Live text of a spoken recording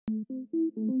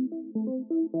We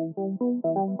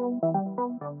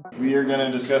are going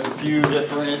to discuss a few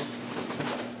different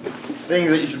things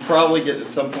that you should probably get at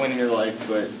some point in your life,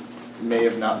 but may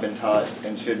have not been taught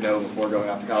and should know before going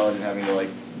off to college and having to like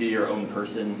be your own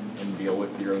person and deal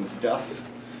with your own stuff.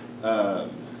 As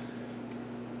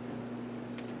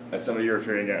some of you are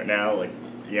figuring out now, like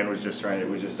Ian was just starting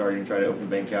to try to open a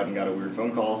bank account and got a weird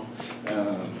phone call.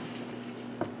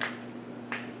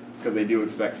 Because they do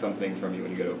expect something from you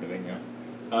when you go to open a bank account.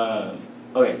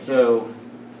 Okay, so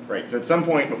at some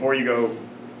point before you go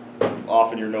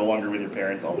off and you're no longer with your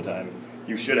parents all the time,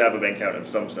 you should have a bank account of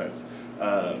some sense.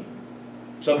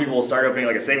 Some people will start opening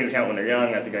like a savings account when they're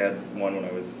young. I think I had one when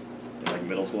I was in like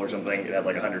middle school or something. It had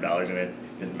like $100 in it.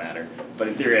 Didn't matter. But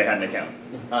in theory I had an account.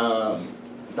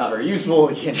 It's not very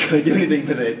useful. You can't really do anything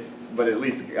with it. But at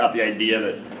least got the idea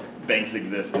that banks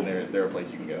exist and they're a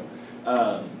place you can go.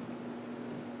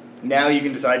 Now you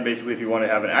can decide basically if you want to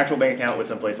have an actual bank account with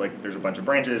someplace like there's a bunch of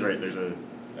branches, right? There's a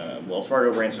Wells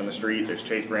Fargo branch on the street. There's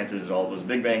Chase branches at all those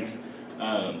big banks.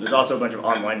 There's also a bunch of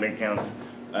online bank accounts.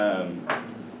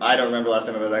 I don't remember last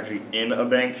time I was actually in a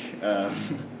bank.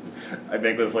 I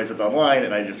bank with a place that's online,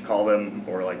 and I just call them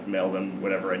or like mail them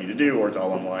whatever I need to do, or it's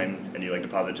all online, and you like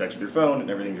deposit checks with your phone, and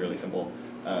everything's really simple.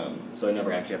 So I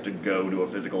never actually have to go to a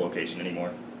physical location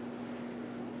anymore.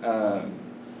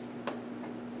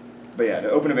 But yeah, to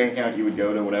open a bank account, you would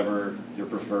go to whatever your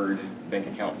preferred bank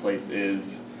account place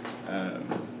is.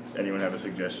 Anyone have a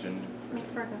suggestion? Wells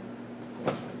Fargo.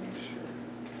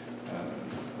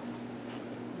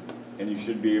 And you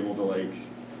should be able to like,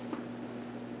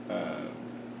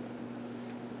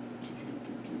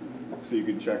 so you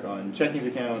can check on checkings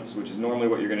accounts, which is normally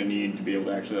what you're going to need to be able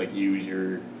to actually like use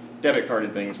your debit card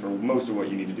and things for most of what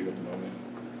you need to do at the moment.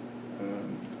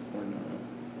 Or not.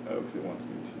 Oh, because it wants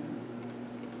me to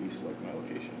reselect my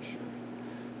location, sure.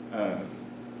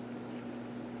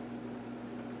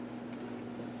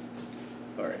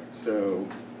 Alright, so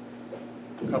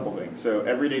a couple things. So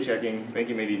everyday checking,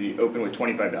 banking made easy, open with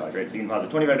 $25, right? So you can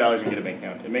deposit $25 and get a bank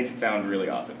account. It makes it sound really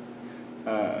awesome.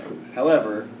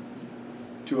 However,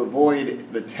 to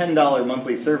avoid the $10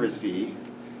 monthly service fee,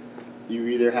 you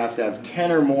either have to have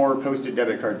 10 or more posted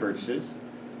debit card purchases.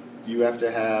 You have to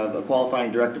have a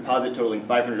qualifying direct deposit totaling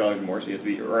 $500 or more, so you have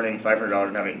to be earning $500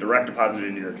 and having it direct deposited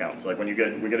into your account. So like when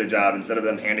we get a job, instead of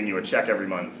them handing you a check every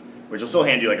month, which will still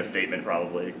hand you like a statement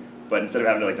probably, but instead of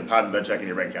having to like deposit that check in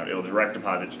your bank account, it'll direct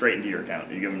deposit straight into your account.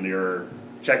 You give them your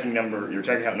checking number, your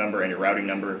checking account number, and your routing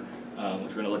number, which we're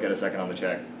going to look at a second on the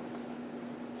check,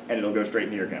 and it'll go straight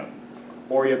into your account.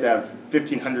 Or you have to have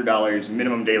 $1,500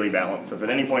 minimum daily balance. So if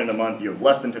at any point in the month you have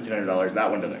less than $1,500,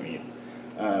 that one doesn't meet.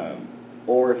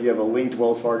 Or if you have a linked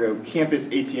Wells Fargo campus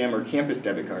ATM or campus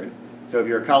debit card. So if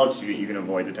you're a college student, you can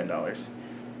avoid the $10.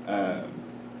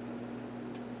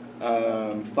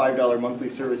 $5 monthly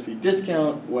service fee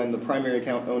discount when the primary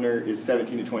account owner is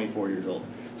 17 to 24 years old.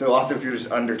 So also if you're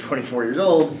just under 24 years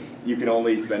old, you can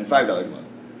only spend $5 a month.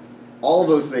 All of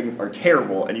those things are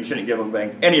terrible, and you shouldn't give a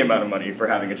bank any amount of money for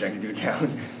having a checking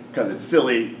account because it's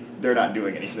silly. They're not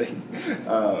doing anything.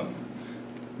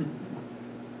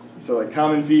 So like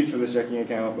common fees for this checking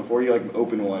account, before you like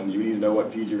open one, you need to know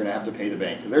what fees you're going to have to pay the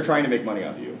bank, because they're trying to make money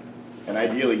off you. And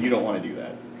ideally you don't want to do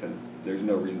that because there's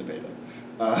no reason to pay them.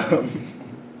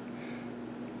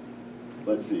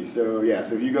 Let's see, so yeah,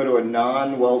 so if you go to a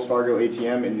non-Wells Fargo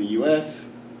ATM in the US,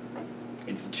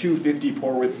 it's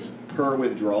 $250 per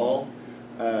withdrawal.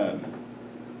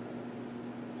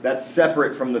 That's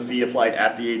separate from the fee applied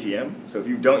at the ATM. So if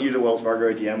you don't use a Wells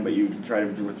Fargo ATM but you try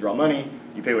to withdraw money,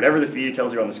 you pay whatever the fee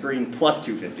tells you on the screen plus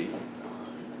 $250.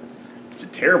 It's a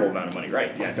terrible amount of money,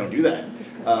 right? Yeah, don't do that.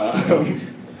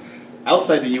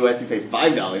 Outside the US, you pay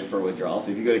 $5 per withdrawal.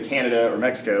 So if you go to Canada or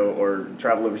Mexico or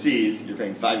travel overseas, you're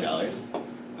paying $5.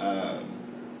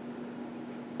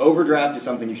 Overdraft is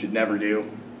something you should never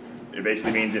do. It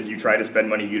basically means if you try to spend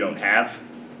money you don't have,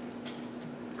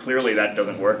 clearly that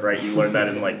doesn't work, right? You learned that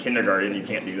in like kindergarten, you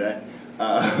can't do that.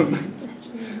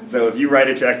 So if you write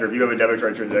a check or if you have a debit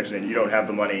card transaction and you don't have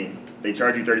the money, they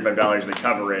charge you $35, they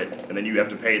cover it, and then you have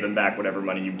to pay them back whatever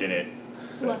money you didn't.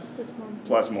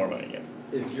 Plus more money, yeah.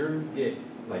 If you get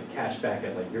like cash back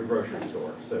at like your grocery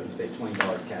store, so you say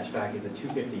 $20 cash back, is a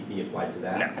 $250 fee applied to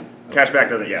that? No, okay. Cash back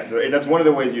doesn't. Yeah, so that's one of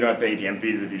the ways you don't have to pay ATM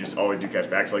fees if you just always do cash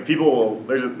back. So like people will,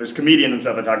 there's comedians and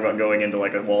stuff that talk about going into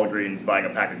like a Walgreens, buying a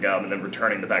pack of gum, and then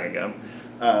returning the pack of gum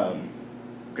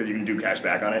because you can do cash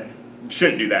back on it. You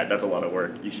shouldn't do that. That's a lot of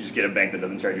work. You should just get a bank that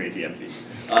doesn't charge you ATM fees.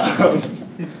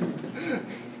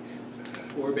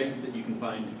 Or a bank that you can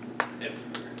find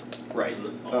everywhere. Right.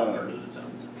 All harder than it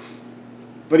sounds.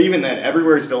 But even then,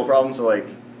 everywhere is still a problem. So like,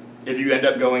 if you end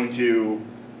up going to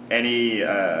any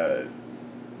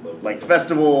like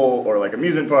festival or like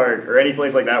amusement park or any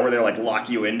place like that where they like lock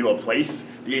you into a place,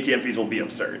 the ATM fees will be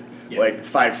absurd. Yeah. Like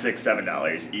 $5, $6,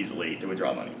 $7 easily to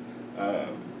withdraw money.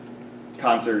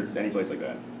 Concerts, any place like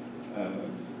that.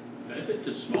 Benefit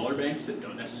to smaller banks that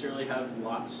don't necessarily have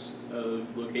lots of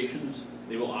locations,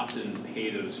 they will often pay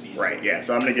those fees. Right, yeah,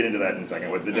 so I'm gonna get into that in a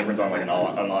second, with the difference on like an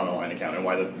online account and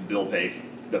why the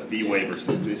the fee waiver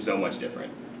is so much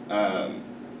different.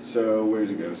 So where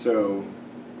does it go? So,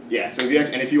 yeah, so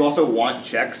if you also want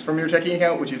checks from your checking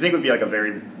account, which you think would be like a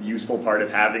very useful part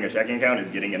of having a checking account is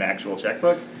getting an actual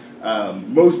checkbook.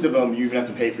 Most of them, you even have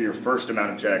to pay for your first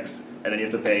amount of checks, and then you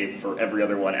have to pay for every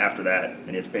other one after that, and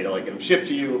you have to pay to like get them shipped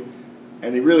to you,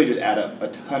 and they really just add up a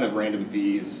ton of random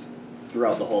fees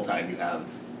throughout the whole time you have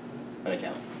an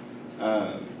account.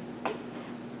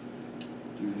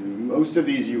 Most of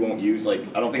these you won't use, like,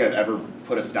 I don't think I've ever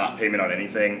put a stop payment on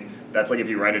anything. That's like if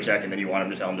you write a check and then you want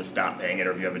them to tell them to stop paying it,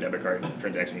 or if you have a debit card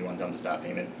transaction you want them to stop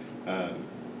payment.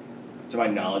 To my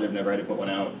knowledge, I've never had to put one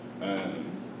out,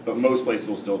 but most places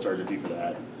will still charge a fee for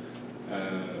that.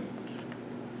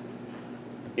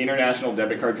 International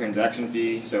debit card transaction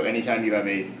fee, so anytime you have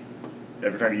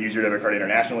every time you use your debit card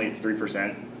internationally, it's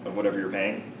 3% of whatever you're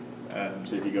paying.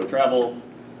 So if you go travel,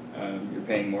 you're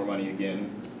paying more money again.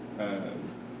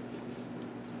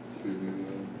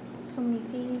 So many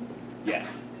fees. Yeah.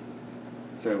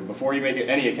 So before you make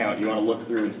any account, you want to look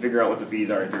through and figure out what the fees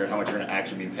are and figure out how much you're going to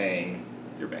actually be paying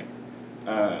your bank.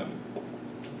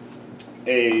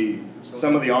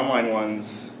 Some of the online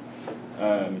ones,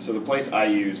 so the place I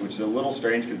use, which is a little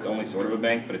strange because it's only sort of a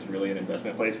bank, but it's really an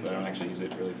investment place, but I don't actually use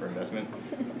it really for investment.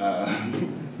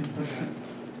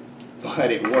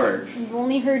 But it works. I've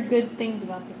only heard good things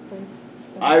about this place.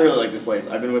 So. I really like this place.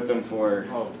 I've been with them for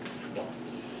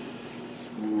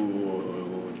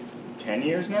 10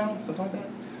 years now, something like that.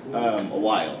 A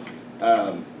while.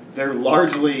 They're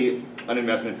largely an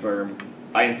investment firm.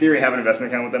 I, in theory, have an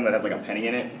investment account with them that has like a penny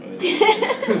in it.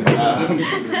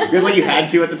 Because like you had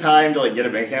to at the time to like get a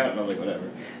bank account, and I was like, whatever.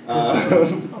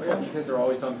 Oh yeah, because they're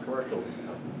always on commercials and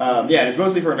stuff. Yeah, and it's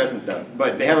mostly for investment stuff.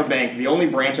 But they have a bank. The only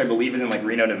branch I believe is in like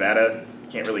Reno, Nevada. You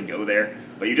can't really go there,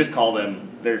 but you just call them.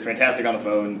 They're fantastic on the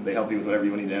phone. They help you with whatever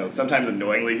you need to know. Sometimes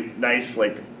annoyingly nice.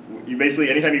 Like you basically,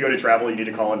 anytime you go to travel, you need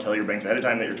to call and tell your banks ahead of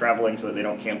time that you're traveling so that they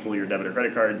don't cancel your debit or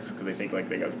credit cards because they think like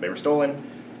they were stolen.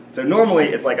 So normally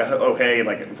it's like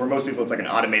like for most people it's like an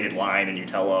automated line and you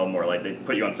tell them, or like they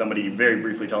put you on somebody, you very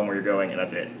briefly tell them where you're going and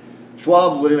that's it.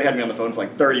 Schwab literally had me on the phone for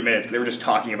like 30 minutes because they were just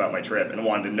talking about my trip and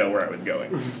wanted to know where I was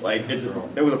going. Like it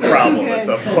was a problem at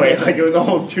some point. Like it was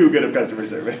almost too good of customer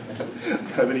service.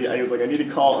 I was like, I need to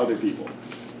call other people.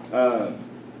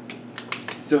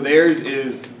 So theirs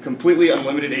is completely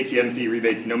unlimited ATM fee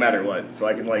rebates no matter what. So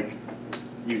I can like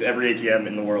use every ATM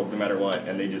in the world no matter what,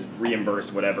 and they just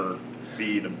reimburse whatever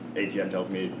fee the ATM tells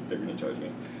me they're going to charge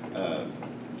me.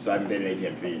 So I haven't paid an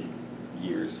ATM fee in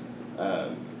years.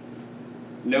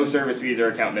 No service fees are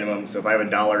account minimum, so if I have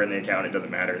 $1 in the account, it doesn't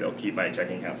matter. They'll keep my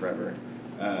checking account forever.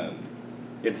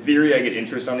 In theory, I get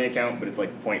interest on the account, but it's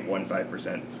like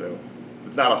 0.15%, so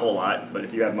it's not a whole lot, but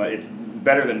if you have money, it's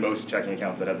better than most checking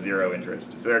accounts that have zero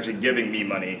interest. So they're actually giving me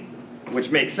money,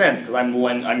 which makes sense because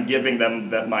I'm giving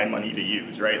them my money to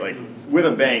use, right? Like with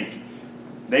a bank,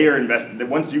 they are invested.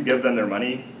 Once you give them their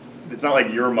money, it's not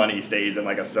like your money stays in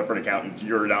like a separate account and it's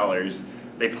your dollars.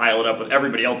 They pile it up with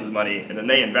everybody else's money, and then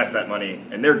they invest that money,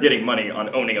 and they're getting money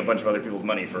on owning a bunch of other people's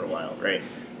money for a while, right?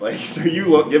 Like, so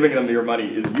giving them your money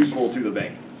is useful to the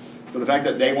bank. So the fact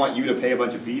that they want you to pay a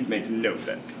bunch of fees makes no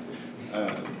sense.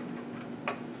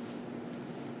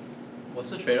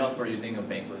 What's the trade-off for using a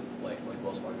bank with like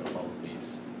Wells Fargo with all the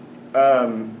fees?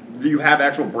 You have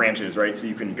actual branches, right? So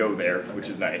you can go there, which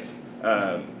is nice.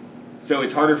 So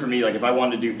it's harder for me, like if I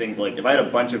wanted to do things like, if I had a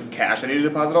bunch of cash I needed to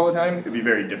deposit all the time, it'd be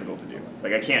very difficult to do.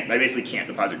 Like I basically can't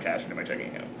deposit cash into my checking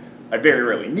account. I very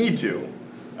rarely need to,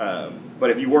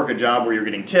 but if you work a job where you're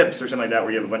getting tips or something like that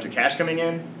where you have a bunch of cash coming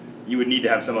in, you would need to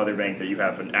have some other bank that you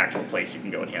have an actual place you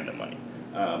can go and hand them money.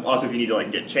 Also, if you need to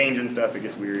like get change and stuff, it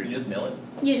gets weird. You just mail it?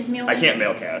 You just mail it? I can't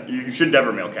mail cash. You should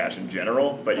never mail cash in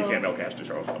general, but you can't mail cash to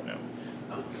Charles Schwab now.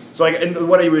 So like, and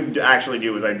what I would actually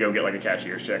do is I'd go get like a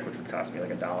cashier's check, which would cost me like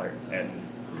 $1, and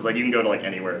because like you can go to like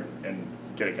anywhere and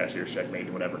get a cashier's check made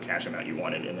to whatever cash amount you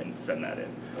wanted, and then send that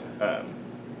in.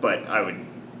 But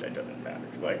that doesn't matter.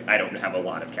 Like I don't have a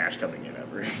lot of cash coming in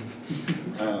ever.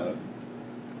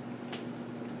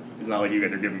 It's not like you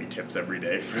guys are giving me tips every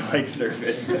day for like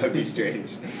service. That would be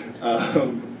strange.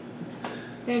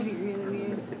 That'd be really weird.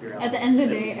 At the end of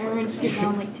the day, everyone just gets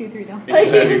down like $2-3. Like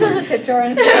he just has a tip jar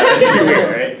in his That's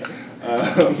weird,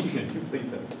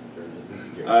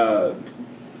 right?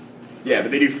 Yeah,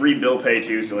 but they do free bill pay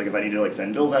too. So like if I need to like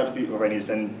send bills out to people,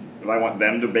 if I want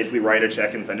them to basically write a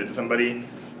check and send it to somebody,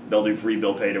 they'll do free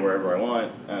bill pay to wherever I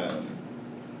want.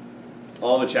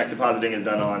 All the check depositing is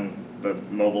done on the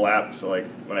mobile app. So like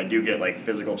when I do get like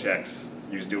physical checks,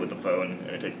 you just do it with the phone,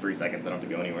 and it takes 3 seconds. I don't have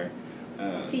to go anywhere.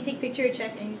 So you take a picture of a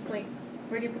check and you just like,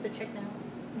 where do you put the check now?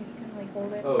 You just kind of like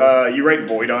hold it. Oh. You write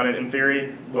void on it in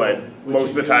theory, but Would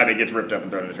most of you the time it gets ripped up and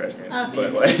thrown in the trash can. Okay.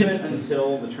 But You like, leave it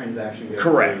until the transaction goes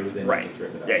correct, through, then right. you just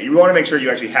rip it up. Yeah, you want to make sure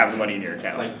you actually have the money in your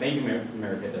account. Like Bank of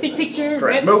America does Take that as picture, well.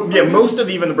 Correct. rip. Most of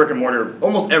even the brick and mortar,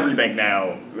 almost every bank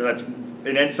now that's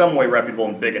in some way reputable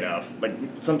and big enough. Like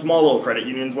some small little credit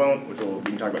unions won't, we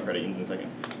can talk about credit unions in a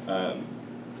second.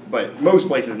 But most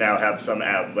places now have some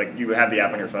app, like you have the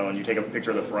app on your phone, you take a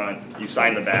picture of the front, you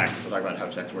sign the back, we'll talk about how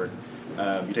checks work.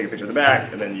 You take a picture of the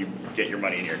back, and then you get your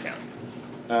money in your account.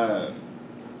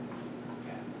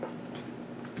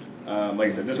 Like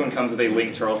I said, this one comes with a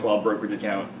linked Charles Schwab brokerage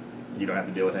account. You don't have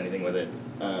to deal with anything with it.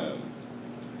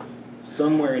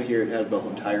 Somewhere in here it has the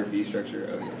whole entire fee structure.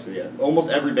 Okay, so yeah, almost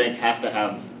every bank has to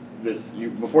have this.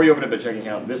 Before you open up a checking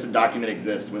account, this document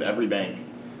exists with every bank,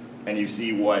 and you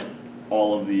see what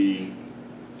all of the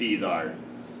fees are.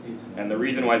 And the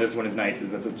reason why this one is nice is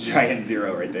that's a giant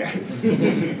zero right there.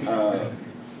 The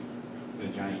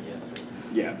giant yes.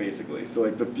 Yeah, basically. So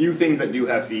like the few things that do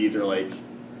have fees are like,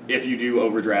 if you do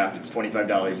overdraft, it's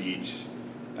 $25 each,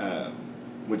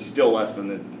 which is still less than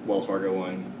the Wells Fargo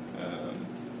one.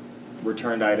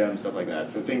 Returned items, stuff like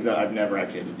that. So things that I've never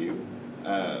actually had to do.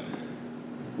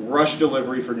 Rush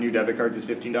delivery for new debit cards is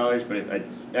 $15, but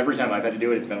it's every time I've had to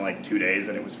do it, it's been like 2 days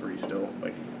and it was free still.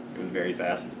 Like it was very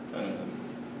fast.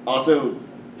 Also,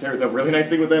 the really nice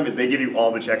thing with them is they give you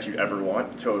all the checks you ever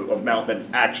want to an amount that is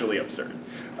actually absurd.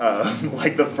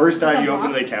 Like the first time you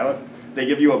open the account, they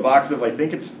give you a box of, I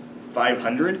think it's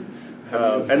 500.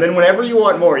 And then whenever you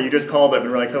want more, you just call them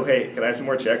and we're like, oh hey, can I have some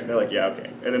more checks? And they're like, yeah, okay.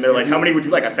 And then they're like, how many would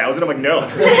you like? 1,000? I'm like, no,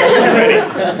 that's too many.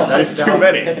 That is too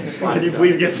many. Can you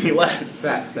please give me less?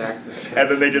 Fat stacks of checks.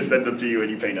 And then they just send them to you and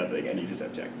you pay nothing and you just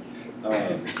have checks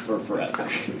for forever.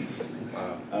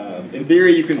 Wow. In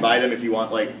theory, you can buy them if you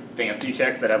want like fancy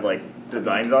checks that have like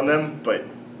designs on them, but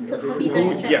Put fees on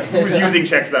your check. yeah, who's using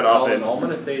checks that often? All I'm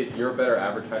gonna say is you're a better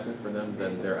advertisement for them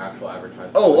than their actual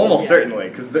advertisement. Oh, almost certainly,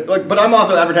 because but I'm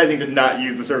also advertising to not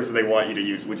use the services they want you to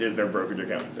use, which is their brokerage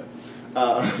account and stuff.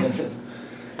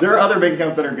 There are other bank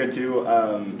accounts that are good too.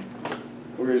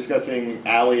 We were discussing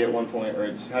Ally at one point,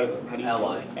 or how do you spell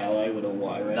Ally. it? Ally with a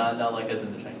Y, right? Not like as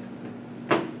in the Chinese.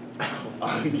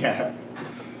 Yeah.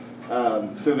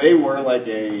 So they were like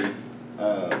they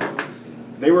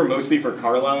were mostly for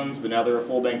car loans, but now they're a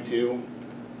full bank too.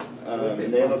 And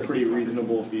they have a pretty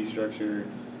reasonable fee structure.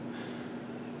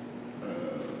 I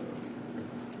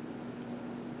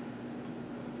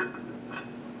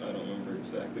don't remember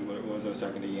exactly what it was. I was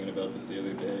talking to Ian about this the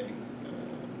other day.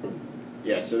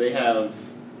 Yeah, so they have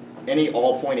any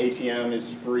Allpoint ATM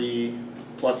is free,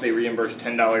 plus they reimburse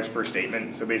 $10 per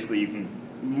statement. So basically you can,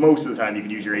 most of the time you can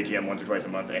use your ATM once or twice a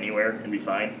month anywhere and be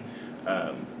fine.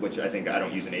 Which I think I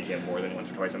don't use an ATM more than once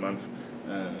or twice a month.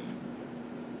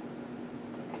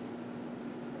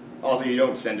 Also, you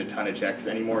don't send a ton of checks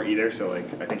anymore either, so like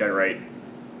I think I write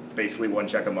basically 1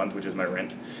 check a month, which is my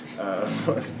rent.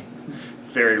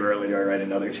 Very rarely do I write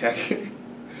another check.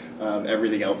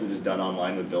 Everything else is just done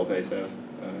online with bill pay stuff.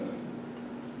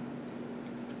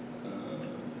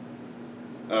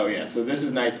 Oh yeah, so this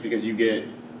is nice because you get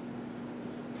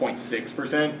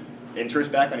 0.6%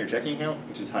 interest back on your checking account,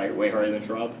 which is way higher than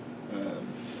Schwab,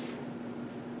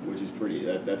 which is pretty.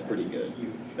 That's pretty good.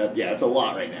 Yeah, it's a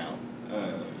lot right now.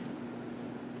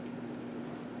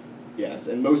 Yes,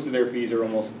 and most of their fees are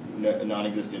almost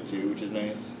non-existent too, which is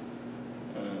nice.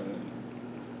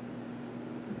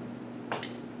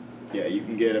 Yeah, you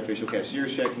can get official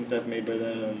cashier's checks and stuff made by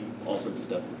them, all sorts of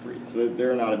stuff for free. So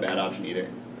they're not a bad option either.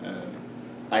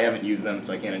 I haven't used them,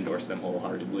 so I can't endorse them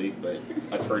wholeheartedly, but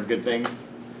I've heard good things.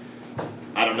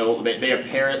 I don't know, they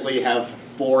apparently have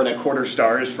 4.25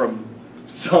 stars from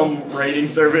some rating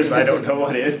service, I don't know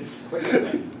what it is.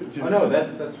 Oh no,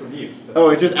 that's reviews. Oh,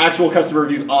 it's just actual customer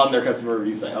reviews on their customer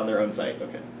review site, on their own site,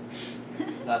 okay.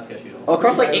 That's sketchy at all.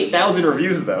 Across like 8,000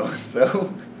 reviews though,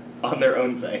 so, on their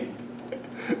own site.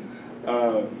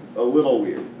 A little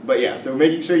weird. But yeah, so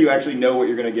making sure you actually know what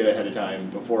you're going to get ahead of time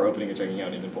before opening a checking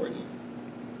account is important.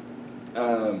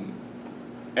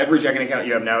 Every checking account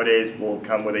you have nowadays will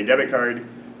come with a debit card.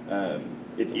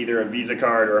 It's either a Visa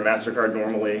card or a MasterCard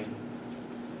normally.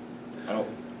 I don't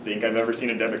think I've ever seen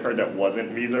a debit card that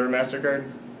wasn't Visa or MasterCard.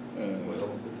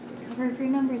 Cover 3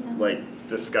 numbers. Huh? Like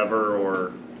Discover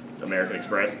or American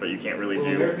Express, but you can't really Well,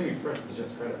 do. American Express is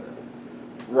just credit.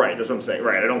 Right, that's what I'm saying.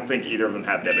 Right, I don't think either of them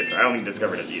have debit card. I don't think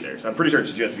Discover does either. So I'm pretty sure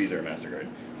it's just Visa or MasterCard.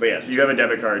 But yeah, so you have a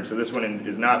debit card. So this one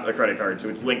is not a credit card. So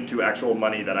it's linked to actual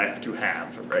money that I have to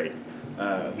have, right?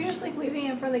 You're just like waving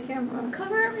it for the camera.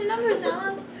 Cover up your numbers,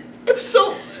 Alan. If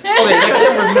so, okay, that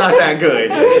camera's not that good.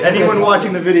 Anyone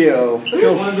watching the video,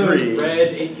 feel One of those free.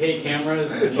 red 8K cameras.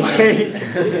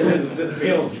 Just be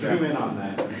able to zoom in on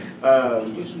that.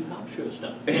 Just do some pop show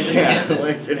stuff. Yeah, so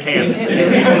like enhanced.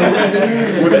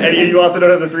 And you also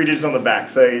don't have the 3 digits on the back,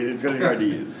 so it's gonna be hard to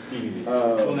use. CVV.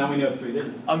 Well, now we know it's 3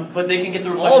 digits. But they can get the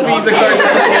All reflection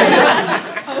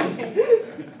Visa cards.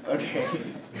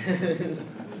 Okay.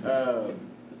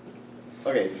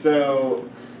 Okay, so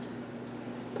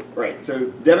right, so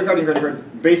debit card and credit cards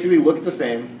basically look the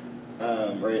same,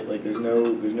 right? Like there's no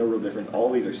real difference. All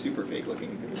these are super fake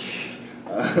looking. This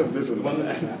one's One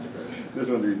not is bad. MasterCard. This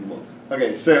one's reasonable.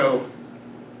 Okay, so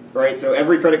right, so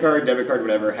every credit card, debit card,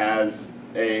 whatever has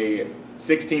a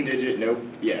 16-digit. Nope.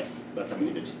 Yes, that's how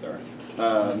many digits there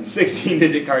are.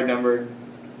 16-digit card number.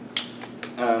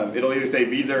 It'll either say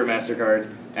Visa or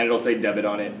MasterCard, and it'll say debit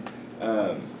on it.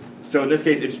 So in this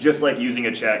case, it's just like using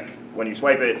a check. When you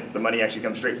swipe it, the money actually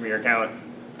comes straight from your account.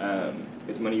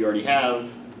 It's money you already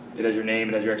have. It has your name,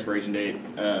 it has your expiration date.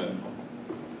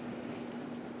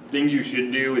 Things you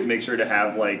should do is make sure to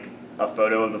have like a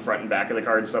photo of the front and back of the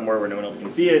card somewhere where no one else can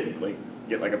see it. Like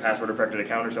get like a password or protected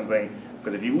account or something.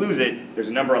 Because if you lose it, there's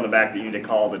a number on the back that you need to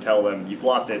call to tell them you've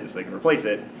lost it so they can replace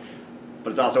it.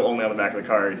 But it's also only on the back of the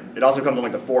card. It also comes on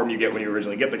like the form you get when you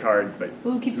originally get the card, but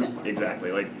Who keeps it?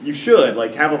 exactly. Like you should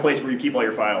like have a place where you keep all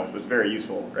your files. That's very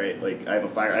useful, right? Like I have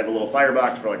a little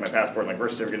firebox for like my passport and like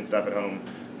birth certificate and stuff at home,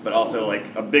 but also like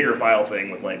a bigger file thing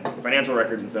with like financial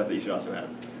records and stuff that you should also have.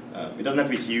 It doesn't have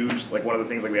to be huge. Like one of the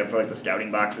things like we have for like the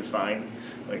scouting box is fine.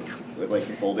 Like with like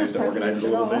some folders That's to not organize it a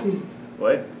huge little at bit. all.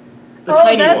 What? The Oh,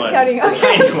 tiny that's one. scouting. The Okay,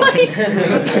 tiny it's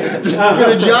one. Just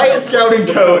with a giant scouting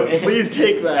tote. Please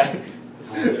take that.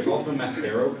 There's also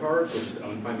Mascaro card, which is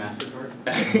owned by MasterCard.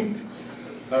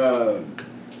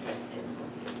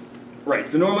 Right,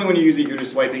 so normally when you use it, you're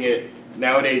just swiping it.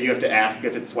 Nowadays, you have to ask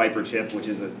if it's swipe or chip, which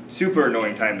is a super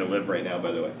annoying time to live right now,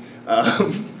 by the way.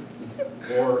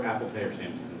 Or Apple Pay or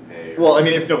Samsung Pay. Well, I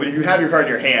mean, if you have your card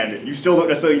in your hand, you still don't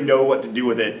necessarily know what to do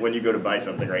with it when you go to buy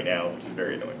something right now, which is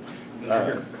very annoying. Your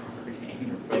card and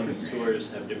your phone Different in there.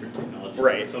 stores have different technologies.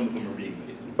 Right. Some of them are being lazy.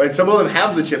 But some of them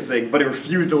have the chip thing, but it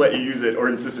refuse to let you use it or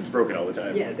insist it's broken all the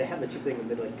time. Yeah, they have the chip thing and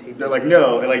they like tape. They're like,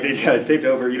 no, and like it's taped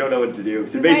over. You don't know what to do.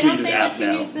 So basically, you just ask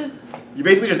now. You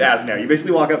basically just ask now. You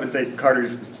basically walk up and say,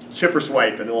 "Carter's chip or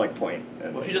swipe," and they'll like point.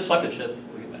 And, Well, if you just swipe the chip,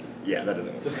 we'll get better. yeah, that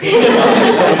doesn't work. Just-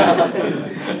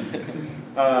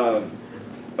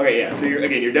 Okay, yeah. So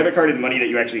your debit card is money that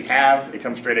you actually have. It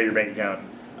comes straight out of your bank account.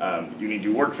 You need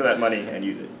to work for that money and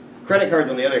use it. Credit cards,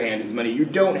 on the other hand, is money you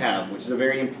don't have, which is a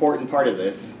very important part of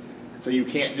this. So you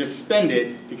can't just spend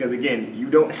it because, again, you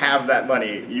don't have that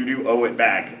money. You do owe it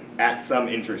back at some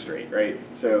interest rate, right?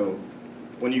 So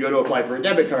when you go to apply for a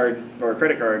debit card or a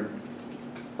credit card,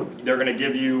 they're going to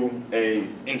give you a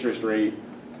interest rate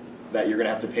that you're going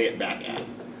to have to pay it back at.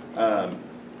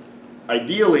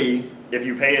 Ideally, if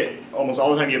you pay it almost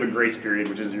all the time, you have a grace period,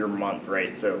 which is your month,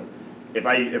 right? So if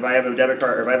I have a debit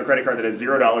card or if I have a credit card that has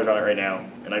 $0 on it right now,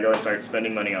 and I go and start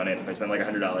spending money on it, if I spend like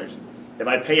 $100, if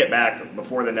I pay it back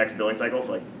before the next billing cycle,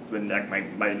 so like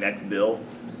my next bill,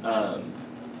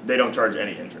 they don't charge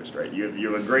any interest, right?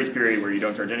 You have a grace period where you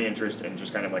don't charge any interest and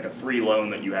just kind of like a free loan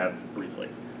that you have briefly.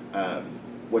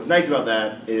 What's nice about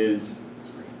that is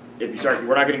if you start,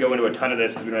 we're not going to go into a ton of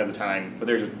this because we don't have the time, but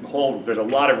there's a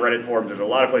lot of Reddit forums, there's a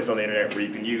lot of places on the internet where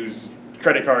you can use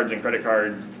credit cards and credit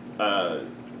card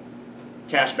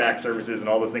cashback services and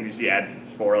all those things you see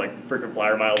ads for, like frequent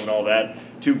flyer miles and all that,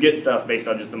 to get stuff based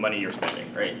on just the money you're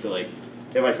spending, right? So like,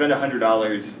 if I spend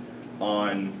 $100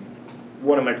 on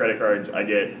one of my credit cards, I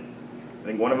get, I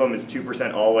think one of them is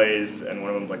 2% always, and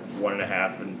one of them's like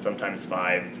 1.5, and sometimes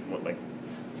 5.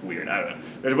 It's weird. I don't know.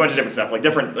 There's a bunch of different stuff. Like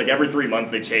every 3 months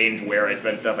they change where I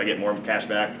spend stuff. I get more cash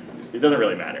back. It doesn't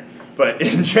really matter. But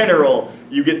in general,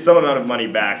 you get some amount of money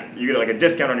back. You get like a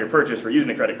discount on your purchase for using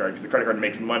the credit card because the credit card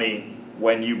makes money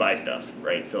when you buy stuff,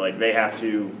 right? So like they have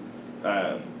to,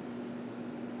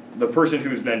 the person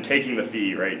who's then taking the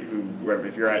fee, right?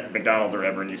 If you're at McDonald's or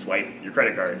whatever and you swipe your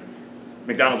credit card,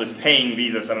 McDonald's is paying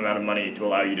Visa some amount of money to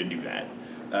allow you to do that.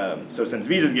 So since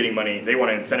Visa's getting money, they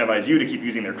want to incentivize you to keep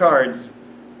using their cards.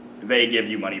 They give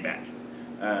you money back,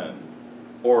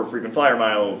 or frequent flyer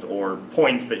miles, or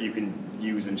points that you can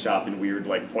use and shop in weird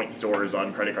like point stores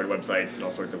on credit card websites and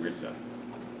all sorts of weird stuff.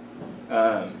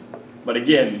 But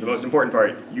again, the most important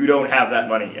part, you don't have that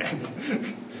money yet.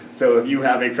 So if you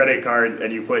have a credit card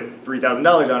and you put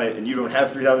 $3,000 on it and you don't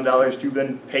have $3,000 to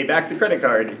then pay back the credit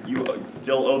card, you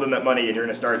still owe them that money and you're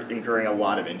going to start incurring a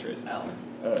lot of interest. Alan,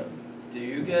 Uh,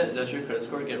 does your credit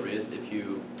score get raised if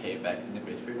you pay back in the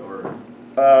grace period, or?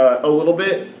 A little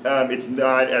bit. It's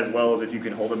not as well as if you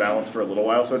can hold a balance for a little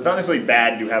while. So it's not necessarily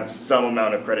bad to have some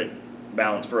amount of credit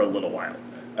balance for a little while.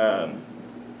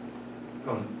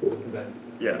 Is that,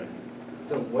 Yeah.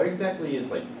 so what exactly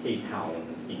is like PayPal in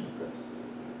the scheme of this?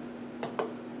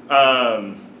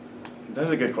 That's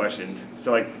a good question.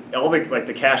 So like all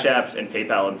the Cash Apps and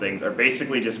PayPal and things are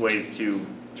basically just ways to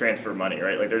transfer money,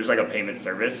 right? Like they're just like a payment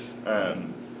service.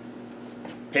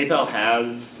 PayPal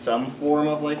has some form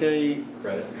of like a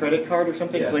credit card or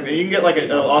something. Yes. So like you can get like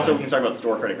a. Also, we can talk about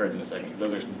store credit cards in a second because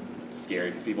those are scary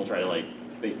because people try to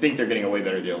they think they're getting a way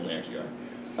better deal than they actually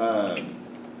are.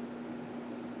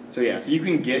 So yeah, so you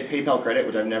can get PayPal credit,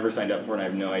 which I've never signed up for and I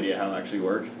have no idea how it actually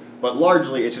works. But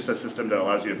largely, it's just a system that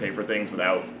allows you to pay for things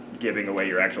without giving away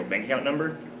your actual bank account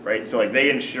number, right? So like they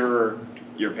insure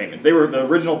your payments. The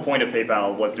original point of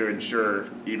PayPal was to insure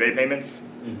eBay payments,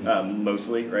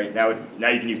 mostly, right? Now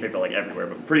you can use PayPal like everywhere,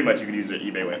 but pretty much you could use it at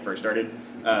eBay when it first started.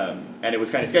 And it was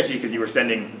kind of sketchy because you were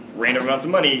sending random amounts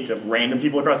of money to random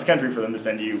people across the country for them to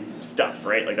send you stuff,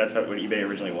 right? Like that's what eBay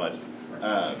originally was.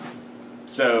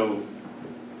 So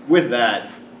with that,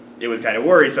 it was kind of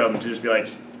worrisome to just be like,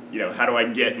 how do I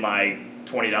get my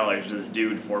 $20 to this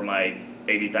dude for my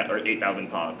 80,000 or 8,000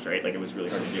 pogs, right? Like it was really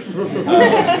hard to do.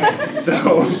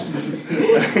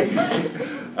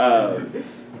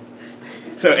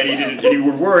 And you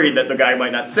were worried that the guy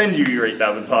might not send you your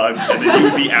 8,000 pogs, and then you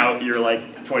would be out your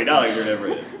like $20 or whatever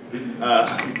it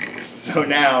is. So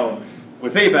now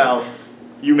with PayPal,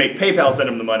 you make PayPal send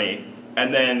them the money,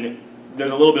 and then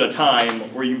there's a little bit of time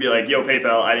where you can be like, "Yo,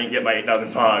 PayPal, I didn't get my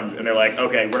 8,000 pogs," and they're like,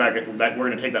 "Okay, we're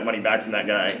going to take that money back from that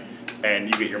guy, and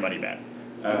you get your money back."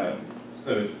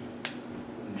 So it's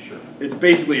insurance. It's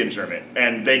basically insurement,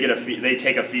 and they get a fee. They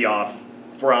take a fee off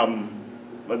from,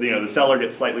 the seller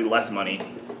gets slightly less money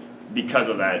because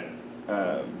of that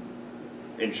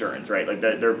insurance, right? Like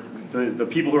the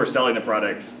people who are selling the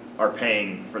products are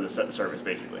paying for the service,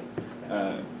 basically.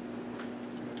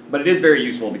 But it is very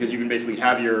useful because you can basically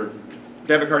have your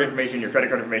debit card information, your credit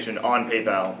card information on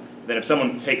PayPal. Then if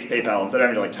someone takes PayPal, instead of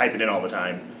having to type it in all the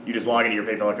time, you just log into your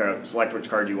PayPal account, select which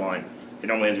card you want. It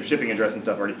normally has your shipping address and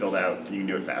stuff already filled out, and you can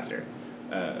do it faster.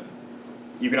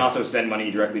 You can also send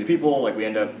money directly to people. Like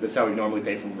this is how we normally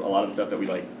pay for a lot of the stuff that we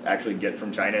actually get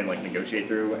from China and negotiate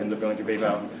through, ends up going through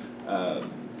PayPal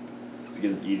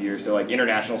because it's easier. So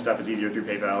international stuff is easier through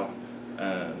PayPal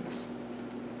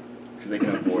because they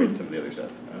can avoid some of the other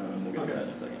stuff. We'll get to that in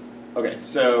a second. Okay,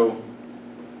 so.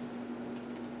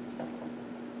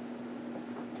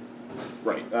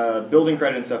 Right, building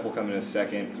credit and stuff will come in a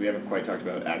second because we haven't quite talked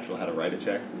about how to write a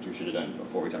check, which we should have done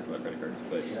before we talked about credit cards,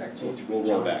 but we'll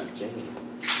roll back.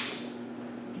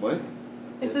 What?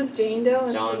 It says Jane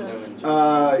Doe John instead Doe of... and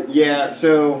John. Yeah,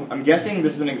 so I'm guessing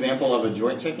this is an example of a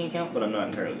joint checking account, but I'm not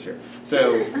entirely sure.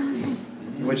 So,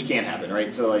 which can happen,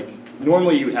 right? So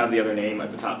normally you would have the other name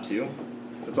at the top too,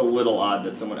 so it's a little odd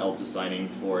that someone else is signing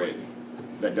for it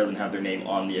that doesn't have their name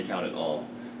on the account at all.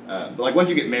 But once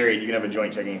you get married, you can have a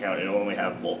joint checking account and it'll only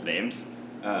have both names.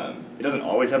 It doesn't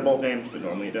always have both names, but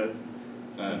normally it does.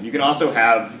 You can also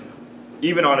have,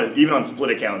 even on split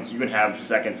accounts, you can have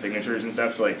second signatures and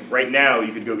stuff. So right now,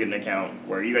 you could go get an account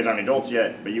where you guys aren't adults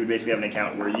yet, but you would basically have an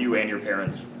account where you and your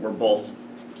parents were both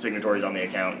signatories on the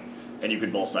account, and you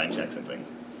could both sign checks and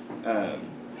things.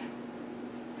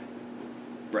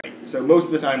 Right. So most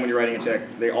of the time when you're writing a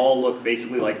check, they all look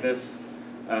basically like this.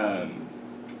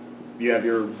 You have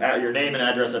your name and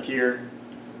address up here.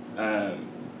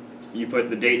 You put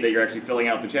the date that you're actually filling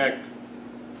out the check.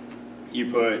 You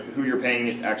put who you're paying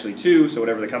it actually to, so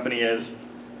whatever the company is.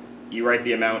 You write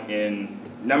the amount in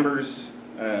numbers,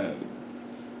 and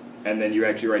then you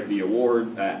actually write the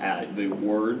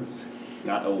words,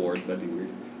 not awards, that'd be weird.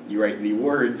 You write the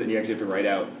words, and you actually have to write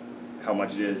out how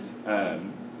much it is.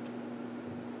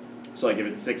 So if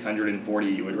it's 640,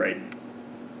 you would write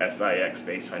SIX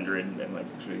base 100 and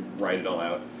actually write it all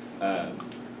out.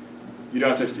 You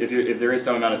don't have to, if there is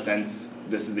some amount of sense,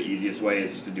 this is the easiest way,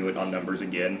 is just to do it on numbers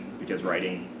again, because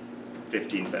writing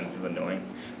 15 cents is annoying.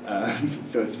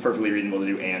 So it's perfectly reasonable to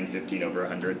do and 15 over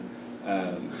 100.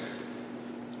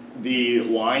 The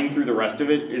line through the rest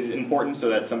of it is important so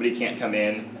that somebody can't come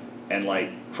in and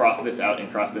cross this out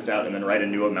and then write a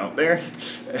new amount there.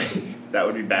 That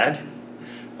would be bad.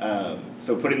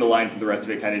 So putting the line through the rest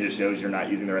of it kind of just shows you're not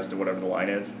using the rest of whatever the line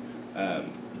is.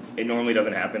 It normally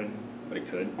doesn't happen, but it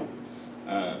could.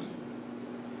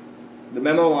 The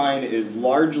memo line is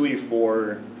largely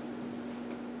for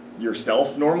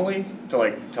yourself normally to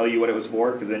like tell you what it was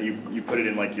for, because then you put it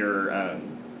in like your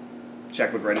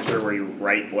checkbook register where you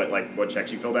write what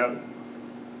checks you filled out.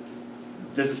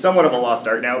 This is somewhat of a lost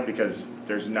art now because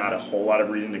there's not a whole lot of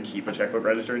reason to keep a checkbook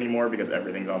register anymore because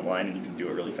everything's online and you can do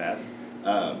it really fast.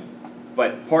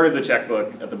 But part of the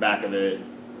checkbook at the back of it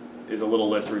is a little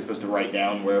list where you're supposed to write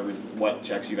down what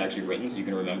checks you've actually written so you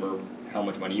can remember how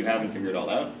much money you have and figure it all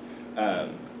out.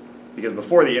 Because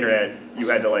before the internet, you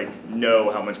had to like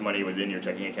know how much money was in your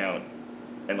checking account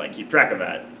and like keep track of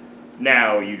that.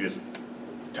 Now you just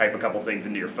type a couple things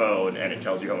into your phone and it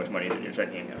tells you how much money is in your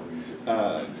checking account.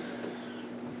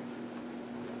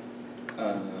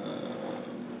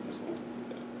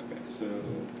 Okay, so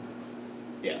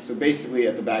yeah, so basically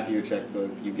at the back of your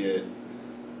checkbook you get,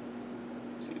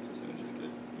 let's see if this image is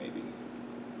good, maybe.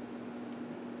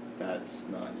 That's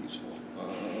not useful. Not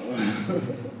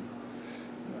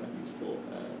useful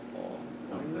at all.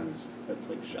 That's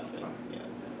like shopping. Yeah,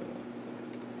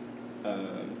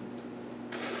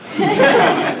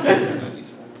 that's not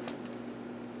useful.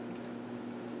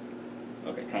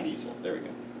 Okay, kind of useful. There we go.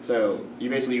 So you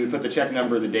would put the check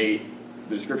number, the date,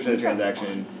 the description of the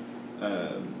transaction,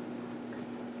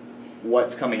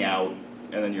 what's coming out,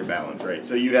 and then your balance, right?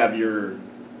 So you'd have your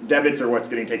debits are what's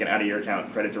getting taken out of your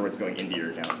account, credits are what's going into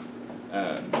your account,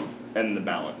 and the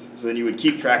balance. So then you would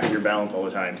keep track of your balance all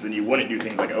the time. So then you wouldn't do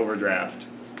things like overdraft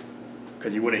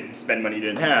because you wouldn't spend money you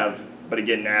didn't have. But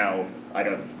again, now I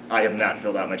have not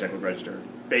filled out my checkbook register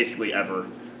basically ever.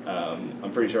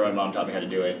 I'm pretty sure my mom taught me how to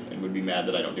do it and would be mad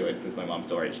that I don't do it because my mom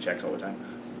still writes checks all the time.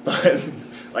 But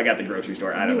like at the grocery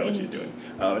store, I don't know what she's doing.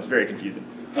 It's very confusing.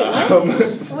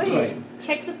 Wait,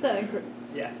 Checks at the.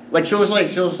 Yeah. Like she'll just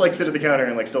sit at the counter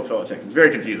and like still fill out checks. It's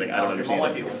very confusing. I don't understand. All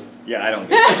my it. people. Yeah, I don't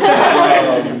get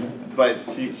it.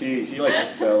 But she likes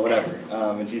it, so whatever.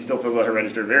 And she still fills out her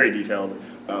register very detailed.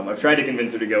 I've tried to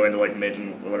convince her to go into like Mint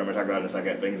and what I'm going to talk about in a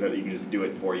second, things that you can just do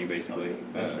it for you basically.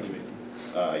 That's pretty amazing.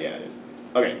 Yeah, it is.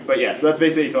 Okay, but yeah, so that's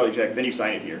basically you fill out your check, then you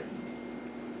sign it here.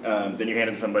 Then you hand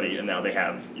it to somebody, and now they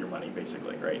have your money,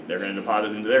 basically, right? They're going to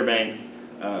deposit it into their bank,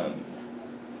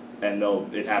 and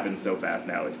it happens so fast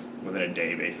now, it's within a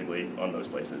day, basically, on most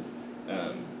places.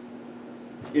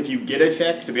 If you get a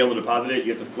check, to be able to deposit it,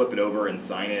 you have to flip it over and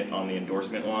sign it on the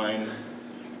endorsement line.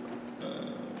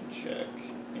 Check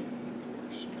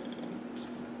endorsement.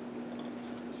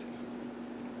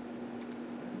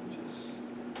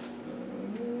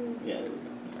 Yeah, there we go.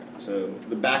 Right. So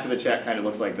the back of the check kind of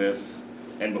looks like this,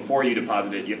 and before you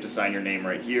deposit it, you have to sign your name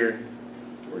right here,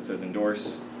 where it says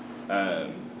endorse.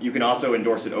 You can also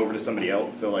endorse it over to somebody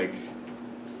else. So like,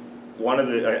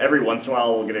 every once in a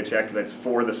while we'll get a check that's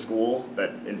for the school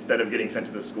that instead of getting sent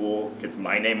to the school gets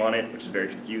my name on it, which is very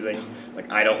confusing.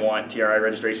 Like I don't want TRI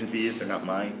registration fees, they're not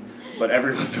mine. But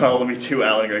every once in a while it'll be to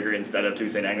Allen Gregory instead of to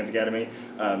St. Agnes Academy.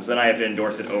 So then I have to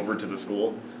endorse it over to the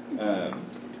school. And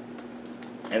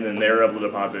then they're able to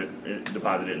deposit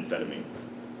it instead of me.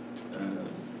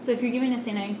 So if you're giving to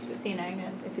St. Agnes,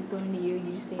 if it's going to you,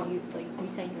 you just say you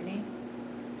sign your name.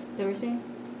 Is that what you're saying?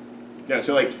 Yeah,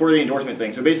 so like for the endorsement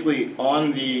thing, so basically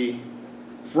on the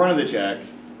front of the check,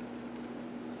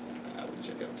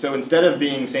 so instead of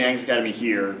being St. Agnes Academy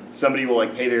here, somebody will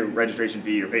like pay their registration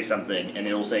fee or pay something, and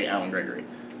it'll say Allen Gregory,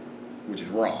 which is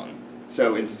wrong.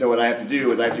 So what I have to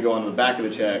do is I have to go onto the back of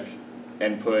the check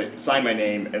and sign my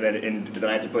name, and then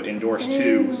I have to put endorse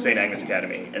to St. Agnes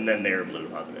Academy, and then they're able to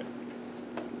deposit it.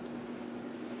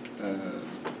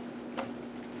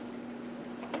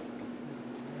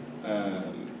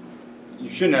 You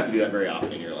shouldn't have to do that very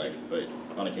often in your life, but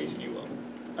on occasion you will.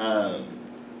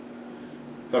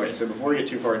 Okay, so before we get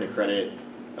too far into credit,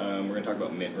 we're going to talk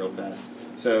about Mint real fast.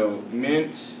 So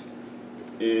Mint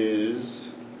is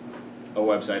a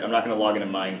website. I'm not going to log into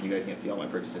mine so you guys can't see all my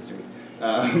purchase history.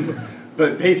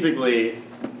 But basically,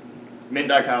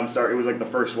 Mint.com it was like the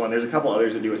first one. There's a couple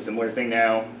others that do a similar thing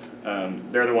now.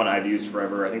 They're the one I've used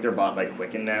forever. I think they're bought by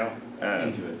Quicken now.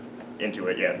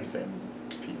 Intuit, yeah, the same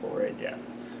people, right? Yeah.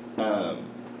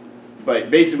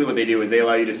 But basically what they do is they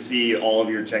allow you to see all of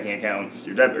your checking accounts,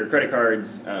 your debit or credit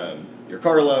cards, your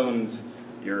car loans,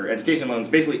 your education loans,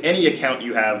 basically any account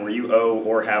you have where you owe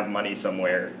or have money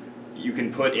somewhere, you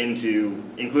can put into,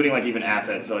 including like even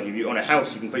assets. So like if you own a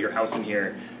house, you can put your house in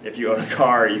here. If you own a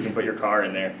car, you can put your car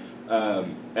in there.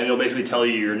 And it'll basically tell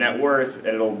you your net worth,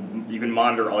 and you can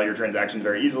monitor all your transactions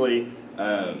very easily.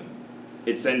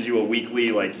 It sends you a weekly,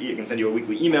 it can send you a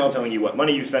weekly email telling you what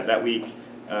money you spent that week.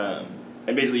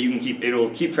 And basically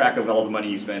it'll keep track of all the money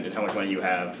you spent and how much money you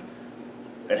have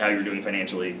and how you're doing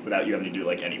financially without you having to do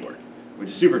like any work, which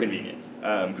is super convenient.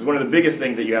 Because one of the biggest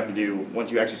things that you have to do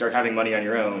once you actually start having money on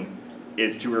your own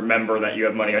is to remember that you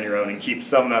have money on your own and keep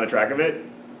some amount of track of it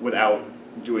without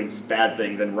doing bad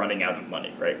things and running out of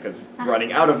money, right? Because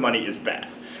running out of money is bad,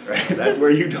 right? That's where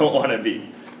you don't want to be.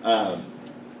 So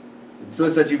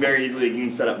this lets you very easily, you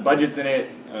can set up budgets in it.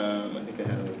 I think I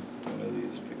have one of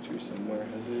these pictures somewhere,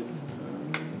 has it?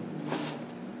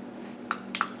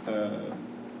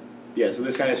 Yeah, so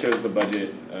this kind of shows the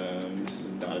budget. This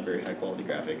is not a very high quality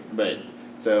graphic, but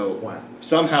so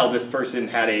somehow this person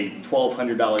had a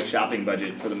 $1,200 shopping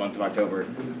budget for the month of October.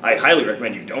 I highly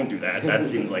recommend you don't do that. That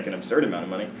seems like an absurd amount of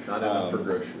money. Not enough for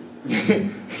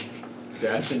groceries.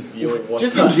 Gas and fuel. What's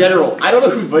Just in general, I don't know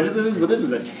whose budget this is, but this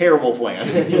is a terrible plan.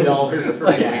 $50 for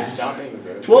gas. Shopping.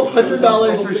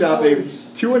 $1,200 for shopping,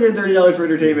 $230 for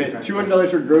entertainment, $200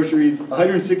 for groceries,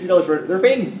 $160 for. They're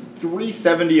paying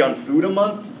 $370 on food a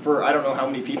month for I don't know how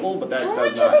many people, but that How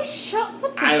does much not. are they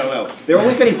shopping? I don't know. They're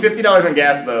only spending $50 on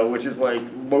gas though, which is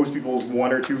like most people's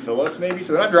 1 or 2 fill-ups maybe.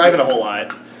 So they're not driving a whole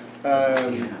lot.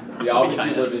 We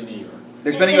obviously live in New York.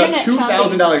 They're spending about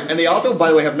 $2,000, and they also, by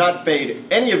the way, have not paid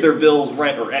any of their bills,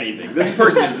 rent, or anything. This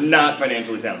person is not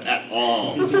financially sound at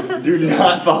all. Do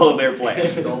not follow their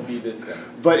plan. Don't be this guy.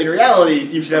 But in reality,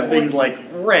 you should have things like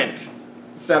rent,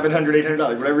 $700,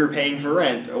 $800, whatever you're paying for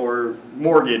rent, or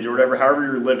mortgage, or whatever, however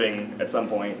you're living at some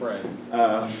point. Friends.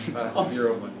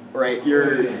 0 money. Right,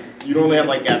 you normally have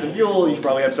like gas and fuel. You should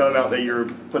probably have some amount that you're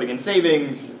putting in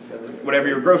savings, whatever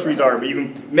your groceries are. But you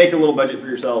can make a little budget for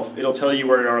yourself. It'll tell you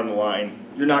where you are on the line.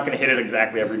 You're not going to hit it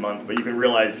exactly every month, but you can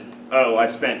realize, oh,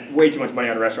 I've spent way too much money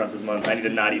on restaurants this month. I need to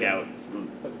not eat out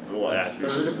for the last A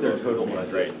third of their total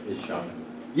months, budget right? is shopping.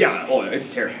 Yeah, oh, it's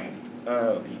terrifying.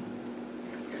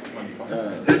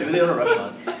 Maybe they own a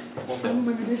restaurant. Wholesale.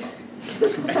 I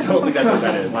don't think that's what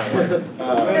that is.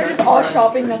 They're just all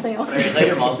shopping, nothing else. It's like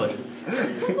your mom's budget.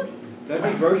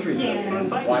 That'd be groceries then.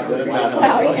 Yeah. Why That is why- not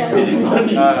Wow,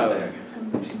 yeah.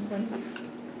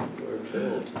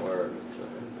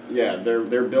 Yeah,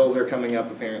 their bills are coming up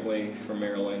apparently from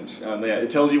Merrill Lynch. Yeah, it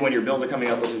tells you when your bills are coming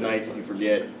up, which is nice if you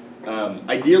forget.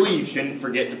 Ideally, you shouldn't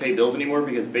forget to pay bills anymore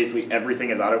because basically everything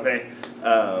is autopay.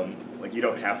 Like you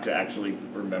don't have to actually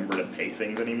remember to pay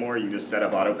things anymore. You just set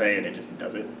up autopay and it just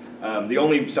does it. The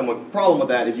only somewhat problem with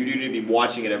that is you do need to be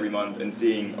watching it every month and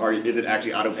seeing is it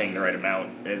actually autopaying the right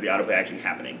amount and is the autopay actually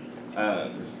happening.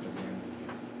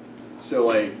 So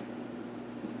like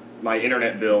my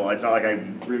internet bill, it's not like I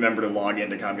remember to log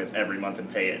into Comcast every month and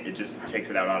pay it. It just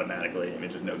takes it out automatically and it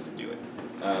just knows to do it.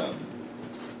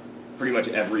 Pretty much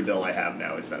every bill I have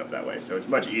now is set up that way, so it's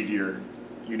much easier.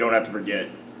 You don't have to forget,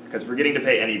 because forgetting to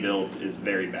pay any bills is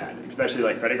very bad, especially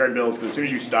like credit card bills, because as soon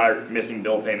as you start missing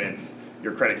bill payments,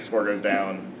 your credit score goes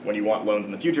down. When you want loans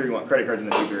in the future, you want credit cards in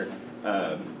the future,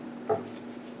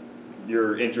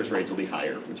 your interest rates will be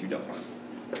higher, which you don't want.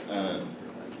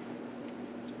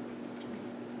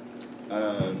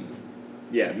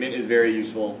 Yeah, Mint is very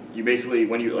useful. You basically,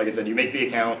 when you, like I said, you make the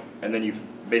account and then you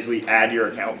basically add your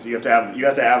account. So you have to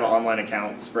have online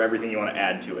accounts for everything you want to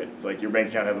add to it. So like your bank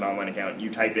account has an online account. You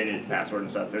type in its password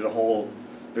and stuff. There's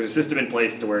a system in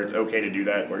place to where it's okay to do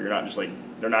that, where you're not just like,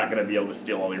 they're not going to be able to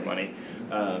steal all your money.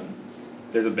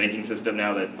 There's a banking system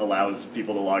now that allows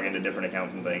people to log into different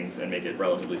accounts and things and make it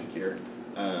relatively secure.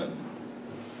 But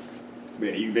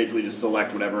yeah, you basically just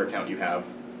select whatever account you have.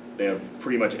 They have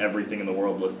pretty much everything in the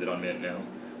world listed on Mint now,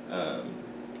 and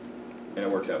it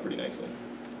works out pretty nicely.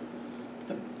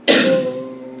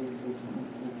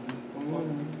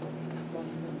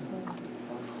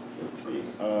 Let's see.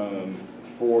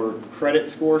 For credit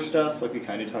score stuff, like we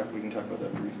can talk about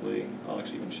that briefly. I'll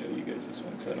actually even show you guys this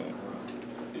one because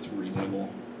it's reasonable.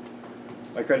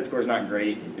 My credit score is not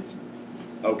great. It's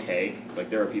okay. Like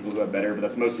there are people who have better, but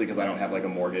that's mostly because I don't have like a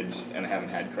mortgage and I haven't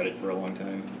had credit for a long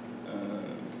time.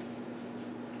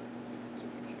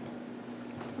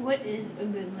 What is a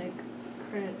good like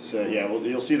credit? So yeah, well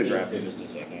you'll see the graph in just a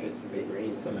second. It's big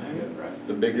range sometimes, right?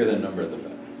 The bigger the number, the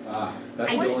better.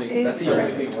 That's I the only. think That's the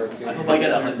only thing worth. I hope I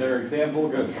get 100. Their example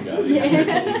goes,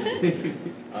 Yeah.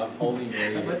 Holding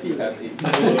rate. What do you have?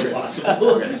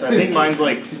 Okay, so I think mine's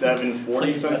like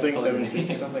 740 It's like something, that's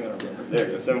 750 something, I don't remember. There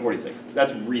you go, 746.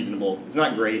 That's reasonable. It's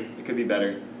not great, it could be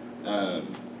better, but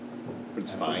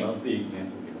it's That's fine. above the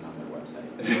example given on their website.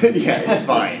 Yeah, it's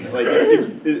fine. Like it's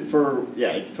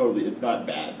not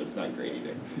bad, but it's not great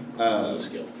either.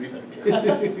 Skill.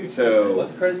 So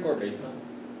What's the credit score based on?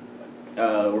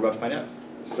 we're about to find out.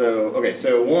 So, okay,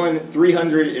 so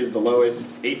 300 is the lowest,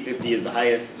 850 is the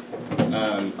highest.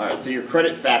 Alright, so your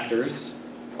credit factors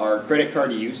are credit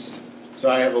card use. So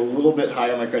I have a little bit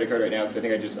high on my credit card right now because I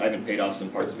think I haven't paid off some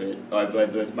parts of it. But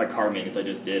my car maintenance I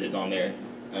just did is on there.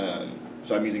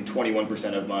 So I'm using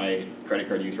 21% of my credit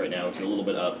card use right now, which is a little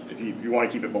bit up. If you want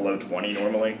to keep it below 20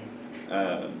 normally.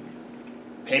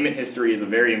 Payment history is a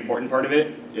very important part of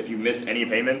it. If you miss any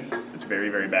payments, it's very,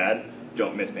 very bad.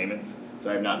 Don't miss payments.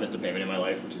 So I have not missed a payment in my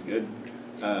life, which is good.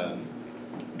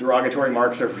 Derogatory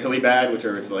marks are really bad, which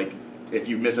are if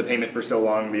you miss a payment for so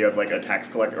long, you have like a tax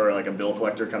collector or like a bill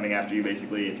collector coming after you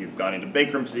basically. If you've gone into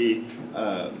bankruptcy,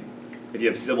 if you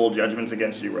have civil judgments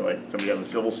against you, where like somebody has a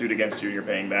civil suit against you and you're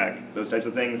paying back, those types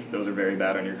of things, those are very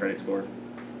bad on your credit score.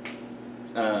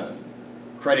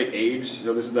 Credit age,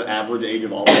 so this is the average age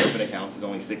of all the open accounts is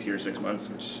only 6 years, 6 months,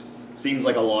 which seems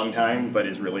like a long time, but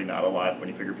is really not a lot when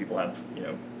you figure people have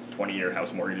 20-year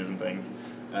house mortgages and things.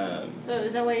 So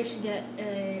is that why you should get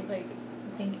a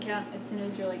bank account as soon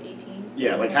as you're like 18?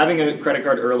 Yeah, like having a credit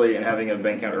card early and having a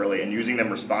bank account early and using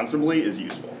them responsibly is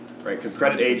useful, right? Because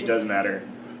credit age does matter.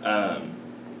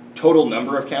 Total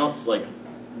number of accounts, like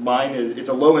mine it's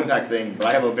a low impact thing, but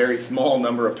I have a very small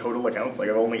number of total accounts. Like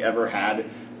I've only ever had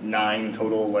 9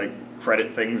 total like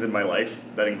credit things in my life.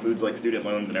 That includes like student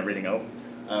loans and everything else.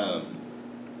 A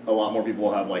lot more people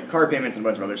will have like car payments and a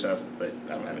bunch of other stuff, but I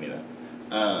don't have any of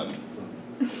that.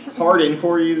 Hard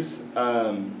inquiries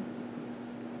are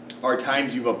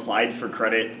times you've applied for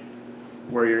credit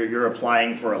where you're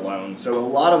applying for a loan. So a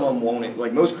lot of them won't,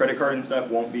 like most credit card and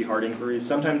stuff won't be hard inquiries.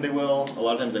 Sometimes they will, a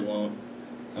lot of times they won't.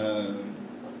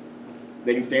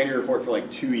 They can stay on your report for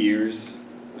like 2 years.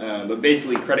 But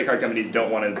basically credit card companies don't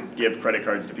want to give credit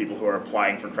cards to people who are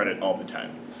applying for credit all the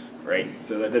time, right?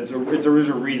 So there's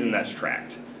a reason that's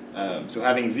tracked. So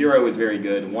having 0 is very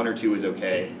good, 1 or 2 is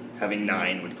okay. Having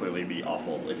 9 would clearly be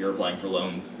awful if you're applying for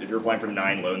loans. If you're applying for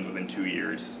 9 loans within 2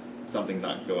 years, something's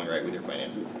not going right with your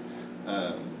finances.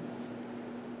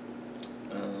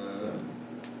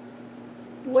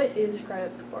 What is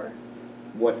credit score?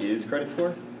 What is credit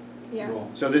score? Yeah.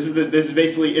 Cool. So this is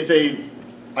basically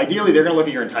ideally they're going to look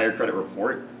at your entire credit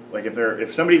report. Like if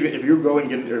you go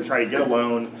and try to get a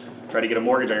loan, try to get a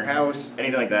mortgage on your house,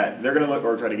 anything like that, they're going to look,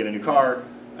 or try to get a new car,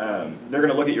 they're going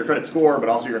to look at your credit score, but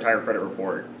also your entire credit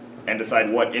report, and decide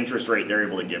what interest rate they're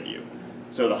able to give you.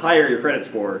 So the higher your credit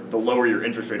score, the lower your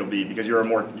interest rate will be, because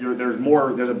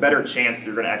there's a better chance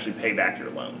you're going to actually pay back your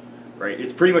loan, right?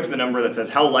 It's pretty much the number that says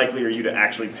how likely are you to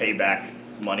actually pay back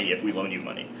money if we loan you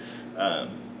money.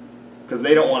 Because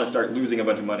they don't want to start losing a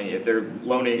bunch of money if they're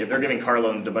giving car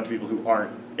loans to a bunch of people who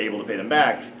aren't able to pay them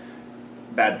back.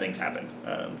 Bad things happen,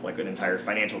 like an entire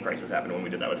financial crisis happened when we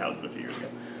did that with houses a few years ago.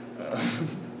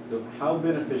 So how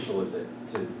beneficial is it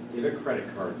to get a credit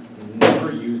card,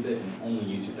 never use it, and only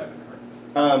use your debit card?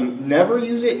 Never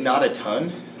use it, not a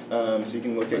ton. So you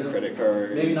can look at credit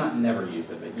card. Maybe not never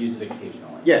use it, but use it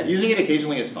occasionally. Yeah, using it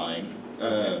occasionally is fine.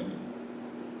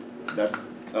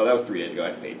 That was 3 days ago.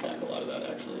 I paid back a lot of that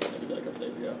actually. I did that a couple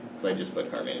days ago because I just put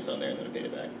car maintenance on there and then I paid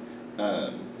it back.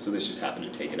 So this just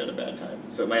happened to take it at a bad time.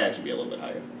 So it might actually be a little bit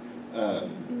higher.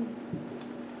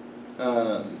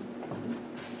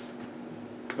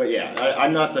 But yeah,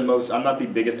 I'm not the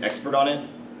biggest expert on it.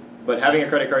 But having a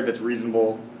credit card that's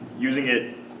reasonable, using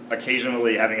it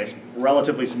occasionally, having a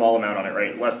relatively small amount on it,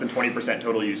 right? Less than 20%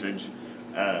 total usage.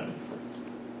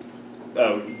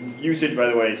 Usage, by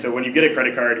the way, so when you get a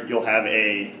credit card, you'll have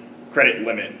a credit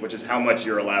limit, which is how much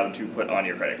you're allowed to put on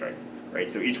your credit card,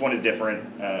 right? So each one is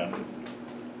different. I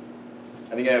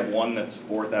think I have one that's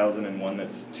 4,000 and one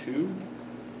that's 2.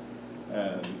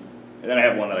 And then I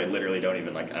have one that I literally don't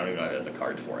even know I have the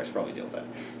card for. I should probably deal with that.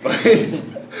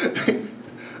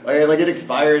 But it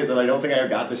expired, and then I don't think I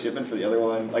got the shipment for the other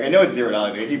one. Like I know it's $0.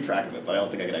 I can keep track of it, but I don't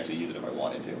think I could actually use it if I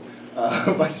wanted to.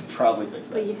 I should probably fix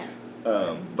that. But you have.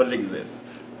 But it exists.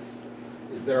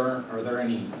 Are there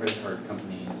any credit card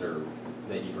companies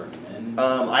that you recommend?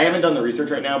 I haven't done the research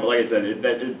right now, but like I said,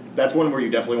 that's one where you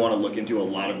definitely want to look into a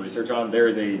lot of research on. There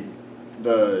is the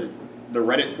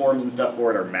Reddit forums and stuff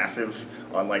for it are massive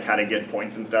on like how to get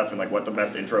points and stuff and like what the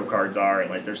best intro cards are and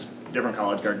like there's different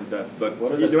college cards and stuff. But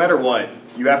no matter what,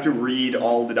 you have to read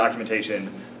all the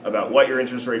documentation about what your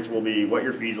interest rates will be, what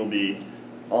your fees will be,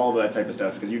 all that type of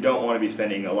stuff, because you don't want to be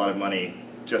spending a lot of money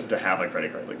just to have a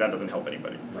credit card. Like that doesn't help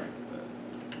anybody. Right.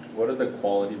 What are the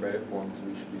quality Reddit forums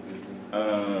we should be visiting?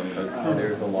 Because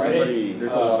there's a lot.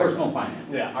 There's a lot of personal finance.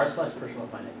 Yeah, r/personal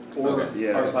finance.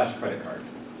 Okay. R/credit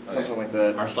cards. Something like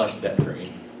that. r/debt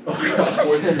free.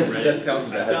 That sounds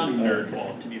I bad. found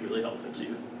NerdWallet to be really helpful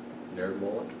too. Nerd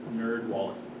wallet?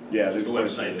 NerdWallet. Yeah, There's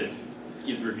there's a website that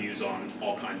gives reviews on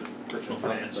all kinds of personal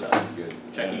finance That stuff. sounds good.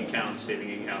 Checking accounts,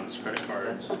 saving accounts, credit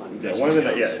cards. Yeah, one of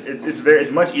the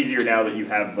it's much easier now that you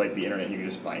have like the internet. You can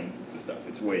just find the stuff.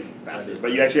 It's way faster,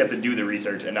 but you actually have to do the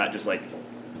research and not just like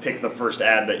pick the first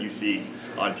ad that you see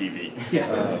on TV.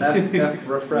 Yeah,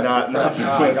 refresh. Not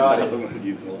I got the it. most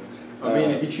useful. I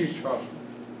mean, if you choose Trump.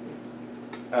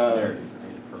 There, I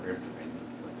need a program to make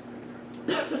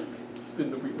this like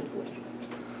Spin the wheel.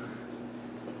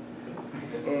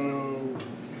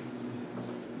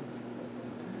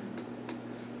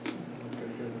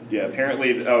 Yeah,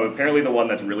 apparently the one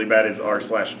that's really bad is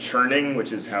r/churning,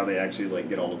 which is how they actually like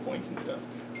get all the points and stuff.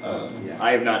 Yeah.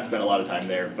 I have not spent a lot of time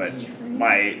there, but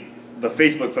the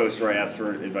Facebook post where I asked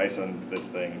for advice on this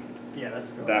thing, Yeah, that's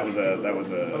cool. that was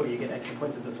Oh, a you get extra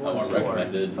points at this Oh, one I store.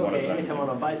 recommended one of Okay, them. anytime I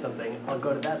want to buy something, I'll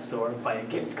go to that store, buy a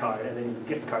gift card, and then use the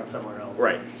gift card somewhere else.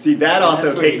 right. See, that also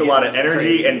That's where takes a you lot get of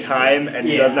energy crazy. and time, and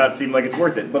Yeah. does not seem like it's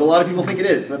worth it. But a lot of people think it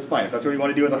is. So that's fine. If that's what you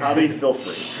want to do as a hobby, feel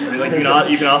free. I mean, like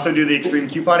you can also do the extreme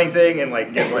couponing thing and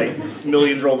like get like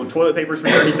millions rolls of toilet papers for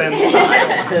 30 cents.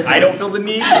 I don't feel the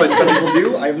need, but some people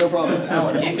do. I have no problem with that.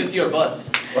 Alan, A50 or bust.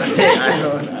 I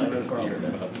don't have a problem with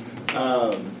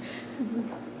that.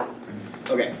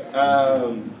 Okay.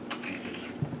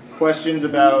 Questions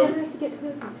about You never have to get to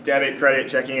it. debit, credit,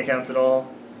 checking accounts at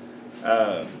all?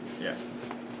 Yeah.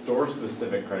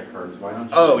 store-specific credit cards. Why don't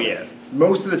you? Oh yeah.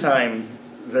 Most of the time,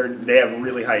 they have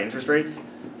really high interest rates,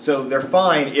 so they're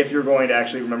fine if you're going to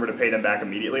actually remember to pay them back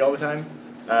immediately all the time,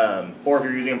 or if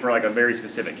you're using them for like a very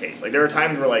specific case. Like there are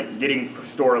times where like getting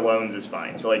store loans is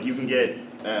fine. So like you can get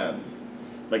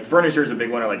like furniture is a big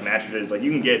one, or like mattresses. Like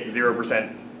you can get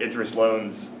 0% interest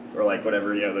loans, or like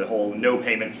whatever, you know, the whole no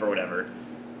payments for whatever.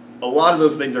 A lot of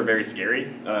those things are very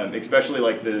scary, especially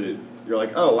like you're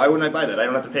like, oh, why wouldn't I buy that? I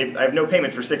don't have to pay, I have no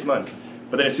payments for 6 months.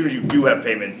 But then as soon as you do have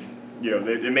payments, you know,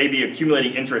 there may be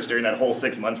accumulating interest during that whole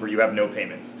 6 months where you have no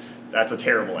payments. That's a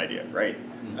terrible idea, right?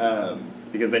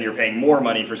 Because then you're paying more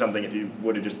money for something if you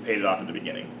would have just paid it off at the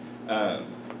beginning.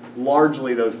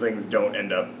 Largely those things don't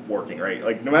end up working, right?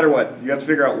 Like no matter what, you have to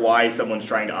figure out why someone's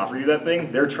trying to offer you that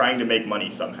thing. They're trying to make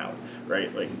money somehow,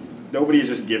 right? Like nobody is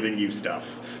just giving you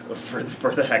stuff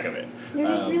for the heck of it. They're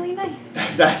just really nice.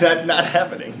 That's not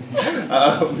happening.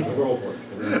 The world works.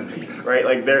 Right,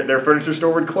 like their furniture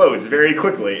store would close very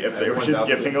quickly if they were just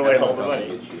giving away all the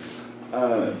money.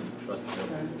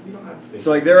 So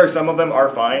like there are some of them are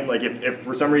fine. Like if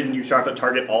for some reason you shop at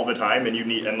Target all the time and you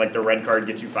need and like the red card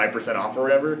gets you 5% off or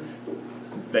whatever,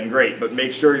 then great. But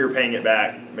make sure you're paying it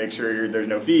back. Make sure there's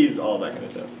no fees, all that kind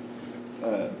of stuff.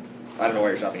 I don't know why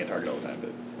you're shopping at Target all the time, but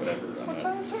whatever. What's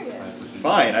wrong with Target? It's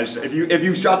fine. If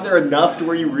you shop there enough to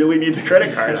where you really need the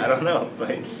credit card, I don't know.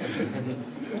 Like,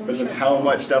 depends on how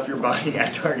much stuff you're buying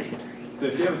at Target. So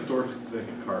if you have a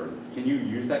store-specific card, can you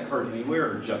use that card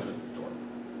anywhere or just at the store?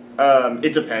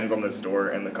 It depends on the store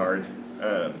and the card.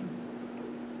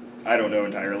 I don't know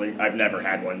entirely. I've never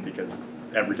had one because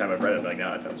every time I've read it, I'm like, no,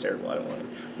 that sounds terrible. I don't want it.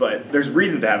 But there's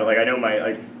reason to have it. Like I know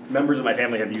my members of my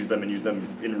family have used them and used them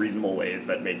in reasonable ways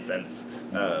that made sense.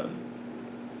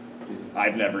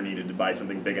 I've never needed to buy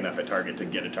something big enough at Target to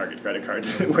get a Target credit card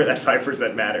where that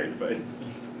 5% mattered. But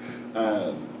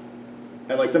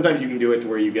and like sometimes you can do it to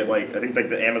where you get like I think like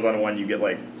the Amazon one you get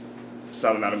like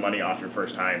some amount of money off your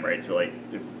first time, right? So like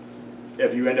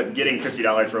if you end up getting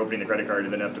 $50 for opening the credit card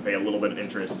and then have to pay a little bit of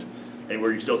interest and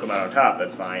where you still come out on top,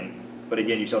 that's fine. But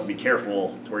again, you still have to be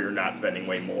careful to where you're not spending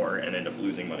way more and end up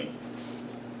losing money.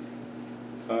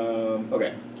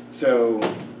 Okay, so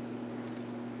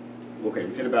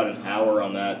we've hit about an hour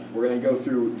on that. We're gonna go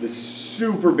through the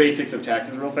super basics of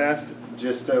taxes real fast,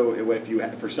 just so if you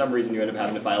for some reason you end up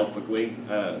having to file quickly.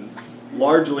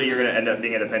 Largely, you're gonna end up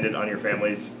being dependent on your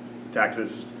family's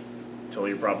taxes till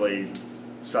you're probably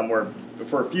somewhere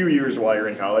for a few years while you're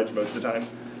in college most of the time.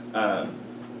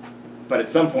 But at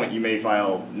some point, you may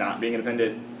file not being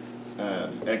independent,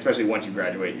 and especially once you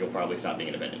graduate, you'll probably stop being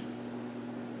independent.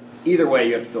 Either way,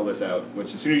 you have to fill this out,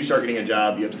 which as soon as you start getting a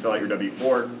job, you have to fill out your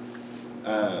W-4.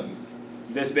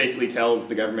 This basically tells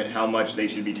the government how much they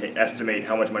should be estimate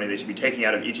how much money they should be taking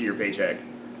out of each of your paycheck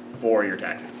for your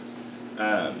taxes.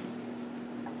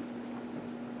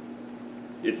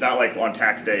 It's not like on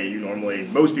tax day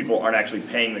most people aren't actually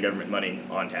paying the government money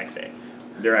on tax day.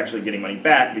 They're actually getting money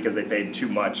back because they paid too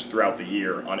much throughout the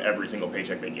year on every single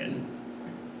paycheck they get.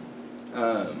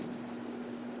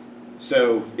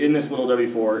 So in this little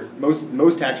W-4,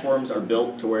 most tax forms are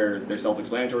built to where they're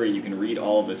self-explanatory. You can read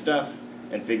all of this stuff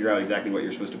and figure out exactly what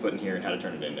you're supposed to put in here and how to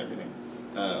turn it in and everything.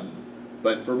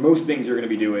 But for most things you're going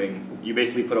to be doing, you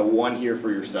basically put a 1 here for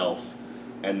yourself,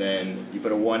 and then you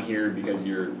put a 1 here because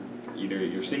you're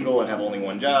single and have only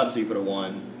one job, so you put a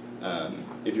 1.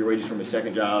 If your wages from a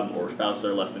second job or spouse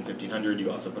are less than $1,500, you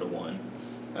also put a 1.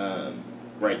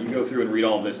 Right, you go through and read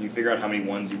all of this and you figure out how many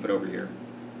 1s you put over here.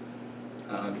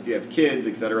 If you have kids,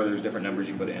 etc., there's different numbers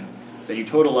you put in. Then you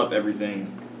total up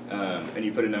everything, and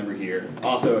you put a number here.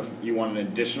 Also, if you want an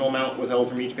additional amount withheld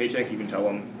from each paycheck, you can tell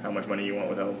them how much money you want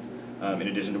withheld, in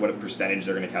addition to what percentage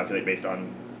they're going to calculate based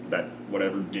on that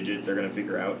whatever digit they're going to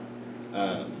figure out.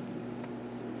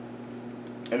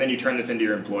 And then you turn this into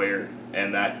your employer,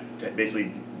 and that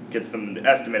basically gets them the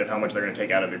estimate of how much they're going to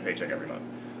take out of your paycheck every month.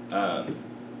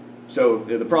 So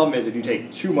the problem is if you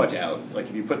take too much out, like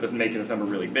if you put this, making this number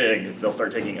really big, they'll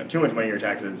start taking out too much money in your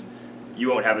taxes. You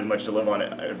won't have as much to live on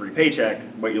every paycheck,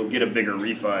 but you'll get a bigger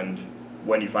refund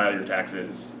when you file your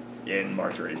taxes in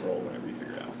March or April, whenever you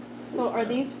figure it out. So are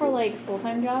these for like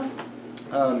full-time jobs?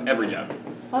 Every job.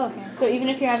 Oh, okay. So even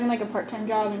if you're having like a part-time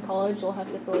job in college, you'll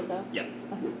have to fill this out? Yeah.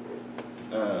 Okay.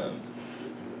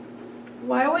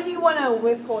 Why would you want to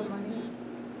withhold money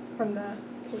from the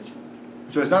paycheck?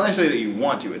 So it's not necessarily that you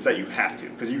want to, it's that you have to.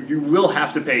 Because you will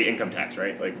have to pay income tax,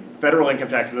 right? Like, federal income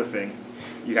tax is a thing.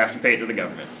 You have to pay it to the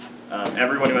government.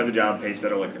 Everyone who has a job pays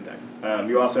federal income tax.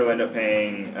 You also end up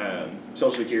paying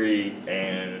Social Security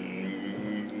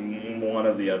and one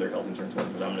of the other health insurance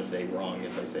ones, but I'm going to say wrong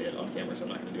if I say it on camera, so I'm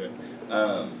not going to do it.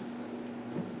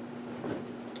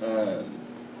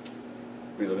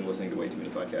 Because I've been listening to way too many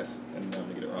podcasts, and I'm going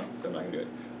to get it wrong, so I'm not going to do it.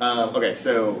 Okay,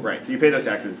 so you pay those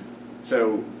taxes.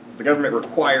 So the government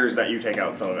requires that you take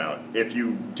out some amount. If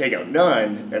you take out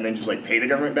none and then just like pay the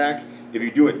government back, if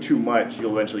you do it too much,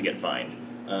 you'll eventually get fined.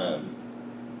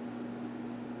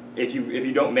 If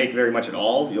you don't make very much at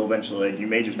all, you'll eventually, you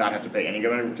may just not have to pay any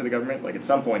government to the government. Like at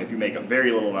some point, if you make a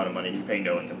very little amount of money, you pay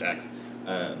no income tax.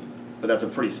 But that's a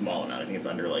pretty small amount. I think it's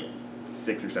under like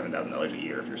 $6,000 or $7,000 a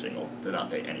year if you're single to not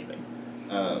pay anything.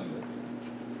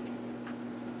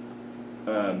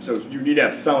 So you need to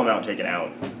have some amount taken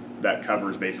out that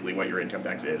covers basically what your income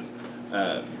tax is.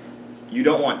 You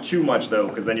don't want too much though,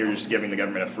 because then you're just giving the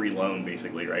government a free loan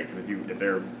basically, right? Because if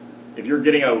you're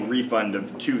getting a refund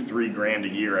of $2-3 grand a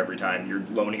year every time, you're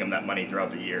loaning them that money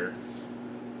throughout the year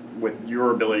with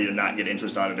your ability to not get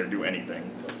interest on it or do anything,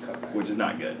 which is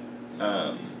not good.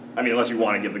 I mean, unless you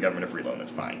want to give the government a free loan,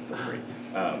 that's fine, feel free.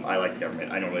 I like the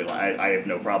government. I have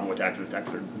no problem with taxes.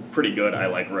 Taxes are pretty good. I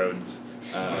like roads.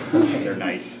 They're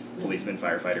nice. Policemen,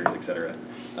 firefighters, etc.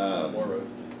 More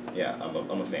roads, please. Yeah,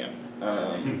 I'm a fan.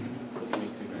 Let's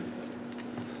make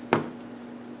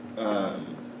 $2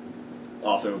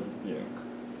 Also,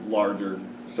 larger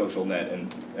social net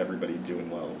and everybody doing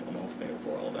well. I'm all fan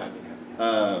for all of that.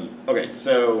 Okay,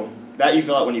 so that you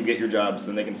fill out when you get your jobs,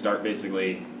 then they can start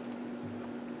basically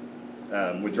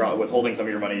withholding some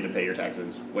of your money to pay your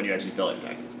taxes when you actually fill out your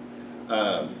taxes.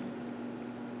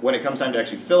 When it comes time to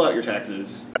actually fill out your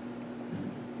taxes,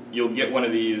 you'll get one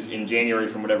of these in January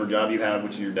from whatever job you have,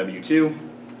 which is your W-2.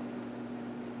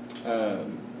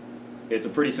 It's a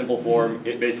pretty simple form.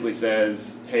 It basically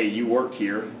says, hey, you worked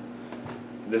here.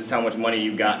 This is how much money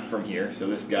you got from here. So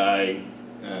this guy,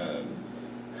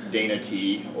 Dana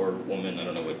T, or woman, I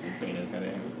don't know what Dana's kind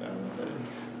of name, I don't know what that is.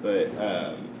 But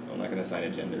I'm not going to assign a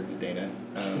gender to Dana.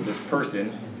 This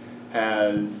person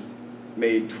has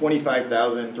made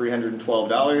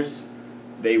 $25,312.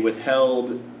 They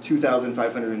withheld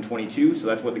 $2,522, so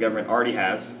that's what the government already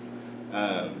has.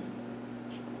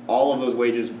 All of those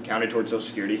wages counted towards Social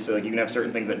Security, so like you can have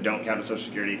certain things that don't count as Social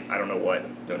Security. I don't know what,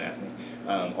 don't ask me.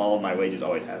 All of my wages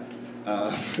always have.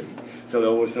 So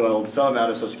they'll withhold some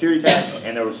amount of Social Security tax,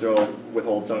 and they'll still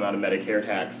withhold some amount of Medicare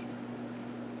tax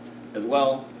as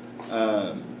well.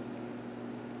 And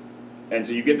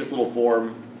so you get this little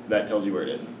form that tells you where it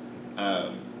is.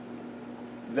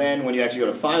 Then when you actually go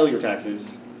to file your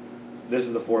taxes, this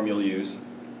is the form you'll use.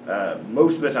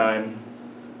 Most of the time,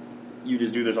 you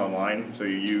just do this online. So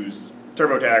you use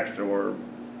TurboTax or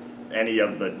any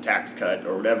of the tax cut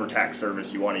or whatever tax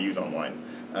service you want to use online.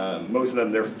 Most of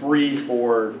them, they're free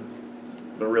for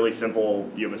the really simple,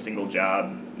 you have a single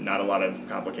job, not a lot of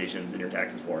complications in your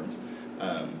taxes forms.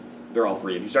 They're all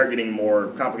free. If you start getting more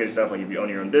complicated stuff, like if you own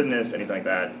your own business, anything like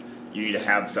that, you need to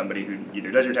have somebody who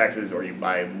either does your taxes or you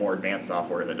buy more advanced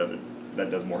software that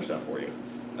does more stuff for you.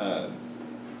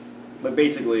 But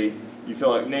basically, you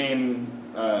fill out name,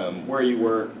 where you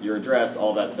work, your address,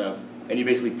 all that stuff, and you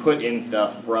basically put in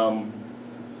stuff from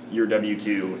your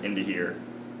W-2 into here.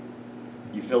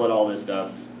 You fill out all this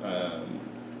stuff,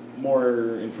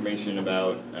 more information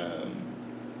about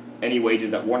any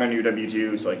wages that weren't on your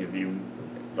W-2. So like if you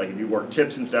work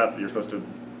tips and stuff, you're supposed to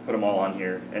put them all on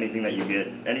here. Anything that you get,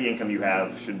 any income you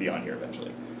have should be on here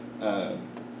eventually.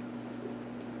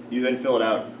 You then fill it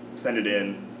out, send it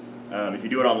in. If you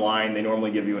do it online, they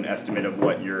normally give you an estimate of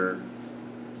what your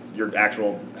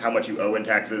actual, how much you owe in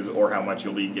taxes or how much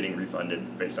you'll be getting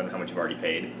refunded based on how much you've already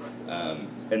paid.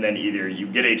 And then either you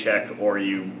get a check or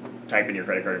you type in your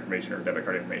credit card information or debit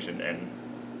card information and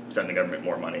send the government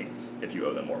more money if you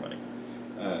owe them more money.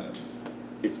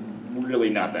 It's really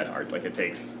not that hard. Like, it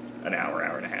takes an hour,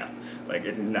 hour and a half. Like,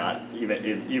 it is not,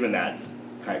 even that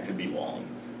could be long.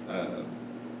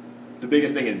 The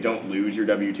biggest thing is don't lose your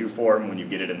W-2 form when you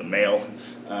get it in the mail.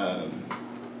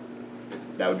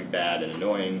 That would be bad and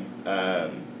annoying.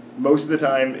 Most of the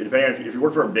time, depending on if you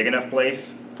work for a big enough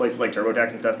place, places like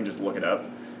TurboTax and stuff can just look it up.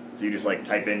 So you just like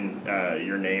type in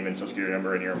your name and social security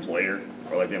number and your employer,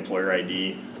 or like the employer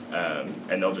ID,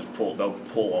 and they'll just pull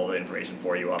all the information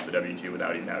for you off the W-2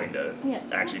 without even having to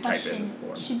actually type in the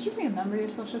form. Should you remember your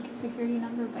social security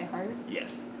number by heart?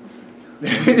 Yes.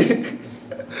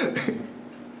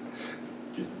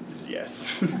 just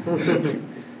yes. That's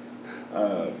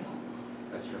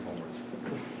your homework.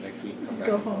 Next week, come Just back.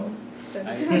 go home.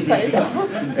 Recite it down.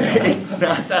 It's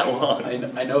not that long.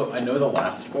 I know the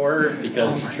last four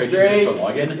because Trish used it for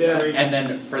login, and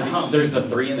then for there's the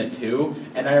 3 and the 2,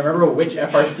 and I remember which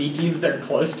FRC teams they're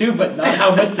close to, but not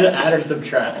how much to add or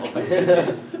subtract.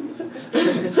 That's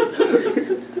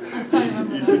how I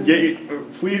remember You should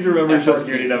that. please remember your social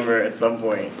security number at some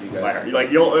point. Like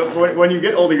when you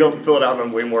get older, you'll have to fill it out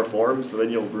on way more forms, so then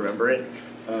you'll remember it.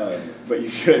 But you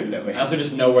should know it. I also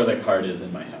just know where the card is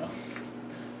in my house.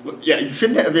 Yeah, you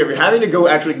shouldn't have. Having to go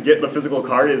actually get the physical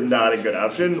card is not a good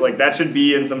option. Like, that should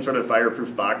be in some sort of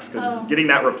fireproof box, because getting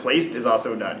that replaced is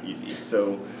also not easy.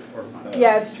 So,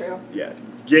 Yeah, it's true. yeah,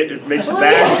 make sure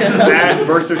that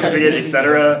birth certificate,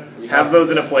 etc. Have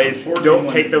those in a place. Don't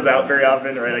take those out very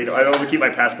often, right? I don't want to keep my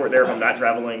passport there if I'm not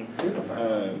traveling.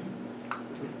 You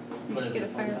should get a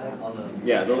Firefox.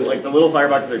 Yeah, the little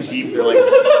fireboxes are cheap. They're like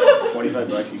 $25. You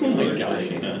Oh can my get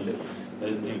gosh, you know, that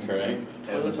is incorrect.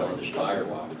 Amazon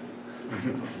Firebox.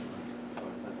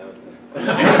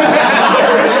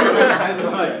 I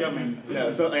saw it coming.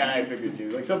 No, so yeah, I figured too.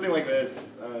 Like something like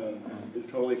this is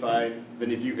totally fine.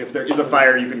 Then if there is a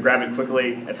fire, you can grab it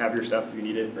quickly and have your stuff if you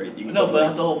need it, right? You can No,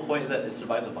 but the whole point is that it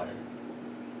survives a fire.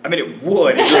 I mean, it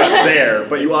would if you're not there,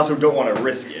 but you also don't want to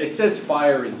risk It it. says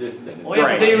fire resistant. Oh yeah,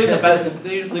 Right. but then you lose a battery.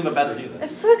 Then you just leave a battery there.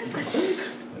 It's so expensive.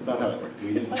 That's not how that works.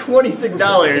 It's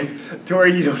 $26 to where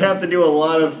you don't have to do a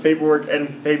lot of paperwork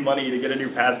and pay money to get a new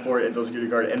passport and social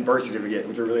security card and birth certificate,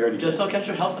 which are really hard to Just get. don't catch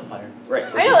your house on fire. Right.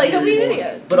 I know, like, don't be an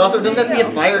idiot. But also, it doesn't have to be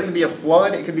a fire. It could be a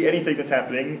flood. It could be anything that's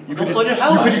happening. You could Don't just flood your you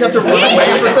house. could just have to run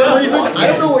away for some reason. I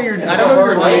don't know what you're. I don't know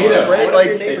your life, right?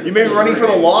 Like you may be running from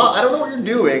the law. I don't know what you're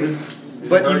doing.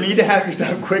 But you need to have your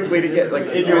stuff quickly to get, like,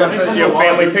 If you're running from the law,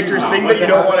 family don't you pictures, not things like that you to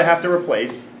don't have- want to have to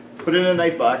replace. Put it in a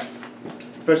nice box.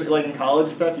 Especially like in college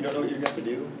and stuff, you don't know what you're going to have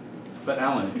to do. But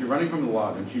Alan, if you're running from the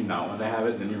law, don't you not want to have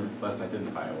it? Then you're less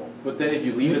identifiable. But then if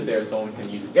you leave it there, someone can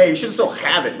use it. Yeah, you should still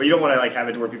have it, but you don't want to like have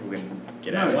it to where people can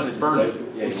get at No, it. you Want just to burn it.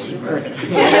 dispose Yeah, you want to burn it.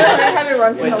 You learn how to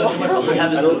run from Wait, the so wall. all they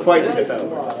have I is don't quite a, get that.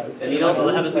 and you don't all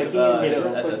they have is Like,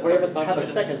 SS. or have a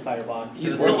second firebox.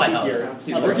 He's still my house.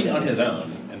 He's working on his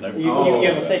own. And You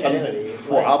have a fake identity.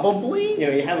 Probably. You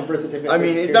know, you have a birth certificate. I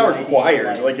mean, it's not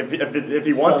required. Like if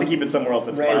he wants to keep it somewhere else,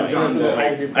 that's fine.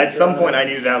 Like, at some point, I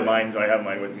needed to have mine, so I have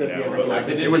mine with me now. But like,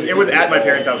 it was at my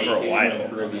parents' house for a while.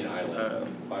 Caribbean island,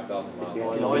 5,000 miles. You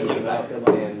can always leave it back.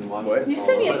 What? You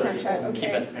sent me a Snapchat, Keep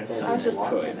okay? it. I was just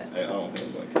looking Could. at I it. don't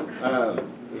think I'm going to.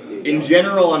 In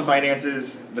general, on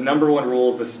finances, the number one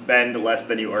rule is to spend less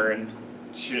than you earn.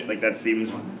 Like that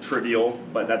seems trivial,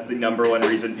 but that's the number one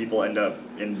reason people end up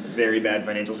in very bad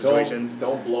financial situations.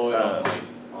 Don't blow it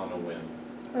on a whim.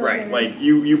 Right, like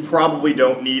you probably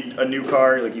don't need a new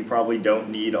car. Like you probably don't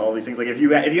need all these things. Like if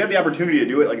you have the opportunity to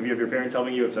do it, like if you have your parents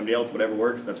helping you, if somebody else, whatever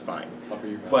works, that's fine.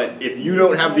 But if you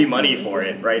don't have the money for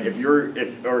it, right?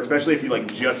 Or especially if you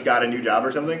like just got a new job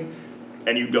or something,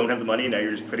 and you don't have the money, and now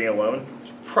you're just putting a loan,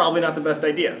 it's probably not the best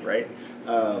idea, right?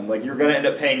 Like you're gonna end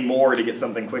up paying more to get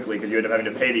something quickly because you end up having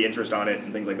to pay the interest on it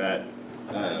and things like that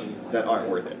that aren't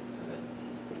worth it.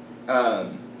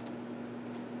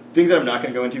 Things that I'm not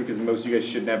going to go into because most of you guys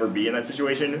should never be in that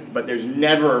situation, but there's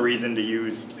never a reason to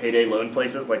use payday loan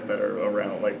places like that are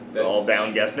around, like all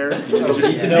down Gessner. Just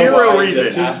zero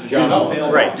reason.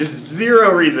 Right, just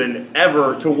zero reason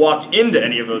ever to walk into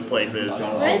any of those places.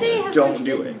 Why do they have Don't such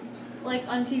do it. business, like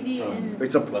on TV and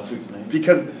It's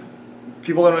because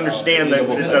people don't understand that it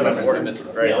doesn't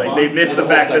work, right? Like they miss the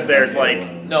fact that there's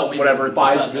like whatever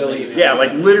 5 billion. yeah,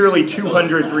 like literally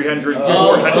 200, 300,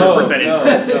 400%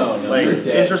 interest. Like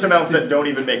interest amounts that don't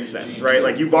even make sense, right?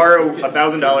 Like you borrow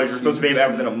 $1,000, you're supposed to pay it back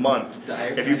within a month.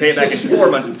 If you pay it back in 4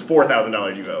 months, it's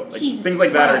 $4,000 you owe. Like Jesus things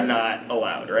like that are Christ. not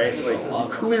allowed, right? Like you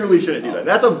clearly shouldn't do that.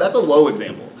 That's a low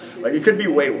example. Like it could be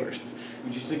way worse.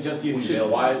 Would you suggest using Which is mail?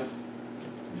 why it's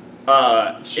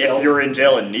If you're in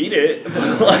jail and need it,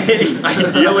 like,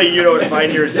 ideally you don't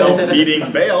find yourself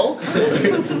needing bail.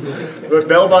 But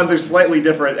bail bonds are slightly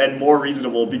different and more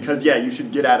reasonable because, yeah, you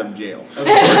should get out of jail.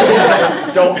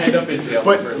 Don't end up in jail.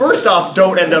 But first off,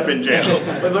 don't end up in jail.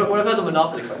 But what about the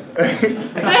Monopoly card?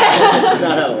 That's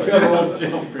not how it works.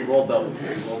 Roll double.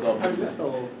 Roll double. That's a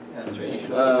little. Yeah, that's right. You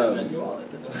should Um, always have that in your wallet.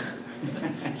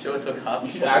 Show it to a cop. You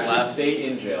should actually stay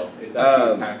in jail. It's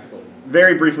actually tactical.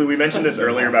 Very briefly, we mentioned this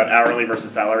earlier about hourly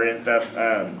versus salary and stuff.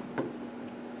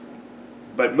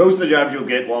 But most of the jobs you'll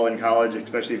get while in college,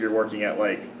 especially if you're working at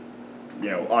like, you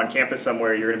know, on campus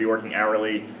somewhere, you're going to be working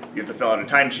hourly. You have to fill out a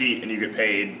timesheet and you get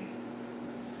paid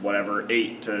whatever,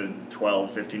 $8 to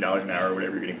 $12, $15 an hour,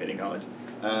 whatever you're getting paid in college.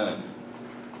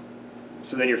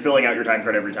 So then you're filling out your time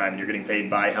card every time and you're getting paid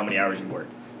by how many hours you work.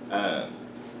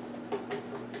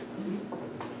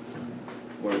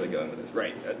 Where are they going with this?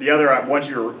 Right. The other, once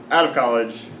you're out of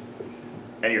college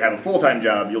and you have a full-time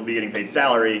job, you'll be getting paid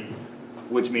salary,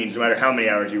 which means no matter how many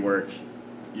hours you work,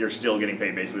 you're still getting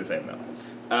paid basically the same amount.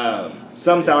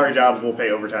 Some salary jobs will pay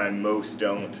overtime, most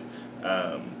don't.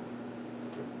 But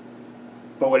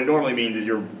what it normally means is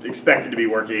you're expected to be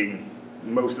working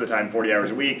most of the time 40 hours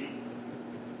a week.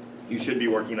 You should be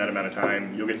working that amount of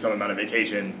time. You'll get some amount of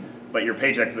vacation, but your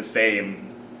paycheck's the same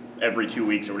every 2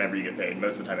 weeks or whenever you get paid,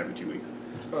 most of the time every 2 weeks.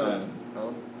 Do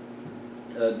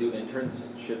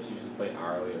internships usually play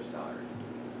hourly or salary?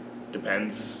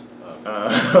 Depends.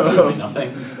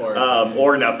 Nothing.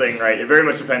 Or nothing, right? It very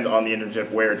much depends on the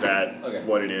internship, where it's at, Okay.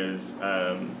 what it is.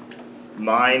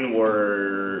 Mine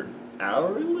were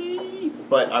hourly,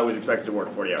 but I was expected to work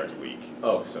 40 hours a week.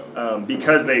 Oh, so.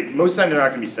 Because most of the time they're not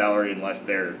going to be salary unless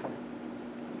they're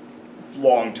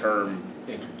long-term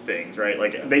things, right?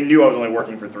 Like, they knew I was only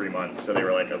working for 3 months, so they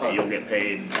were like, okay, you'll get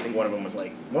paid. I think one of them was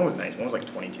like, one was nice, one was like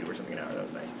 22 or something an hour, that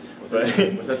was nice.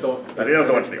 Was that the one? I think that was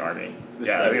the one for the Army.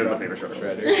 Yeah, I think it was the paper shredder.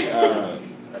 Shredder.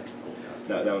 That's cool.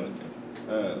 That one was nice.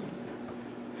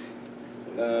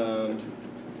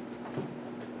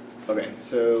 Okay,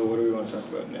 so what do we want to talk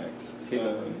about next?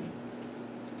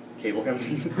 Cable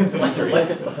companies.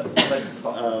 Let's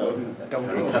talk.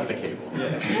 Don't cut the cable.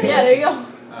 Yeah, there you go.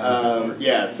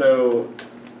 Yeah, so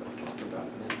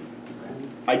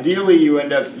ideally you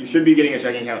should be getting a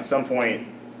checking account at some point.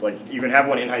 Like, you can have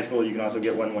one in high school, you can also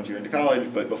get one once you're into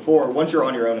college, but once you're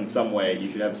on your own in some way, you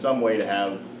should have some way to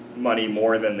have money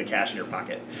more than the cash in your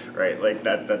pocket, right? Like,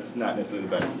 that's not necessarily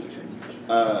the best solution.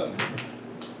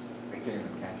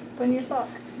 Put in your sock.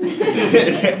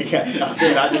 Yeah,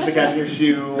 also not just the cash in your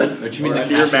shoe, What you mean or the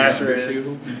under your cash in your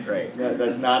mattress. Right,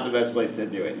 that's not the best place to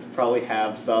do it. You probably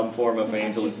have some form of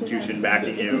financial institution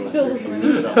backing you. Just fill with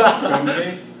money. Phone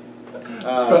case?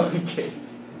 Phone case.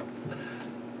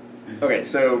 Okay,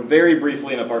 so very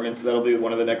briefly in apartments, because that'll be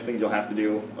one of the next things you'll have to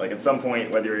do. Like, at some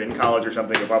point, whether you're in college or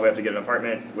something, you'll probably have to get an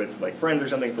apartment with like friends or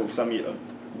something for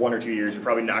 1 or 2 years. You're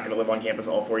probably not going to live on campus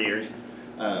all 4 years.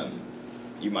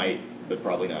 You might, but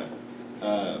probably not.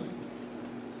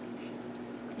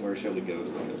 Where shall we go to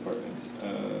look at apartments?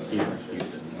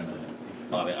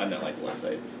 I'm not like the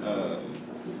websites.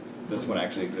 This one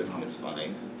actually exists and is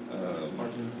fine. How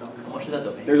much is that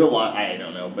though? There's a lot, I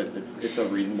don't know, but it's a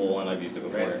reasonable one. I've used it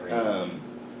before.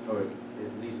 Or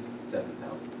at least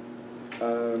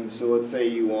 7,000. So let's say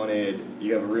you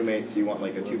have a roommate, so you want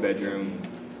like a 2-bedroom.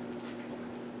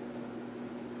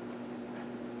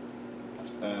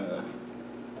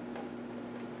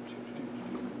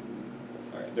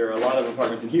 Alright, there are a lot of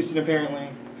apartments in Houston apparently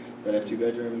that have 2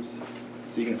 bedrooms,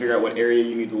 so you can figure out what area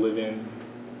you need to live in.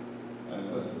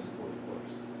 Let's see,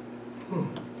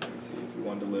 if you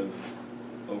wanted to live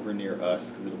over near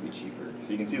us, because it'll be cheaper.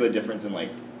 So you can see the difference in,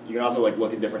 like, you can also like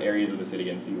look at different areas of the city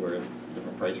and see where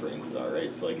different price ranges are,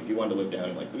 right? So like if you wanted to live down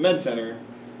in like the Med Center,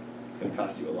 it's going to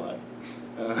cost you a lot.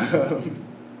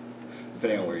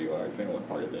 Depending on where you are, depending on what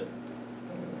part of it.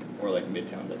 Or like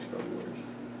Midtown's actually probably worse.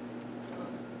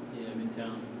 Yeah,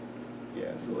 Midtown.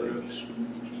 Yeah, so like, Brooks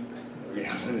wouldn't be cheap.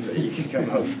 yeah, you can come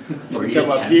up. You For can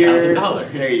come up here.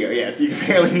 $10,000. There you go. Yeah, so you can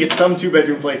apparently get some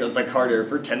 2-bedroom place at the Carter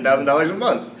for $10,000 a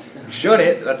month. You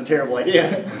shouldn't. That's a terrible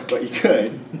idea, but you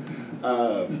could.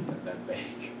 That big.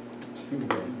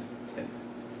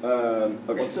 Okay.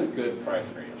 What's a good price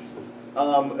range?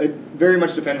 It very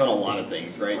much depends on a lot of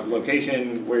things, right?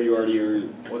 Location, where you are to your.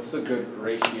 What's a good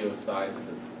ratio size?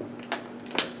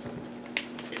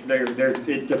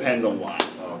 It depends a lot.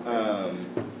 Oh,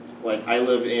 Like, I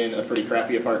live in a pretty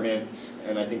crappy apartment,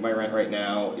 and I think my rent right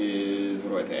now is, what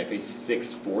do I pay? I pay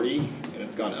 $640, and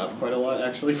it's gone up quite a lot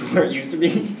actually from where it used to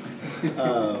be. It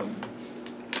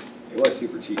was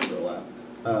super cheap for a while.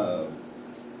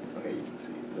 Okay, you can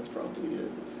see that's probably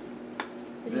it. Let's see.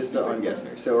 Vista on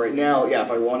Gessner. So right now, yeah,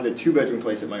 if I wanted a 2-bedroom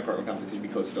place at my apartment complex, it'd be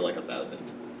closer to like 1,000.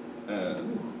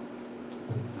 And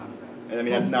I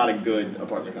mean, that's not a good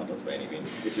apartment complex by any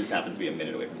means. It just happens to be a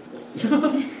minute away from the school.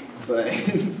 So. But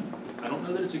I don't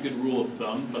know that it's a good rule of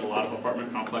thumb, but a lot of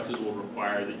apartment complexes will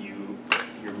require that your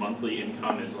monthly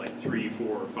income is like 3, 4,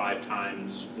 or 5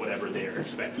 times whatever they are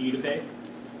expecting you to pay.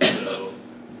 So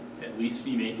at least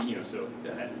be making, so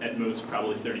at most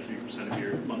probably 33% of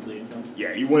your monthly income.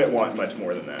 yeah, you wouldn't want much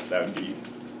more than that. That would be.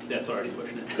 That's already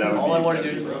pushing it. That would All be, I want to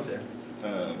that'd do be is rough. live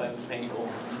there. That's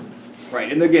painful. Right,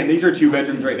 and again, these are 2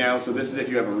 bedrooms right now, so this is if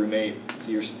you have a roommate,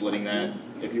 so you're splitting that.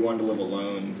 If you wanted to live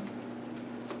alone,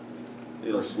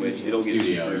 it'll switch, it'll get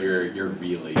Studio, cheaper. you're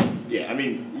really. Yeah, I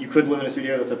mean, you could live in a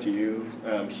studio, that's up to you.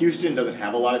 Houston doesn't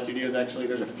have a lot of studios actually,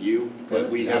 there's a few, but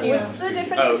we have What's some. the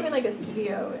difference Oh. between like a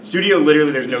studio and? Studio,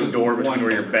 literally, there's no Just door between one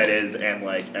where your door. bed is and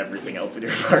like everything else in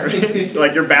your apartment.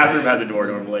 Like your bathroom has a door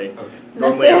normally. That's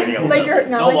Normally everything it? else Like doesn't. your,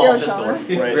 not No like your walls, just hotel door.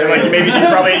 room? Right, and like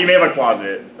you may have a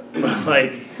closet, but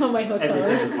like. Oh, my hotel room.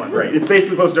 Everything is one. Right, it's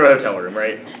basically close to a hotel room,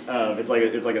 right? It's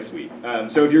like a suite.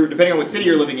 So if you're depending on what city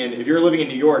you're living in, if you're living in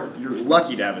New York, you're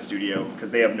lucky to have a studio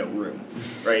because they have no room,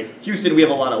 right? Houston, we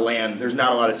have a lot of land. There's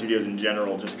not a lot of studios in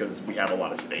general, just because we have a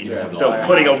lot of space. Yeah, So a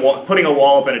putting a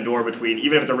wall up and a door between,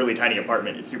 even if it's a really tiny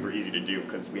apartment, it's super easy to do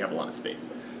because we have a lot of space.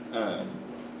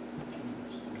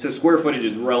 So square footage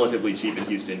is relatively cheap in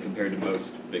Houston compared to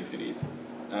most big cities.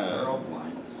 Where are all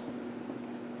blinds?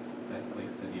 Is that like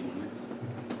city limits?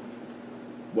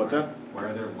 What's up? Where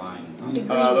are their lines on?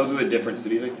 Those are the different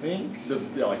cities, I think.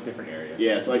 They're like different areas.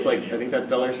 Yeah, so it's like I think that's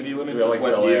Bel Air city limits. So That's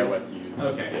like Bel Air, Westview. Westview.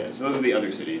 Okay. Yeah, so those are the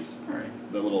other cities, Alright.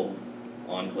 the little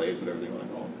enclaves, whatever they want to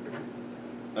call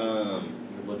them. So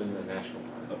you live in the national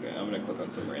park. Okay, I'm gonna click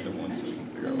on some random one so we can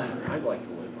figure out. Where. I'd like to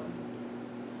live on.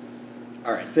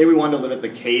 All right, say we wanted to live at the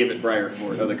cave at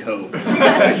Briarford, or the Cove.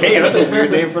 Cave, that's a weird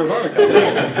name for a apartment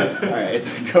complex. All right,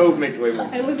 the Cove makes way more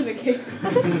I sense. live in a cave.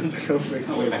 The Cove makes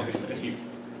way more sense.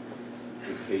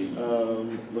 Okay.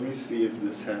 Let me see if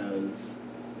this has.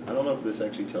 I don't know if this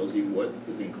actually tells you what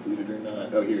is included or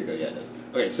not. Oh, here we go. Yeah, it does.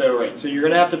 Okay, so you're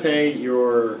gonna have to pay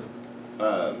your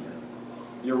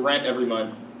rent every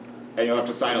month, and you'll have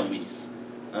to sign a lease.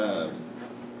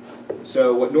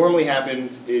 So what normally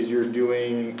happens is you're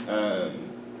doing the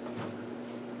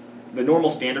normal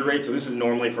standard rate. So this is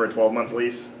normally for a 12-month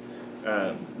lease.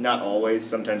 Not always.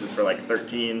 Sometimes it's for like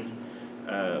 13.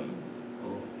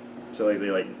 So they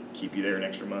like keep you there an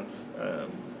extra month,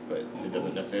 but it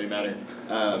doesn't necessarily matter.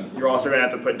 You're also going to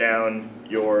have to put down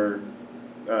your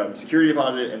security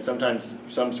deposit and sometimes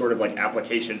some sort of like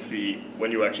application fee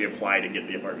when you actually apply to get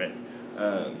the apartment.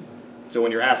 So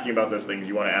when you're asking about those things,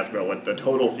 you want to ask about what the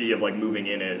total fee of like moving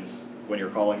in is when you're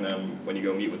calling them, when you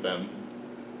go meet with them,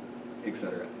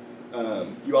 etc.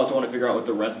 You also want to figure out what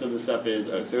the rest of the stuff is.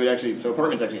 So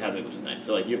Apartments actually has it, which is nice.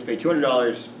 So like you have to pay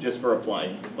 $200 just for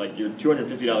applying. Like you're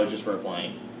 $250 just for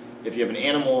applying. If you have an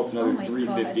animal, it's another Oh my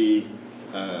 $350.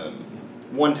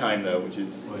 One time though, which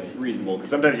is reasonable because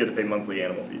sometimes you have to pay monthly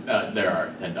animal fees. There are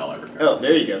 $10 recurring. Oh,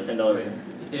 there you go, $10 recurring.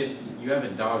 If you have a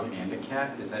dog and a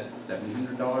cat, is that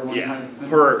 $700 one-time Yeah, expense? it's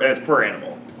per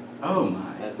animal. Oh my.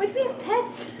 Why do we have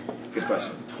pets? Good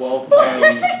question. 12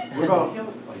 and What about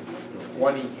like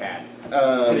 20 cats.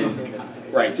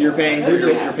 Right, so you're paying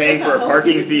for a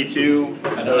parking fee too.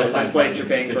 So at this place you're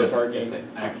paying for parking.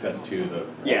 Access to the.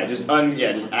 Yeah, just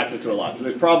access to a lot. So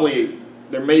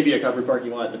there may be a covered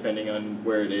parking lot depending on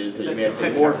where it is that you may have to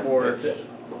pay more for.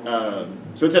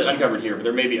 So it said uncovered here, but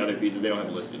there may be other fees that they don't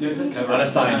have listed.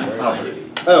 Unassigned property.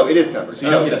 Oh, it is covered. So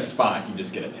you don't get a spot, you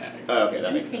just get a tag. Oh, okay, that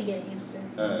I'm makes just gonna sense. get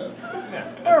a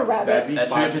hamster. Or a rabbit. That'd be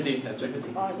That's fine. 350. That's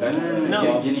 350. Oh,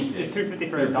 No, guinea it's pig. 350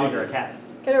 for a dog or a cat.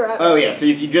 Get a rabbit. Oh yeah, so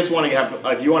if you just want to have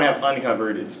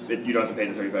uncovered, you don't have to pay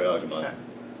the $35 a month.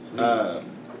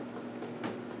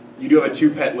 You do have a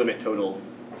 2-pet limit total.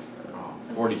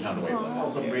 40-pound weight limit.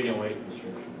 Also breeding weight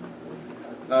restrictions.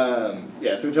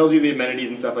 Yeah, so it tells you the amenities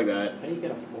and stuff like that. How do you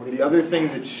get a 40? The other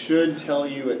things it should tell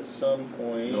you at some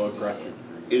point No aggressive.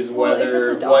 is Well, if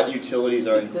whether it's a dog, what utilities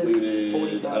are it says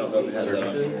included. I don't know if it has that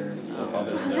on here.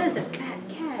 Services. That is a fat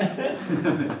cat.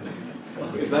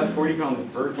 Is that 40 pounds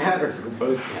per cat or for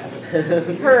both cats?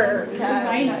 Her cat.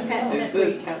 Mine's pet. It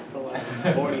says cat's allowed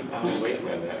 40-pound weight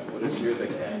limit. What if you're the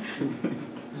cat?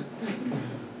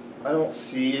 I don't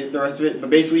see the rest of it, but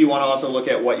basically you want to also look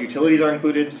at what utilities are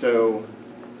included. So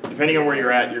depending on where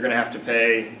you're at, you're going to have to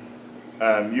pay.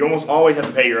 You almost always have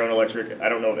to pay your own electric. I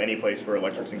don't know of any place where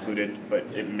electric's included, but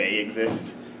it may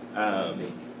exist. That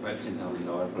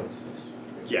 $10,000 plus.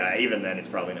 Yeah, even then it's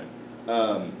probably not.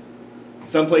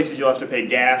 Some places you'll have to pay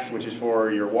gas, which is for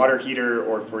your water heater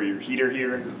or for your heater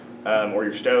here, or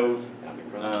your stove.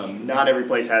 traffic problems. Not every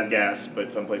place has gas,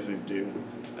 but some places do.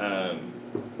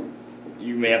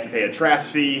 You may have to pay a trash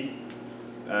fee.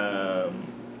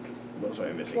 What else am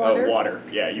I missing? Water? Oh, water.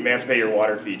 Yeah, you may have to pay your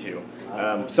water fee too.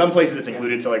 Some places it's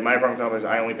included. So like my apartment complex,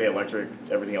 I only pay electric.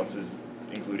 Everything else is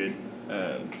included.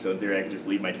 So in theory, I could just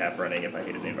leave my tap running if I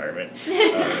hated the environment.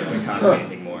 It wouldn't cost me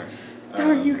anything more.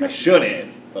 Darn you I guys.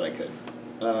 shouldn't, but I could.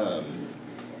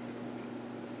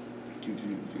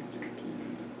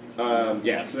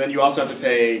 Yeah, so then you also have to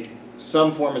pay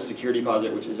some form of security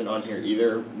deposit, which isn't on here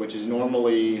either, which is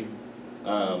normally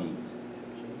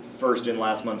first and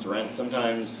last month's rent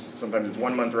sometimes. Sometimes it's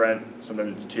 1 month rent,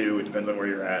 sometimes it's 2, it depends on where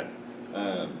you're at.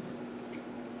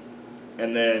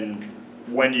 And then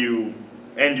when you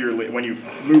when you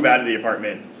move out of the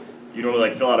apartment, you normally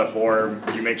like fill out a form,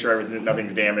 you make sure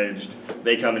nothing's damaged,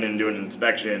 they come in and do an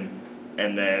inspection,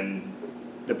 and then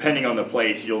depending on the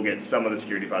place, you'll get some of the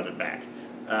security deposit back.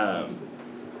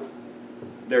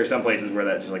 There are some places where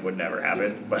that just like would never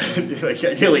happen, but like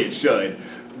ideally it should.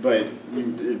 But it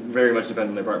very much depends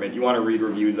on the apartment. You want to read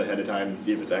reviews ahead of time,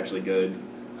 see if it's actually good.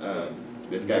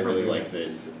 This guy really likes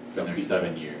it. Been there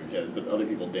 7 years. Yeah, but other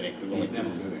people didn't. 'Cause He's it never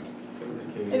was only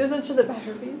moving. It doesn't show the bad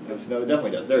reviews. no, it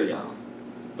definitely does. There you go.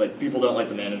 Like people don't like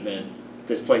the management.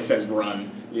 This place says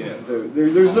run. You know, so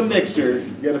there's a mixture.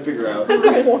 You got to figure out. That's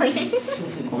a warning.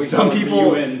 Some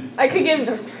people. I could give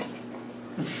no stars.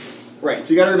 Right.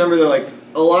 So you got to remember that like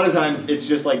a lot of times it's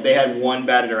just like they had one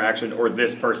bad interaction, or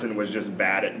this person was just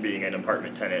bad at being an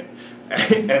apartment tenant,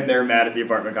 and they're mad at the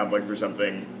apartment complex for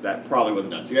something that probably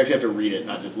wasn't done. So you actually have to read it,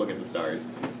 not just look at the stars,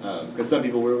 because some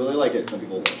people will really like it, some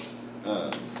people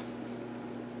won't.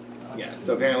 Yeah.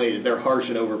 So apparently they're harsh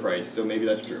and overpriced. So maybe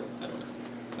that's true. I don't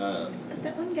know.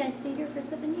 That one guy stayed here for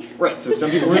 7 years. Right. So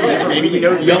some people really like it. Maybe he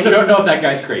knows. You also don't know if that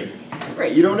guy's crazy.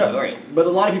 Right. You don't know. Right. But a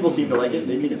lot of people seem to like it.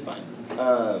 They think it's fine.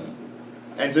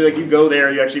 And so like you go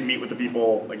there, you actually meet with the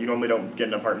people. Like you normally don't get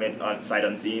an apartment on sight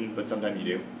unseen, but sometimes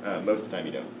you do. Most of the time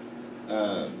you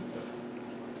don't.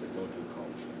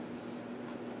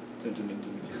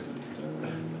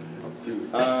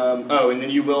 And then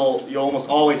you'll almost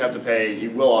always have to pay.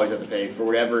 You will always have to pay for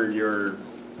whatever your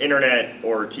internet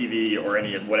or TV or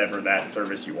any of whatever that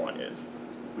service you want is.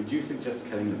 Would you suggest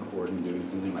cutting the cord and doing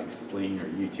something like Sling or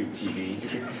YouTube TV?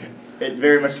 It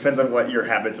very much depends on what your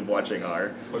habits of watching are.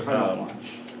 What if I don't watch?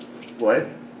 What?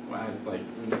 Well,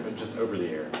 like just over the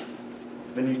air.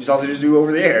 Then you also just do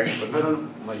over the air. But if I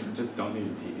don't just don't need a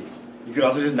TV. You could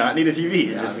also just not need a TV.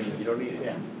 Yeah, Just I mean, you don't need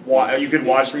it. Yeah. you could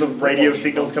watch the radio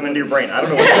signals come into your brain. I don't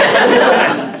know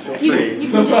what Feel free. You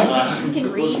can just you can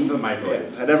Just listen read. to the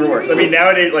microwave. That never works. I mean,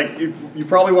 nowadays, like you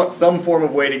probably want some form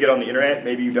of way to get on the internet.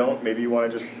 Maybe you don't. Maybe you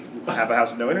want to just have a house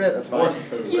with no internet. That's fine.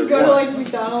 You go to like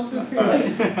McDonald's and you're like,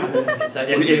 Is that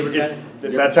your favorite guy?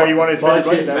 If that's how you want to spend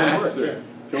your money, Budget that would work. master.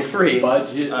 Feel free.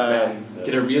 Budget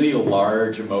get a really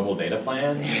large mobile data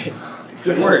plan.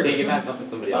 Good work. Take it back off of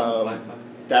somebody else's Wi-Fi.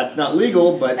 That's not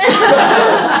legal, but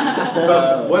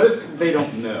What if they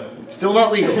don't know? still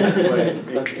not legal.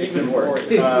 But it could work.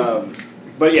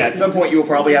 But yeah, at some point you will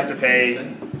probably have to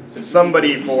pay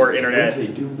somebody for internet. They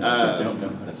don't know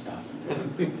how to stop.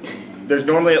 There's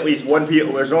normally at least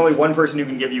there's only one person who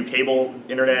can give you cable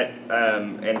internet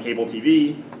and cable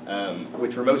TV,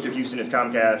 which for most of Houston is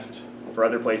Comcast. For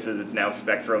other places, it's now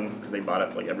Spectrum because they bought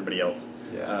up like everybody else.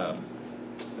 Yeah.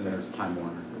 And there's Time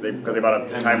Warner. Because they bought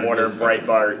up Time Warner,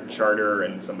 Breitbart, Charter,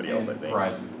 and somebody else, I think.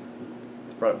 Verizon.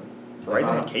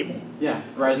 Verizon had cable. Yeah,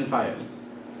 Verizon Fios.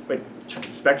 Wait,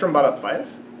 Spectrum bought up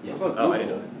Fios? Yes. Oh, I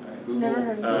didn't know that. never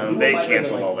heard of it. They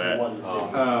canceled all that.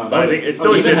 But I think it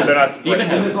still exists, they're not Steven spreading.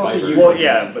 has There's also fiber. Well,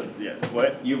 yeah, but yeah,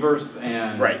 what? Uverse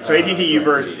and Right, so AT&T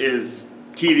Uverse DirecTV. is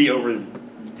TV over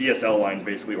DSL lines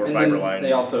basically, or And fiber then lines.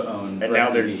 They also own And now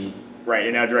they're- DirecTV. Right,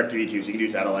 and now DirecTV too, so you can do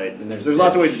satellite. And there's There's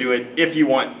lots of ways to do it if you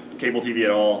want cable TV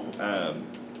at all.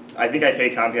 I think I pay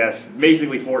Comcast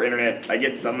basically for internet. I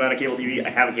get some amount of cable TV. I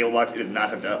have a cable box. It is not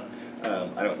hooked up.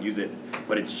 I don't use it,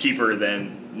 but it's cheaper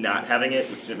than not having it,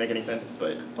 which didn't make any sense.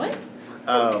 But What?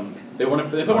 They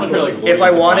put one for like. if I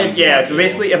wanted, lines yeah. on So cable.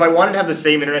 basically, if I wanted to have the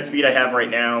same internet speed I have right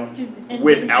now Just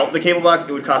without the cable box,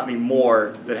 it would cost me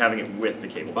more than having it with the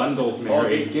cable box. Bundles,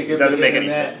 Mary. It doesn't make any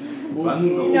sense.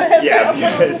 Bundles. No, that's Yeah, not how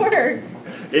it because- works.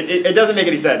 It doesn't make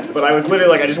any sense, but I was literally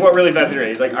like, I just want really fast internet.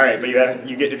 He's like, all right, but if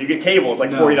you get cable, it's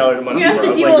like No. $40 a month. You have cheaper. to I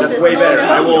was deal like, with that's this. way Oh, better.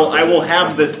 no. I will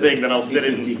have this thing that I'll sit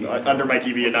in under my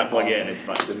TV and not plug in. It's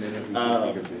fine. The minute we Um,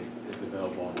 think of it, it's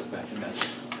available on dispatch message.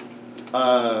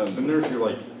 Um, And there's your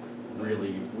like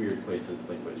really weird places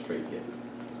like with straight kids.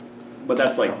 but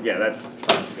that's like, yeah, that's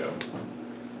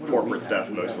corporate stuff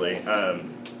mostly.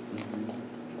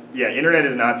 Yeah, internet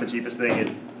is not the cheapest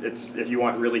thing. it's if you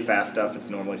want really fast stuff, it's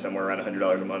normally somewhere around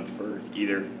 $100 a month for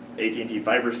either AT&T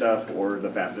fiber stuff or the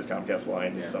fastest Comcast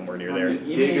line is somewhere near there.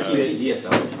 Even AT&T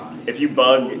DSL is fine. If you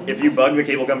bug the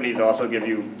cable companies, they'll also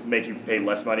make you pay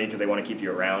less money because they want to keep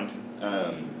you around.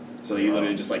 So you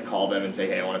literally just like call them and say,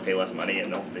 hey, I want to pay less money,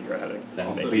 and they'll figure out how to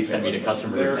Please send me to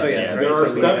customer There- retention. right, There are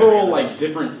so- several like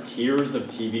different tiers of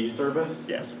TV service.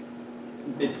 Yes.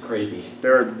 It's crazy.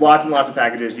 There are lots and lots of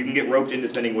packages. You can get roped into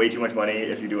spending way too much money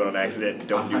if you do it on accident.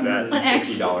 Don't do that.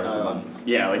 $150 a month.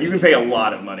 Yeah, like you can pay a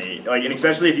lot of money. Like, and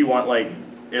especially if you want like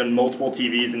multiple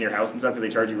TVs in your house and stuff, because they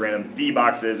charge you random V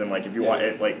boxes, and like if you want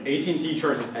it, like AT&T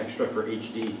charges extra for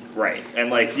HD. right, and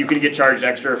like you can get charged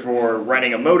extra for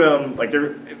renting a modem. Like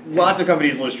lots of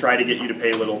companies will just try to get you to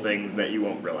pay little things that you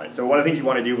won't realize. So one of the things you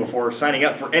want to do before signing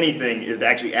up for anything is to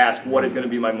actually ask, what is going to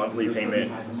be my monthly payment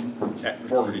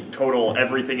for total,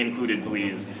 everything included,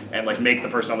 please, and like make the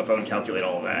person on the phone calculate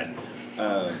all of that.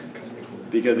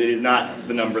 Because it is not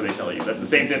the number they tell you. That's the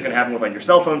same thing that's going to happen with like your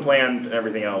cell phone plans and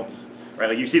everything else. Right,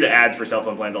 like you see the ads for cell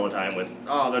phone plans all the time with,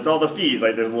 oh, that's all the fees.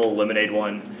 Like there's a little Lemonade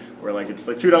one where like it's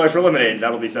like $2 for Lemonade,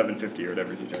 that'll be $7.50 or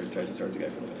whatever he tries to charge the guy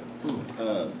for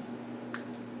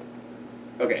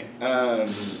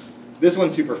Lemonade. This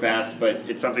one's super fast, but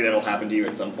it's something that'll happen to you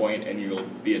at some point, and you'll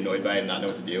be annoyed by it and not know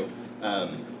what to do.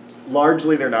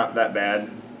 Largely, they're not that bad.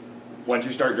 Once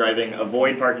you start driving,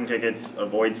 avoid parking tickets,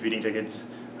 avoid speeding tickets.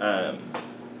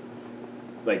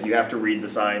 Like you have to read the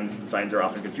signs. The signs are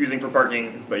often confusing for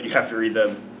parking, but you have to read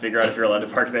them, figure out if you're allowed to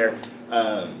park there.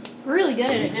 We're really good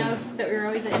at it now that we're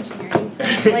always at engineering.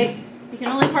 Like, you can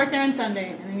only park there on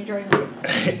Sunday, and then you drive home.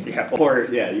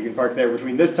 You can park there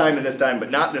between this time and this time, but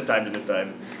not this time to this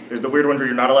time. There's the weird ones where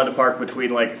you're not allowed to park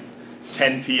between like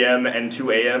 10 p.m. and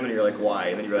 2 a.m. and you're like, why?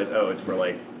 And then you realize, oh, it's for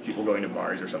like people going to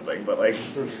bars or something. But like,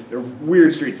 they're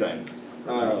weird street signs.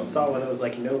 I saw one that was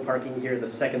like no parking here the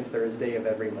second Thursday of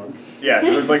every month. Yeah,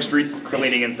 there's like streets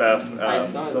cleaning and stuff.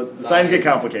 So the signs get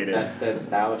complicated. That said,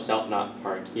 "Thou shalt not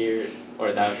park here,"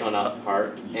 or "Thou shalt not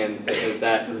park," and it was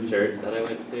that church that I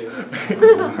went to.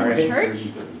 Right. Church?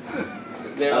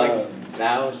 They're like,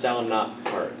 "Thou shalt not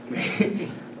park."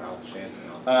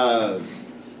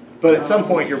 But at some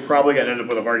point, you're probably going to end up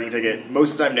with a parking ticket.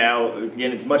 Most of the time now,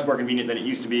 again, it's much more convenient than it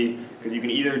used to be, because you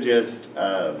can either just,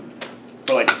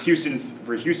 for like Houston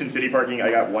City parking,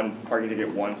 I got one parking ticket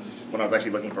once when I was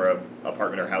actually looking for an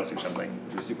apartment or house or something,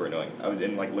 which was super annoying. I was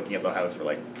in like looking at the house for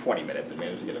like 20 minutes and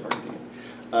managed to get a parking ticket.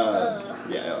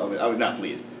 Yeah, I was not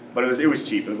pleased. But it was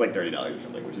cheap. It was like $30 or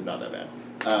something, which is not that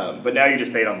bad. But now you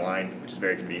just pay it online, which is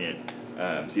very convenient.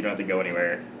 So you don't have to go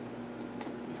anywhere.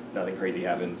 Nothing crazy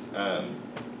happens.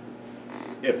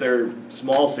 If they're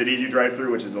small cities you drive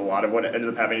through, which is a lot of what ends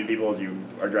up happening to people, is you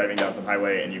are driving down some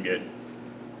highway and you get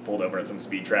pulled over at some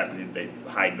speed trap because they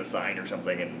hide the sign or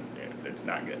something, and it's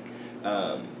not good.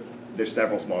 There's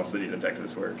several small cities in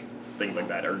Texas where things like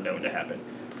that are known to happen.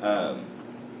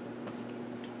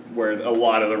 Where a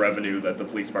lot of the revenue that the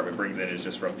police department brings in is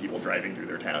just from people driving through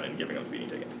their town and giving them a speeding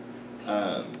ticket.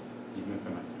 Even if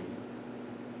they're not speeding.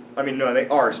 I mean, no, they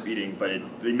are speeding, but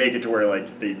they make it to where like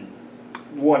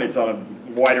it's on a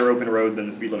wider open road than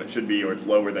the speed limit should be, or it's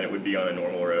lower than it would be on a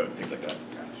normal road, things like that.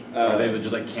 Or they would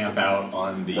just like camp out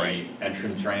on the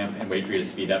entrance ramp and wait for you to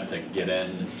speed up to get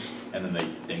in, and then they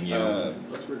ding you.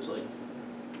 That's where it's like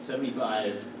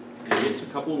 75. And it's a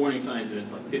couple of warning signs, and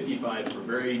it's like 55 for a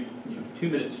very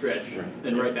 2-minute stretch,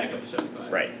 then right back up to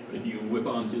 75. Right. But if you whip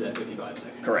onto that 55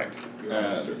 section, correct. You're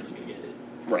almost certainly gonna get hit.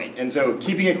 Right, and so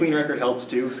keeping a clean record helps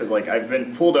too, because like I've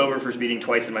been pulled over for speeding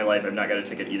twice in my life. I've not got a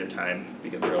ticket either time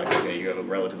because they're like, okay, you have a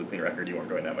relatively clean record. You weren't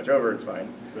going that much over. It's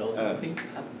fine. Relatively.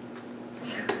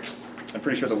 I'm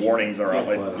pretty sure the warnings are on.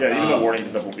 Like, even the warnings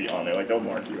and stuff will be on there. Like they'll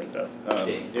mark you and stuff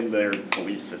in their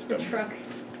police system. The truck.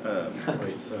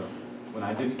 Wait, so when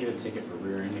I didn't get a ticket for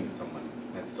rear-ending someone,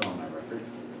 that's still on my record?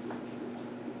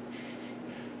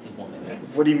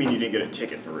 What do you mean you didn't get a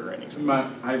ticket for rear-ending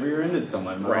someone? I rear-ended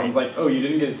someone. My Right. mom's like, oh, you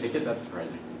didn't get a ticket? That's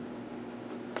surprising.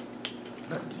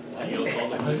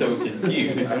 I'm so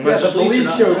confused. Yeah, the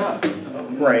police showed up.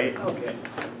 Right. Okay.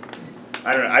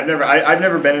 I don't know. I've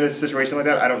never been in a situation like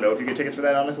that. I don't know if you get tickets for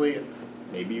that. Honestly,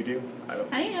 maybe you do. I don't.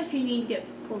 How do you know if you need to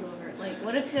get pulled over? Like,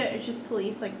 what if it's just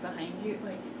police like behind you?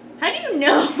 Like, how do you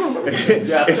know?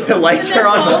 If the lights are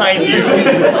on behind you,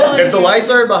 if the lights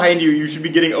are behind you, you should be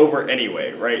getting over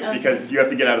anyway, right? Okay. Because you have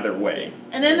to get out of their way.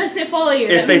 And then if they follow you.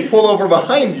 If they pull over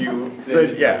behind you,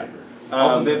 then yeah.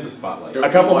 Also, they have the spotlight. A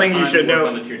couple things you should know.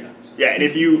 On the tier nuts. Yeah, and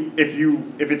if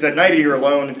it's at night or you're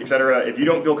alone, etc., if you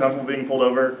don't feel comfortable being pulled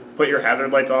over, put your hazard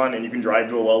lights on and you can drive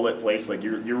to a well-lit place. Like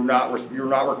you're not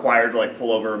required to like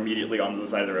pull over immediately onto the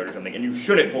side of the road or something, and you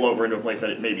shouldn't pull over into a place that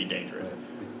it may be dangerous.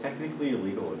 It's technically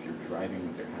illegal if you're driving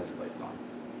with your hazard lights on.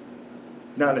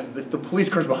 Not if the police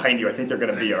car's behind you, I think they're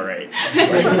gonna be all right.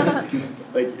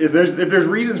 Like if there's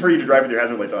reasons for you to drive with your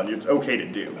hazard lights on, it's okay to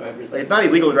do. Like it's not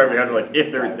illegal to drive with your hazard lights if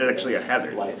there's actually a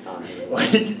hazard. Lights on.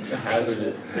 Like The hazard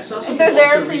is. I saw something They're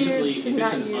there also for you recently, to if it's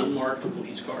not an use. unmarked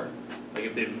police car, like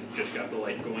if they've just got the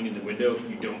light going in the window,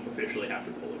 you don't officially have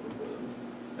to pull over for them.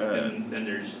 And then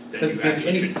you Because actually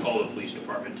any- should call the police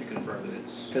department to confirm that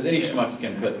it's. Because any schmuck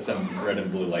can put some red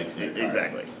and blue lights in their car.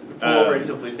 exactly. Pull over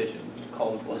into a police station,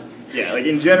 call the police. Yeah, like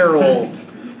in general,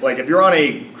 like if you're on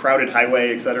a crowded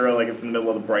highway, etc., like if it's in the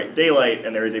middle of the bright daylight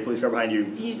and there is a police car behind you,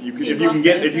 You just you can, leave if you can off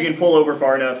get the if you exit. can pull over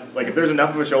far enough, like if there's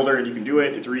enough of a shoulder and you can do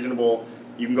it, it's reasonable.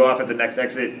 You can go off at the next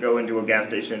exit, go into a gas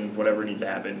station, whatever needs to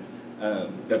happen.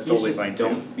 That's You totally just fine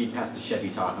Don't too. speed past a Chevy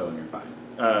Tahoe and you're fine.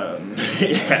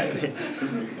 Yeah.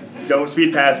 Don't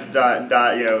speed past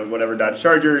whatever Dodge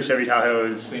Charger, Chevy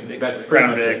Tahoes, Queen Vic. That's pretty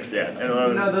Crown much it. Vics, yeah. And,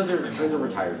 No, those are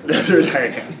retired. Those are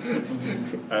retired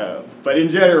now. But in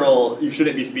general, you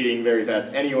shouldn't be speeding very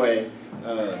fast anyway.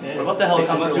 What about the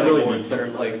helicopters Unless that you're are really that are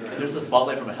like, there's a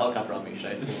spotlight from a helicopter on me,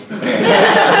 should I?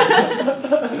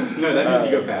 No, that means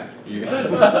you go fast.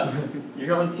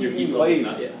 You're on Your heat TV, level's wait.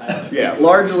 not yet high enough. Yeah,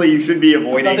 largely you should be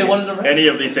avoiding they wanted to race. any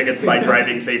of these tickets by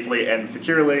driving safely and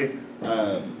securely.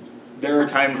 There are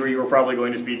times where you are probably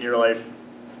going to speed in your life.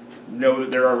 Know that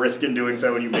there are risks in doing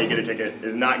so, and you may get a ticket.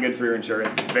 It's not good for your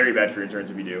insurance. It's very bad for your insurance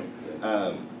if you do.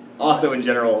 Also, in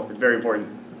general, it's very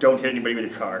important. Don't hit anybody with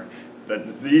your car.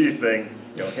 That's the easiest thing.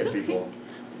 Don't hit people.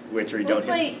 Literally, Well, don't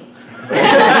it's hit. like.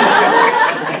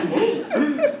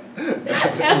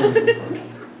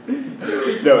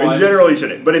 No, in general you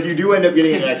shouldn't. But if you do end up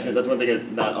getting in an accident, that's one thing that's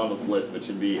not on this list, but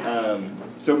should be.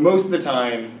 So most of the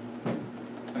time,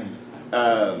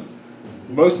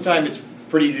 it's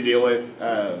pretty easy to deal with.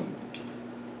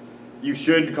 You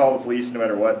should call the police no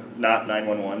matter what, not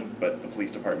 911, but the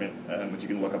police department, which you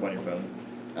can look up on your phone.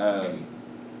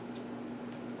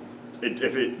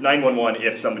 911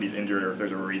 if somebody's injured or if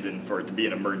there's a reason for it to be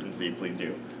an emergency, please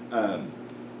do.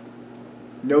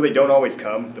 No, they don't always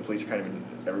come. The police are kind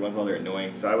of, every once in a while they're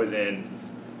annoying. So I was in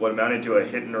what amounted to a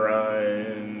hit and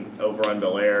run over on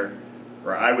Bel Air,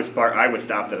 where I was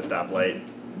stopped at a stoplight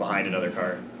behind another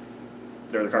car.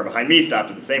 The car behind me stopped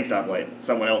at the same stoplight.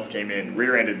 Someone else came in,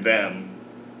 rear-ended them,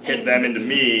 hit them into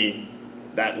me.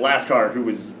 That last car, who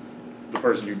was the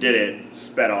person who did it,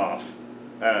 sped off.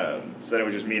 So then it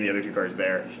was just me and the other two cars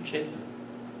there. You should chase them.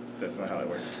 That's not how it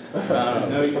works.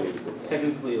 No, it's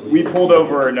technically illegal. We pulled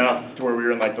over enough to where we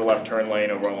were in like the left turn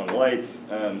lane over on the lights,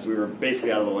 so we were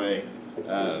basically out of the way.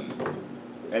 And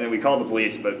then we called the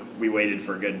police, but we waited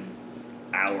for a good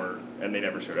hour and they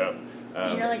never showed up.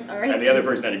 And you're like, all right. And the other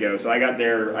person had to go, so I got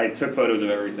there. I took photos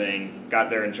of everything, got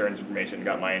their insurance information,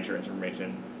 got my insurance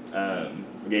information,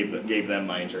 gave them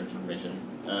my insurance information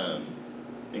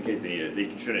in case they need it.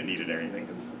 They shouldn't need it or anything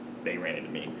because they ran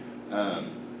into me.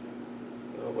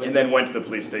 And then went to the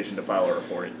police station to file a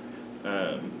report.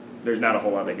 There's not a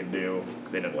whole lot they could do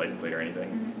because they didn't have a license plate or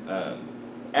anything.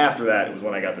 After that, it was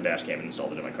when I got the dash cam and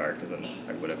installed it in my car because then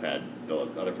I would have had the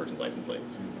other person's license plate.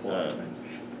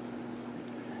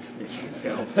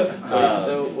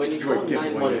 So when you call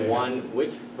 911,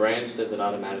 which branch does it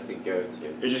automatically go to?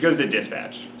 It just goes to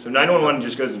dispatch. So 911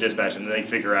 just goes to dispatch and then they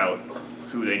figure out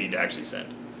who they need to actually send.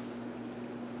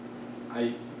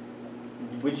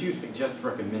 Would you suggest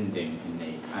recommending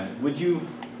would you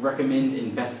recommend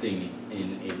investing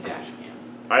in a dash cam?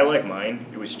 I like mine.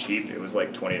 It was cheap. It was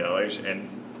like $20 and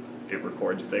it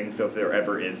records things. So if there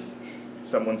ever is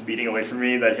someone speeding away from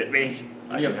me that hit me,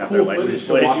 I You can have have their cool license footage to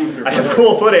plate. watch with your I have phone.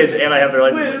 cool footage and I have their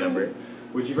license plate number.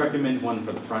 Would you recommend one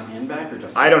for the front and back or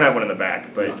just? I don't have one in the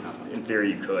back, but You don't have one. in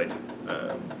theory you could.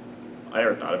 I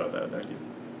never thought about that. I'd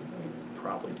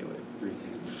probably do it.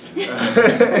 360.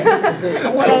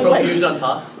 GoPro Fusion on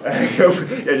top.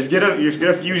 Yeah, just get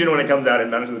a Fusion when it comes out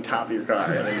and mount it to the top of your car,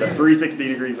 and then the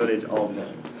 360-degree footage all the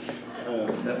time.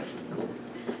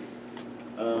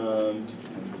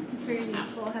 It's very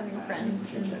useful having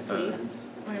friends in the police.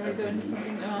 Whenever I go into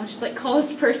something, I'm just like, call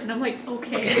this person. I'm like,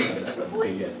 okay. That's a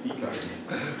big SD card.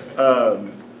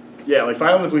 Yeah, like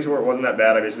filing the police report wasn't that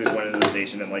bad. I basically just went into the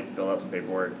station and like filled out some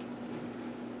paperwork.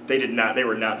 They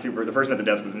were not super, the person at the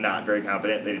desk was not very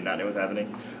competent. They did not know what was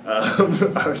happening.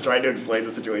 I was trying to explain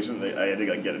the situation. I had to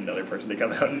like get another person to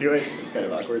come out and do it. It was kind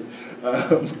of awkward.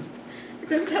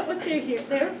 Isn't that what they're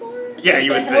there for? Yeah,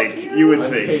 you would To help think. you? You would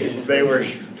Unpaid think.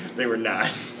 They were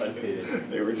not. Unpaid.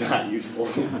 They were not useful.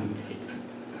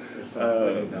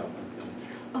 Oh,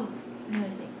 another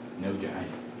thing. No giant.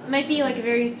 Might be like a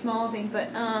very small thing, but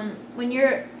when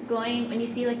you're going, when you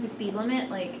see like the speed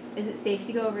limit, like, is it safe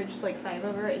to go over just like 5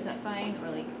 over? Is that fine? Or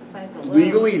like 5 below?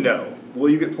 Legally, no. Will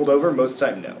you get pulled over? Most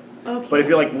of the time, no. Okay. But if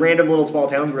you're like random little small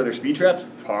towns where there's speed traps,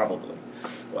 probably.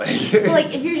 So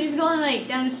like if you're just going like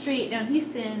down the street down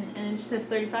Houston and it just says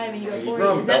 35 and you go If 40,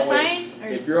 you're on is that Beltway- fine? Or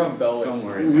If just- you're on Beltway, Don't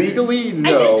worry. Legally,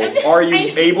 no. I'm just- Are you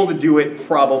I- able to do it?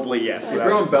 Probably yes. if without-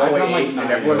 you're on I've got, Beltway like, 8 and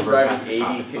 9 everyone's over driving past the 80,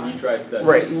 top, it's can you fine. try 70?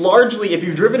 Right. Largely, if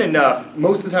you've driven enough,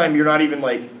 most of the time you're not even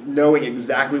like knowing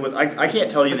exactly what. I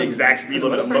can't tell you the exact speed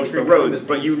limit of most of the roads,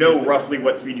 but you know roughly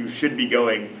what speed you should be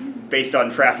going based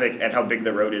on traffic and how big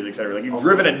the road is, etc. Like you've Also,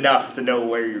 driven enough to know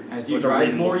where you're. As you what's a drive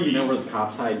reasonable more, speed. you know where the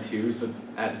cops hide too, so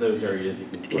at those areas you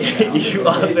can slow down. You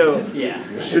also Yeah.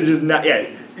 should just not. Yeah.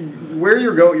 Where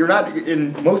you're going, you're not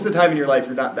in most of the time in your life.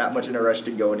 You're not that much in a rush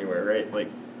to go anywhere, right? Like,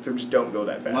 so just don't go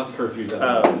that fast. Unless curfew's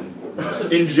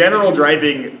at In general,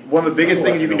 driving, one of the biggest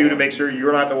things you can do to make sure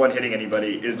you're not the one hitting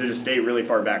anybody is to just stay really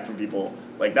far back from people.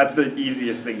 Like, that's the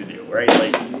easiest thing to do, right?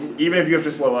 Like, even if you have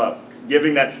to slow up,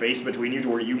 giving that space between you to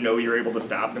where you know you're able to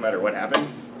stop no matter what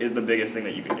happens is the biggest thing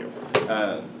that you can do.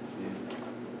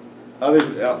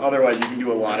 Otherwise, you can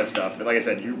do a lot of stuff. And like I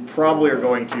said, you probably are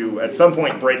going to, at some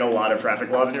point, break a lot of traffic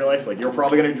laws in your life. Like, you're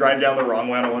probably going to drive down the wrong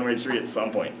way on a one-way street at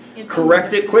some point.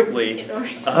 Correct it quickly,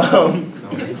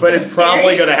 but it's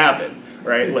probably going to happen,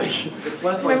 right? Like, it's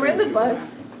less Remember likely the to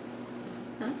bus?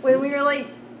 When we were like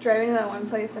driving to that one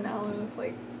place and Alan was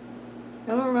like,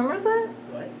 no one remembers that?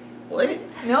 what?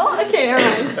 No? Okay, never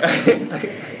mind.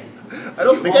 I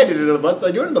don't think I did it on the bus. Did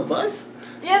I do it on the bus?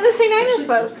 Yeah, the St. Agnes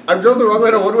bus. I drove the wrong way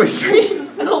on a one-way street?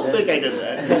 I don't think I did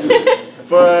that. That's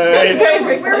But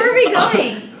very Where were we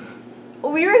going?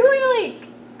 We were going to like,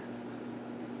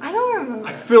 I don't remember.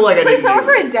 I feel like I It's like didn't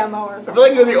somewhere do for a demo or I something. feel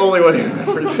like you're the only one who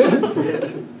remembers this.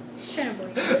 Just trying to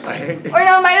believe. Or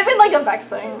no, it might have been like a Vex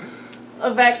thing.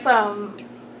 A Vex, Okay.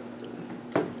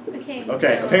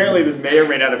 Okay, so- apparently this may or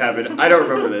may not have happened. I don't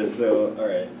remember this, so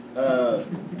alright.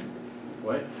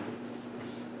 What?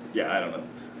 Yeah, I don't know.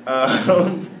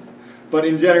 But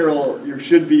in general, you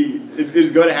should be, it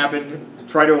is going to happen.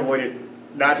 Try to avoid it.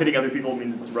 Not hitting other people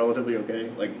means it's relatively okay.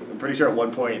 Like, I'm pretty sure at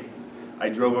one point I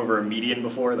drove over a median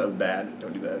before. That was bad.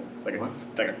 Don't do that. Like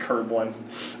a curb one.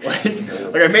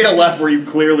 Like I made a left where you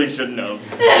clearly shouldn't have.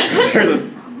 There's a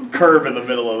curb in the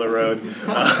middle of the road.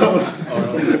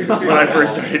 When I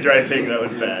first started driving, that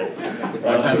was bad.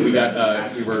 One time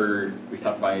we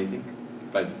stopped by, I think,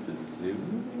 by the zoo,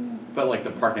 but like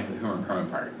the park next to the Herman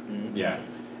Park. Mhm. Yeah,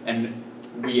 and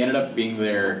we ended up being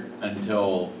there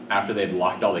until after they'd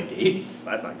locked all the gates.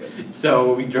 That's not good.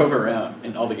 So we drove around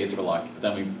and all the gates were locked. But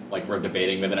then we were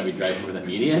debating whether or not we drive over the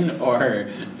median or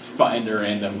find a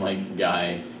random like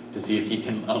guy to see if he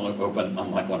can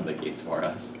unlock one of the gates for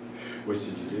us. Which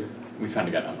did you do? We found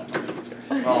a guy to unlock one of the gates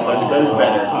for us. Oh, that is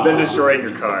better than destroying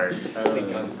your car. Really?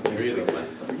 Were you in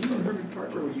Herman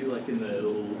Park or were you like in the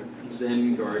little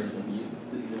Zen garden,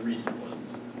 the recent one?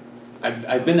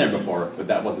 I've been there before, but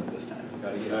that wasn't this time.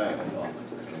 Gotta get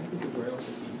where else is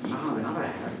he? Not a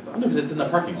hacksaw. No, because it's in the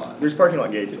parking lot. There's parking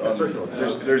lot gates.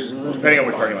 There's depending on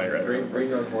which parking lot you're at. Bring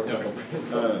your own motorcycle.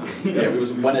 Yeah, it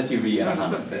was one SUV and a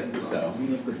Honda Fit, so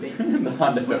the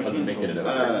Honda Fit wasn't making it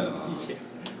over.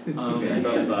 It's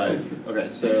about 5. Okay,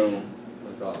 so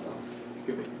That's awesome.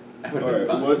 I would have alright,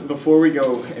 been fine. before we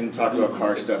go and talk about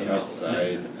car stuff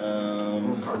outside,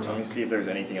 let me see if there's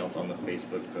anything else on the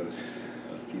Facebook posts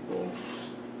of people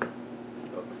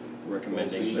recommending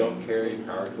So things. you don't carry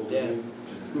power tools with you?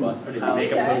 Just bust Or it. did you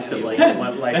make a Okay. post of like That's-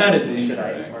 what like that is should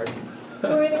I incorrect. or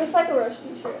we were in the Recycle Rush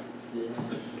t-shirt.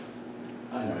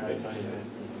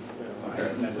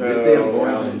 Okay, They say I'm so,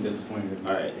 going I'm disappointed.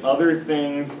 alright, other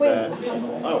things Wait, that,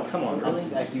 oh, come on, How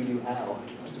girls. many that you do how?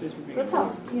 That's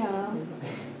how, yeah.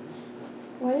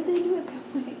 Why did they do it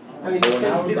that way? I mean, it's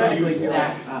How would theoretically you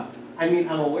stack up. I mean,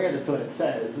 I'm aware that's what it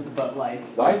says, but like.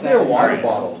 Why is there a water Alright.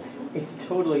 bottle? It's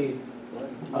totally.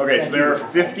 Okay, so there are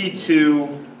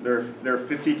 52, there are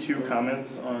 52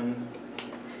 comments on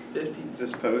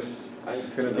this post.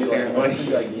 It's gonna be Apparently.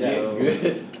 like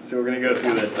Good. So we're gonna go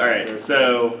through this. Alright,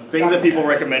 so things that people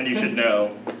recommend you should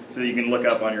know, so you can look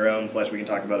up on your own, / we can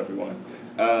talk about if we want.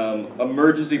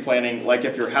 Emergency planning, like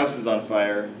if your house is on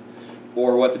fire,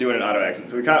 or what to do in an auto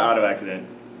accident. So we caught auto accident.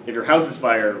 If your house is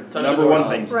fire, number one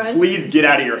thing, Run. please get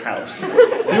out of your house.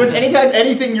 Anytime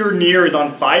anything you're near is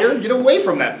on fire, get away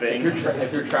from that thing.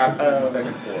 if you're trapped on the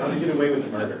second floor. How do you get away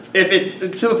with murder? If it's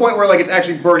to the point where like it's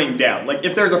actually burning down, like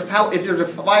if there's a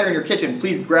fire in your kitchen,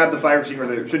 please grab the fire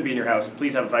extinguisher that should be in your house.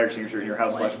 Please have a fire extinguisher in your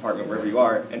house / apartment wherever you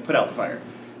are, and put out the fire.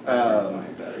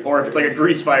 Or if it's like a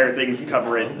grease fire, things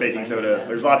cover it, baking soda.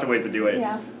 There's lots of ways to do it.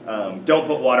 Yeah. Don't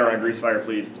put water on a grease fire,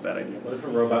 please. It's a bad idea. What if a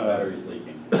robot battery is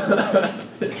leaking?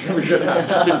 We should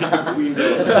have. We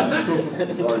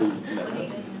already messed up.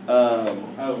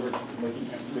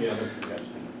 We have other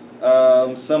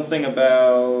suggestions. Something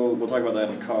about, we'll talk about that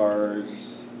in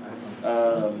Cars.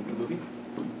 Movie?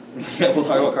 Yeah, we'll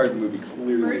talk about Cars in the movie,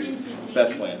 clearly. Emergency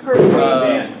Best plan.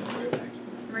 Dance.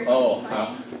 Emergency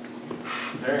planning.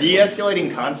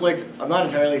 De-escalating conflict, I'm not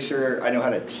entirely sure I know how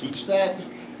to teach that.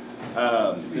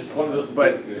 It's just one of those.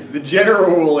 But the general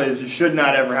rule is you should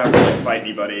not ever have to like, fight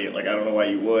anybody. Like, I don't know why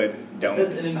you would. Don't. It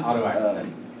says in an auto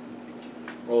accident.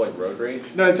 Or like road rage.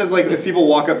 No, it says like if people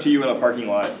walk up to you in a parking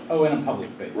lot. Oh, in a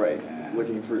public space. Right. Yeah.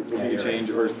 Looking Yeah, to you're change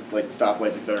or like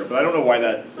stoplights, etc. But I don't know why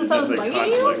that So is someone's necessarily bugging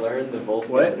you? conflict. Learn the Volt.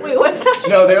 What? Wait, what's that?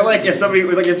 No, they're like if somebody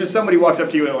like if just somebody walks up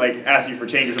to you and like asks you for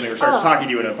change or something or starts Oh. talking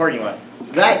to you in a parking lot.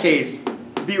 In that case,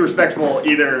 be respectful.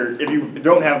 Either if you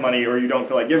don't have money or you don't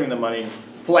feel like giving them money,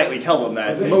 politely tell them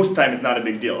that. Most of the time, it's not a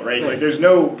big deal, right? Like there's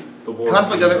no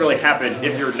conflict doesn't really happen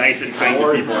if you're nice and kind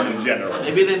to people in general.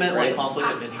 Maybe they meant like conflict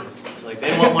of interest. Like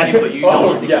they want money, but you don't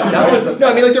want to. Yeah, that was a. No,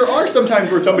 I mean like there are some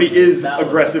times where somebody is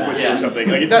aggressive with you or Yeah. something.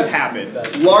 Like it does happen.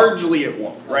 Largely, it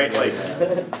won't, right? Like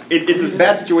it's a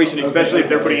bad situation, especially if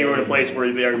they're putting you in a place where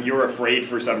you're afraid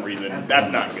for some reason.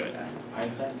 That's not good.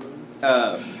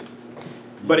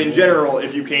 But in general,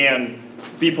 if you can,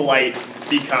 be polite,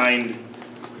 be kind.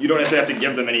 You don't necessarily have to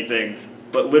give them anything,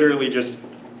 but literally just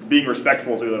being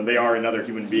respectful to them. They are another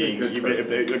human being, Good even if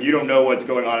person. they, like, you don't know what's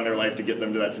going on in their life to get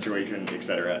them to that situation,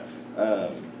 etc.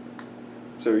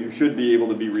 So you should be able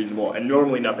to be reasonable, and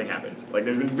normally nothing happens. Like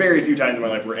there's been very few times in my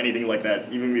life where anything like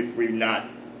that, even if we've not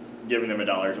given them $1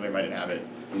 or something, I didn't have it,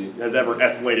 has ever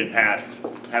escalated past,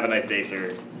 have a nice day,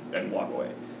 sir, and walk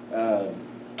away.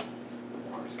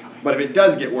 But if it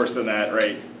does get worse than that,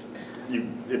 right,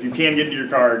 if you can get into your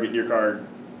car, get in your car,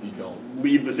 You don't.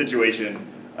 leave the situation.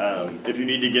 If you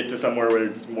need to get to somewhere where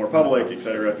it's more public,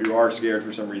 etc., if you are scared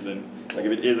for some reason, like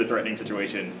if it is a threatening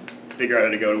situation, figure out how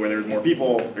to go to where there's more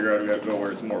people, figure out how to go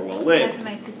where it's more well That lit. happened to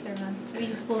my sister once. We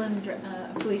just pulled in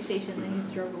a police station and then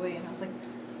just drove away, and I was like,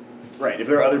 Right, if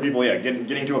there are other people, yeah,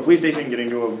 getting to a police station, getting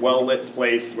to a well-lit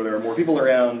place where there are more people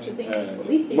around. Good thing it's a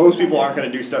police station, Most people not aren't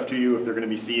going to nice. do stuff to you if they're going to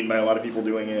be seen by a lot of people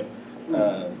doing it.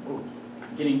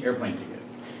 Getting airplane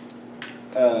tickets.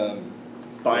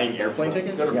 Buying airplane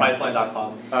tickets? Go to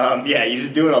Priceline.com. Yeah, you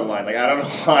just do it online. Like, I don't know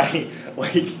why.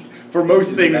 Like, for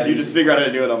most things, you just figure out how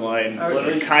to do it online.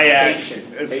 Literally, Kayak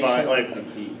patience. is fine. Like, Patience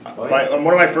is the key.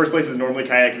 one of my first places normally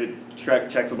Kayak, because it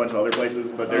checks a bunch of other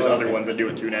places, but there's other ones that do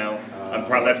it too now.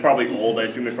 That's probably old. I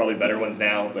assume there's probably better ones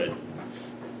now, but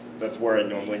that's where I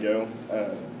normally go.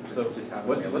 So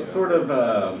what sort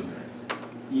of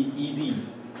easy,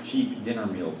 cheap dinner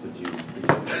meals would you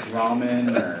suggest? Like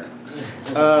ramen or?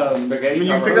 I mean,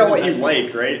 you figure out what you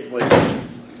like, right? Like,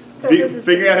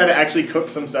 figuring out how to actually cook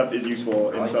some stuff is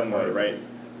useful in some way, right?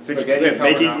 Spaghetti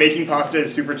carbonara. Making pasta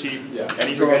is super cheap. Yeah.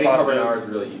 Any sort of Spaghetti pasta. carbonara is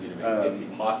really easy to make. It's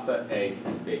pasta, egg,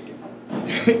 and bacon.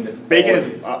 Bacon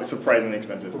is surprisingly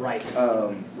expensive. Right.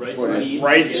 Rice, What is- meat.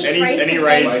 rice, eat any rice any and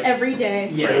rice. eggs every day.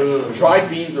 Yes. Dried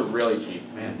beans are really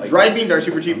cheap. Man, Like, Dried beans are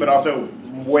super cheap, but also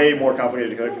way more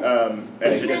complicated to cook,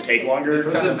 and to just take longer. It's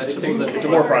kind of- It's a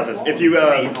more process. If you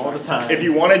All the time. if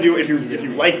you want to do if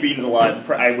you like beans a lot,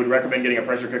 I would recommend getting a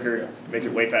pressure cooker. Makes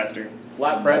it way faster.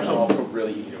 Flatbreads are also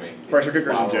really easy to make. Pressure cookers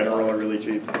in Flour. general are really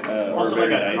cheap. Or Also like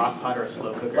very a nice. crock pot or a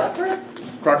slow cooker. Flatbread?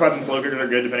 Crockpots and slow cookers are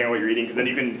good depending on what you're eating, because then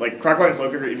you can like crockpot and slow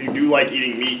cooker. If you do like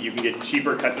eating meat, you can get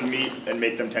cheaper cuts of meat and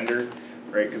make them tender,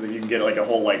 right? Because if you can get like a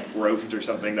whole like roast or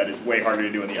something that is way harder to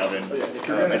do in the oven, Oh, yeah, if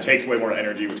you're gonna- it takes way more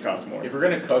energy, which costs more. If you're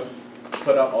gonna cook,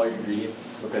 put out all your ingredients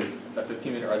because a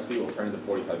 15-minute recipe will turn into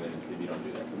 45 minutes if you don't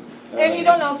do that. And you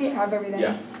don't know if you have everything.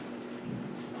 Yeah.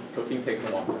 Cooking takes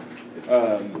a long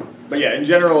time. But yeah, in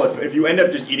general, if you end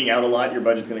up just eating out a lot, your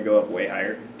budget's gonna go up way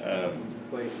higher.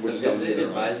 Wait, so Which is sounds it good.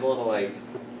 advisable to like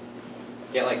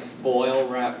get like foil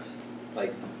wrapped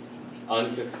like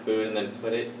uncooked food and then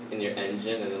put it in your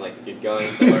engine and then like if you're going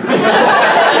somewhere?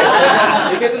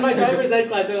 Because in my driver's ed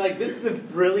class they're like, this is a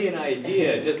brilliant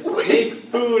idea. Just take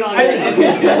food on your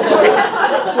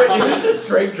engine. Wait, is this a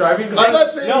straight driving class? I'm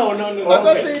not saying No. I'm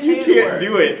not saying you can't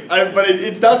do it, but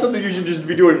it's not something you should just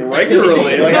be doing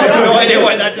regularly. Like I have no idea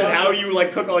why that's just how you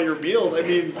like cook all your meals. I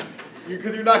mean,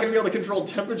 because you're not going to be able to control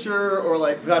temperature or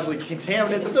like potentially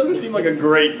contaminants. It doesn't seem like a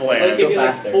great plan. Like if you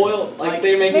like foil, like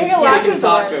say you're making Maybe a last chicken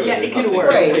resort. tacos Yeah, or it can something, work. or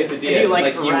Right. quesadillas, If you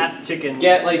like you wrap chicken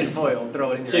get, like, in foil,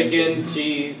 throw it in your engine. chicken,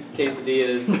 cheese,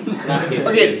 quesadillas, not quesadillas,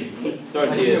 Okay.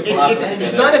 tortillas.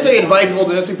 It's not necessarily advisable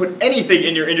to necessarily put anything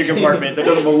in your engine compartment that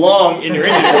doesn't belong in your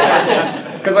engine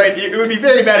compartment. Because it would be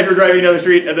very bad if you're driving down the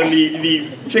street and then the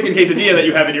chicken quesadilla that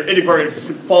you have in your engine compartment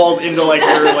falls into like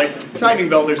your like timing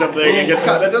belt or something and gets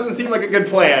caught. That doesn't seem like a good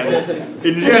plan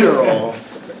in general.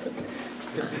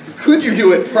 Could you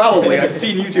do it? Probably. I've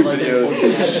seen YouTube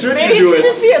videos. Should Maybe you do it should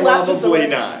just be a it? last Probably resort.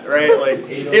 not. Right? Like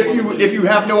if you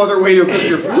have no other way to cook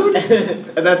your food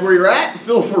and that's where you're at,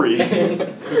 feel free.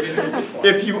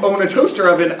 If you own a toaster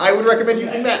oven, I would recommend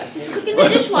using that. Just cook in the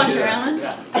dishwasher, Alan.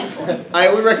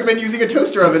 I would recommend using a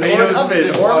toaster oven or an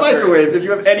oven or a microwave if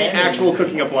you have any actual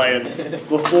cooking appliance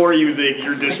before using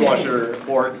your dishwasher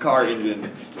or car engine.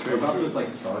 What about just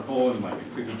like charcoal and like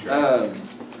a cookie tray?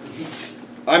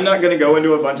 I'm not going to go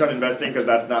into a bunch on investing because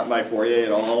that's not my foray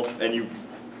at all, and you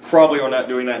probably are not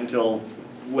doing that until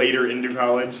later into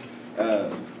college.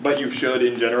 But you should,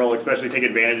 in general, especially take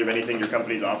advantage of anything your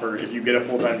companies offer. If you get a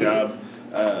full-time job,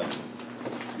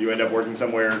 you end up working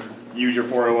somewhere, use your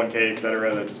 401k,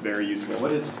 etc. That's very useful.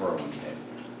 What is 401k?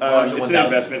 It's an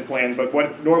investment plan, but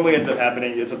what normally ends up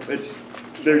happening,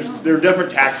 there are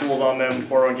different tax rules on them,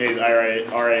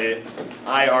 401ks,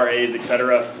 IRAs,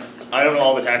 etc. I don't know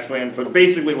all the tax plans, but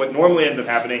basically what normally ends up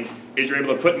happening is you're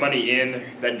able to put money in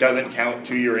that doesn't count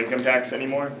to your income tax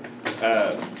anymore.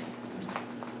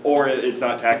 Or it's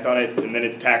not taxed on it, and then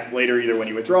it's taxed later either when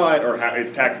you withdraw it or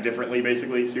it's taxed differently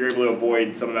basically, so you're able to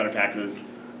avoid some amount of taxes.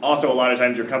 Also, a lot of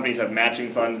times your companies have matching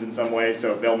funds in some way,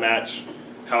 so if they'll match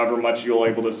however much you'll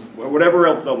able to, whatever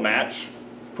else they'll match,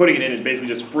 putting it in is basically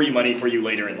just free money for you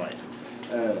later in life.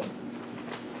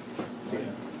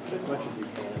 As much as you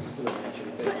can.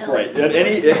 Right.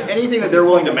 Anything that they're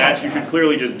willing to match, you should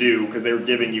clearly just do because they're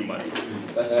giving you money.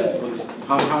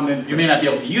 You may not be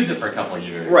able to use it for a couple of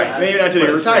years. Right. Maybe not until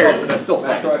you're retired, but that's still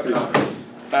fine. It's free.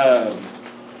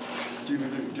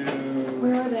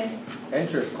 Where are they?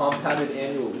 Interest compounded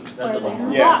annually.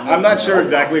 Yeah, I'm not sure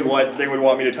exactly what they would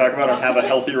want me to talk about or have a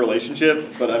healthy relationship,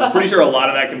 but I'm pretty sure a lot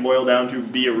of that can boil down to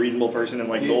be a reasonable person and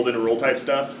like golden rule type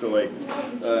stuff. So like,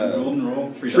 Golden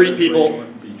rule. treat people,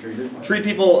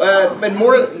 and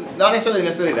more, not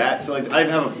necessarily that. So like, I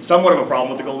have somewhat of a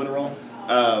problem with the golden rule.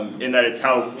 In that it's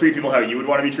treat people how you would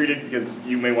want to be treated, because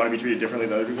you may want to be treated differently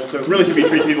than other people. So it really should be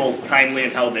treat people kindly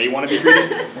and how they want to be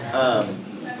treated.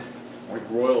 Like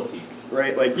royalty.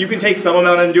 Right, like you can take some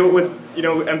amount and do it with,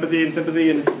 empathy and sympathy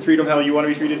and treat them how you want to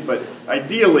be treated, but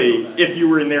ideally, if you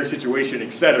were in their situation,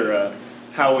 etc.,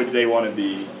 how would they want to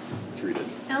be treated?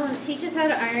 Alan, teach us how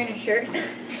to iron a shirt.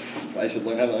 I should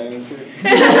learn how to iron a shirt.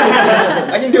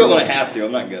 I can do it when I have to,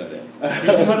 I'm not good at it.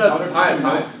 Put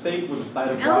a steak with a side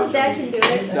of Alan's dad can do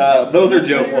it. Those are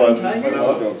joke ones, those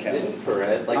don't count. Didn't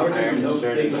Perez like iron his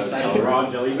shirt in a hotel room?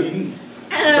 raw jelly beans.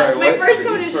 I don't know, my first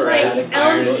code is like,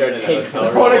 Iron his shirt in a hotel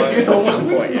room. At some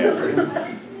point,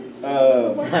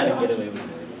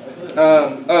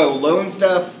 yeah. Loan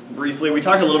stuff, briefly. We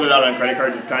talked a little bit about it on credit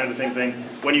cards. It's kind of the same thing.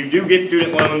 When you do get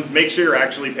student loans, make sure you're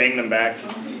actually paying them back.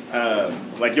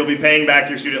 Like you'll be paying back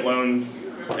your student loans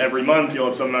every month. You'll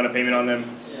have some amount of payment on them.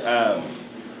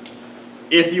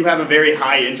 If you have a very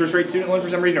high interest rate student loan for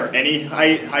some reason, or any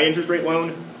high interest rate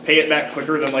loan, pay it back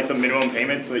quicker than like the minimum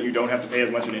payment so that you don't have to pay as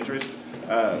much in interest.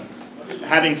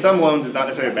 Having some loans is not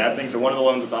necessarily a bad thing. So one of the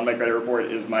loans that's on my credit report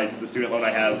is the student loan I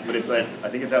have, but I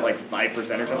think it's at like 5%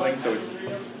 or something. So it's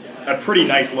a pretty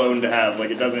nice loan to have.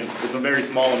 Like it's a very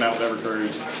small amount that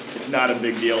recurs. It's not a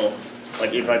big deal.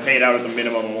 Like if I pay it out at the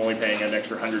minimum, I'm only paying an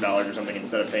extra $100 or something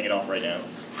instead of paying it off right now.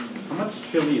 How much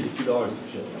chili is $2 of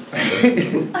chili?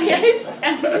 Oh yes.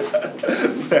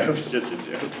 That was just a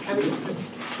joke.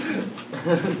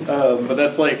 But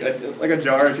that's like a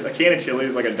jar, a can of chili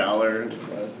is like $1.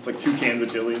 It's like 2 cans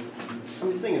of chili.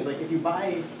 The thing is, like, if you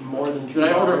buy more than $2, Should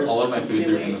I order all of my food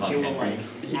through chili, Amazon it will, Pantry?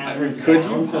 average Could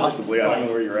down, you so possibly? I don't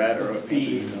know where you're at or what.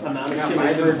 the amount of chili my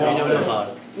you third buy.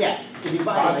 dollar. Yeah, if you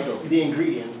buy like the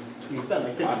ingredients, you spend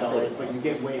like $50, but you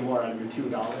get way more out of your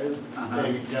 $2 than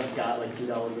if you just got like $2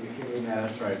 worth of chili. Yeah,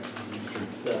 that's right.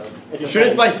 So if You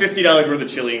shouldn't buy $50 worth of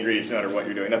chili ingredients no matter what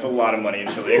you're doing. That's a lot of money in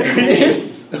chili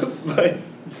ingredients. But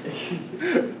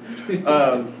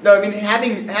no, I mean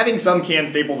having some canned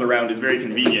staples around is very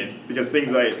convenient because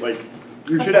things like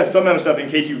you should have some amount of stuff in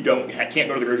case you can't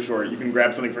go to the grocery store. You can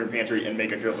grab something from your pantry and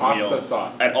make a quick meal Pasta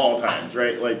sauce. at all times,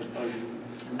 right? Like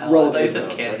They said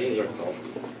canned Sardines steak. or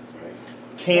salts.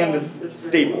 canned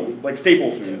staple, like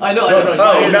staple foods. I know.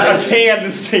 Oh, not a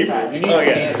canned staples. Oh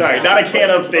yeah, sorry, not a can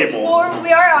of staples. Or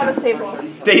we are out of staples.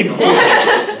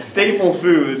 Staple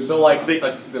foods. So like They-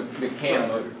 the can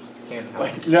house.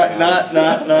 Like not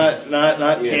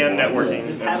canned networking.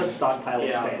 Just have a stockpile of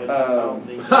spam. Oh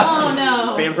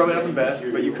no. Spam probably not the best,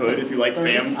 but you could if you like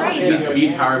spam. Right. Is it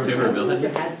speed, power, maneuverability?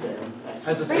 It has spam.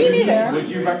 As a Me neither. student, would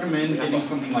you recommend getting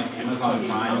something like Amazon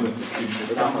Prime with the student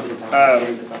discount?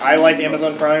 I like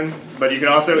Amazon Prime, but you can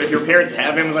also, if your parents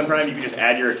have Amazon Prime, you can just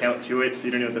add your account to it, so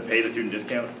you don't even have to pay the student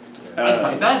discount. I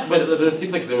like that, but it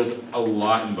seemed like there was a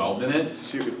lot involved in it.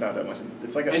 Shoot, it's not that much.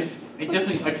 It's like a. It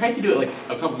definitely. I tried to do it like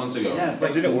a couple months ago. Yeah, it's It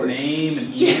like didn't work. name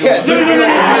and email. Yeah, it didn't work.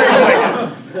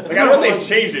 Like I don't know if they've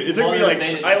changed it. It took me like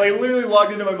I like literally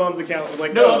logged into my mom's account. Was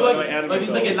like, No, and I like, added like,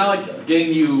 myself. it's not like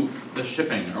getting you the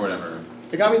shipping or whatever.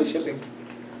 They got me the shipping.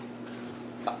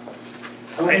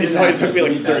 It took me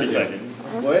like 30 seconds.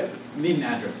 What? You need an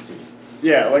address too.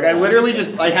 Yeah, like I literally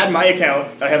just I had my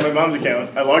account. I had my mom's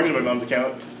account. I logged into my mom's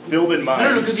account. Filled in mine.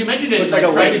 No, because you mentioned it, Looked like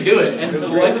like a I tried link. to do it, and for the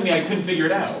life of me, I couldn't figure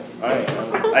it out.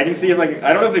 I can see if I don't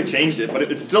know if they've changed it, but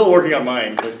it's still working on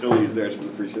mine. I still use theirs for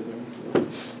the free shipping. So.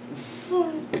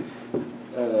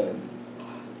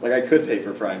 Like I could pay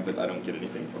for Prime, but I don't get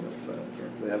anything from it, so I don't care.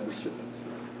 They have the shipments.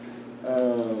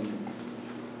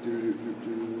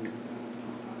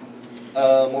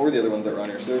 What were the other ones that were on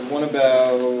here? So there's one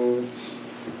about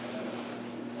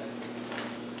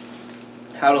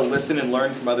how to listen and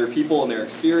learn from other people and their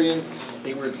experience. I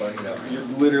think we're learning that right You're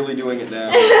literally doing it now.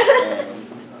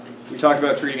 We talked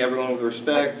about treating everyone with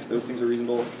respect. Those things are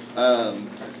reasonable.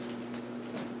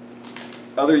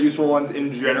 Other useful ones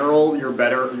in general, your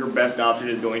best option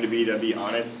is going to be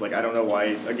honest. Like I don't know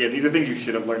why. Again, these are things you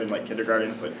should have learned in like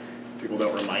kindergarten, but people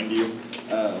don't remind you.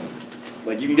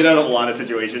 Like you can get out of a lot of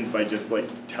situations by just like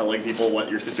telling people what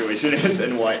your situation is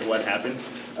and what happened.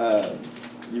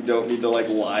 You don't need to like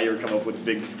lie or come up with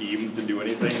big schemes to do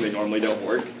anything. They normally don't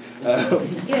work. Yeah,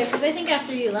 because I think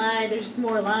after you lie, there's just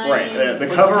more lying. Right. The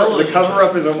cover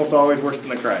up is almost always worse than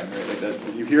the crime. Right. Like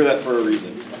that. You hear that for a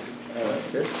reason.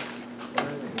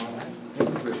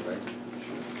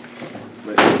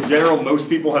 But in general, most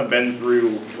people have been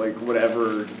through like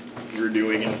whatever you're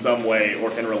doing in some way or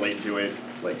can relate to it.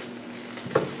 Like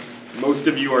most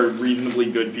of you are reasonably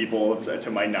good people,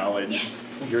 to my knowledge. Yes.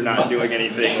 You're not doing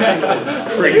anything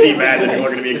crazy bad that people are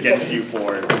going to be against you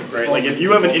for, right? Like if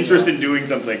you have an interest in doing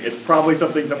something, it's probably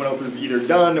something someone else has either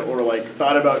done or like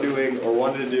thought about doing or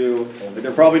wanted to do. Like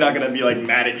they're probably not going to be like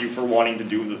mad at you for wanting to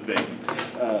do the thing.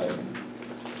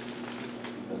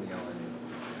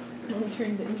 We'll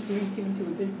turn the engineering team into a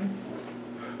business.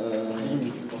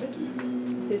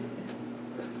 Business.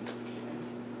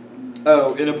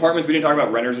 Oh, in apartments, we didn't talk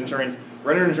about renter's insurance.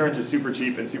 Renter's insurance is super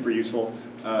cheap and super useful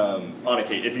on a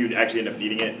case if you actually end up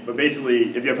needing it. But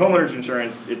basically, if you have homeowner's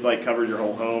insurance, it like covers your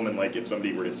whole home and like if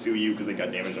somebody were to sue you because they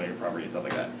got damage on your property and stuff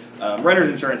like that. Renter's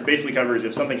insurance basically covers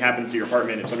if something happens to your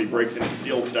apartment, if somebody breaks in and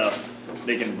steals stuff,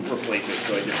 they can replace it.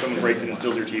 So like if someone breaks in and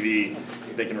steals your TV,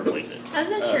 they can replace it. How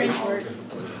does insurance work?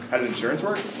 How does insurance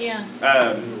work? Yeah.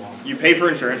 You pay for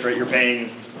insurance, right? You're paying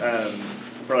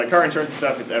for like car insurance and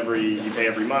stuff. You pay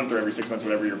every month or every 6 months,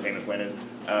 whatever your payment plan is.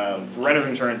 For renter's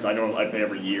insurance, I pay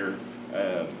every year.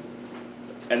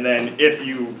 And then if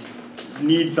you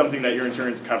need something that your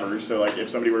insurance covers, so like if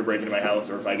somebody were to break into my house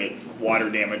or if I get water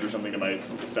damage or something to my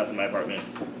stuff in my apartment,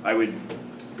 I would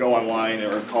go online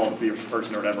or call the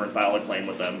person or whatever and file a claim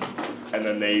with them, and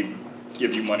then they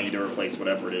give you money to replace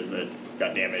whatever it is that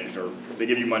got damaged, or they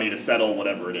give you money to settle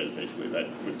whatever it is basically that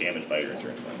was damaged by your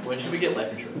insurance claim. When should we get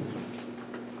life insurance?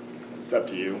 It's up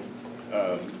to you.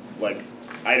 Like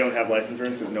I don't have life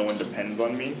insurance because no one depends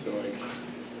on me, so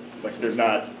like there's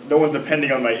no one's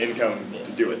depending on my income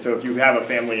to do it. So if you have a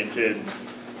family and kids,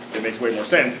 it makes way more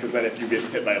sense because then if you get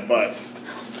hit by a bus,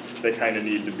 they kind of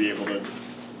need to be able to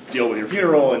deal with your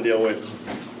funeral and deal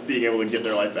with being able to get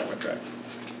their life back on track.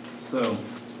 So,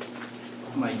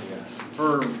 like,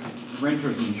 for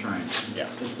renter's insurance, Yeah.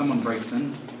 if someone breaks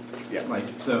in, Yeah. like,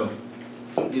 so,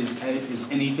 is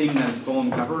anything that is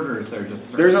stolen covered, or is there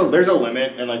just There's a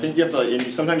limit, and I think you have to. And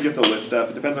sometimes you have to list stuff.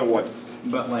 It depends on what's.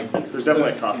 But like, There's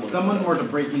definitely a cost if limit. someone were to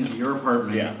break into your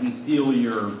apartment Yeah. and steal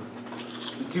your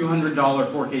 $200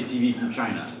 4K TV from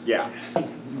China, Yeah.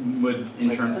 would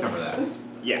insurance cover that?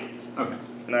 Yeah. Okay.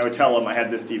 And I would tell them I had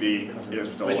this TV. It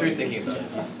was stolen. What were you thinking about?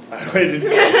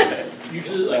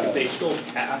 Usually, like if they stole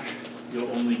cash, you'll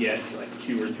only get like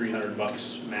 $200 or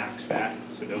 $300 max back.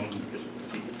 So don't just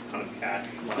keep a ton of cash.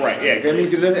 Right, yeah, I mean,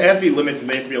 because it has to be limits and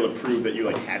they have to be able to prove that you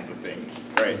like had the thing,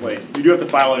 right? Like, you do have to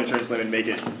file an insurance claim and make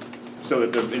it so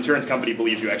that the insurance company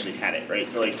believes you actually had it, right?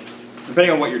 So like,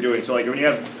 depending on what you're doing, so like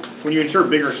when you insure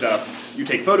bigger stuff, you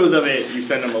take photos of it, you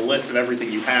send them a list of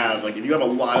everything you have. Like if you have a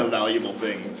lot of valuable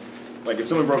things, like if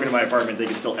someone broke into my apartment, they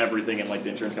could steal everything and like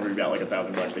the insurance company would be out like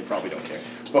 $1,000, they probably don't care.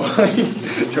 But like,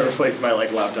 to replace my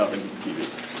like laptop and TV.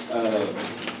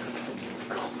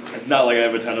 It's not like I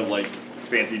have a ton of like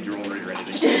fancy jewelry or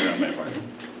anything sitting around my apartment.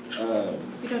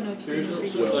 We don't know. There's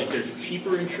also like there's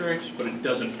cheaper insurance, but it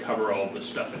doesn't cover all the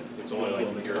stuff. It's only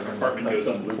like your apartment goes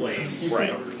in flames.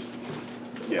 Right.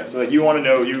 Yeah, so like you want to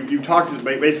know, you talk to,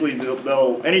 basically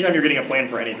they'll, anytime you're getting a plan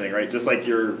for anything, right, just like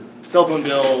your cell phone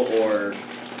bill or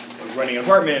renting an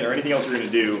apartment or anything else you're going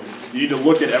to do, you need to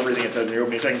look at everything it says when you're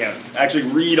opening a checking account. Actually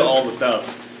read all the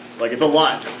stuff. Like it's a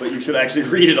lot, but you should actually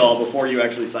read it all before you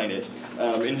actually sign it.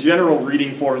 In general,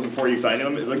 reading forms before you sign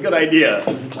them is a good idea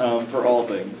for all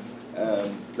things.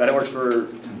 That works for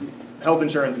health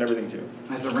insurance and everything too.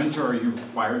 As a renter, are you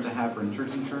required to have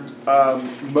renter's insurance?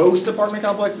 Most apartment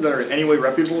complexes that are in any way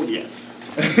reputable, yes.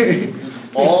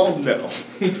 All, no.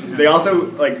 They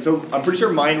also, like, so I'm pretty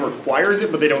sure mine requires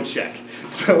it, but they don't check.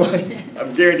 So, like,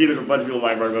 I'm guaranteed there's a bunch of people in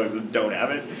my apartment complexes that don't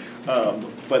have it.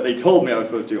 But they told me I was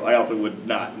supposed to. I also would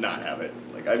not have it.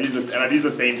 Like, I've used this, and I've used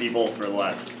the same people for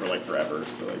like forever,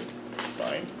 so like, it's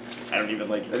fine. I don't even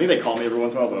like, I think they call me every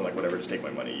once in a while, but I'm like, whatever, just take my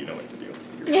money, you know what to do.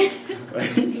 No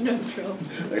trouble.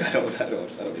 Like, I don't need to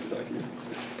talk to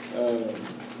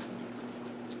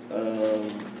you.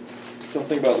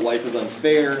 Something about life is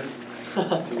unfair.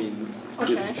 I mean,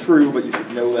 it's true, but you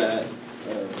should know that. I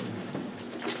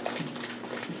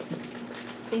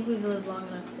think we've lived long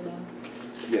enough to know.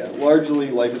 Yeah, largely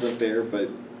life is unfair, but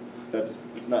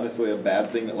it's not necessarily a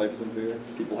bad thing that life is unfair.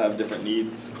 People have different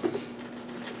needs.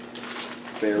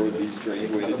 Fair would be a strange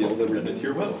way to deal with everything.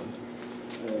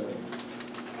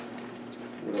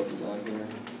 What else is on here?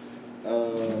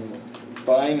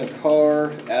 Buying a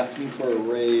car, asking for a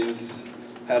raise,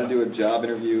 how to do a job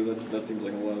interview. That seems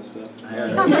like a lot of stuff.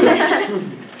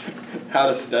 How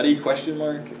to study? Question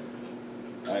mark.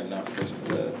 I'm not the person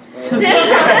for that.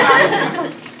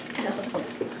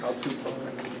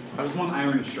 How does one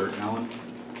iron a shirt, Alan?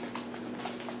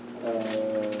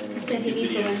 He said he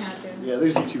needs to learn how to. Yeah,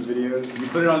 there's YouTube videos. You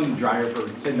put it on the dryer for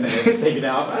 10 minutes, take it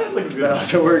out. That looks good. That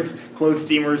also works. Clothes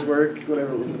steamers work.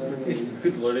 Whatever. You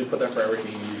could literally put that for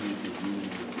everything you use.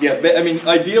 Yeah, but, I mean,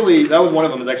 ideally, that was one of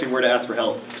them, is actually where to ask for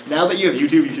help. Now that you have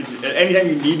YouTube, you should, anytime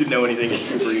you need to know anything, it's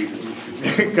super easy.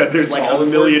 Because there's like a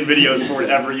million videos for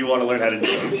whatever you want to learn how to do.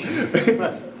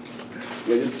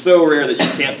 Like, it's so rare that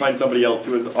you can't find somebody else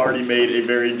who has already made a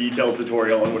very detailed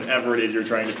tutorial on whatever it is you're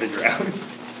trying to figure out.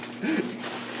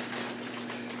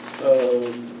 I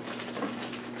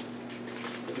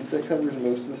think that covers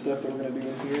most of the stuff that we're going to do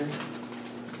in here.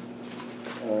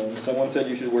 Someone said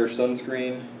you should wear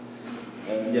sunscreen.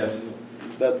 Yes.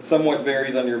 That somewhat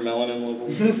varies on your melanin level.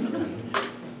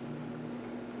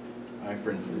 I,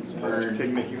 for instance, How much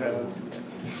pigment you have.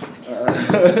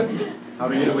 How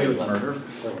to get away with murder?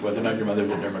 Like whether or not your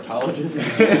mother's a dermatologist?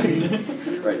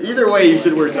 Right. Either way, you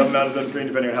should wear some amount of sunscreen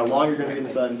depending on how long you're going to be in the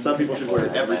sun. Some people should wear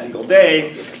it every single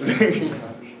day.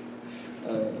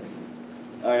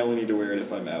 I only need to wear it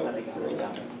if I'm out for a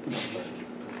long time.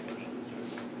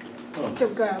 Still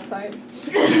go outside.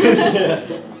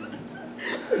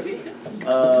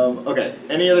 Okay.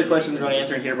 Any other questions you want to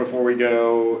answer in here before we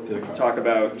go talk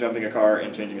about jumping a car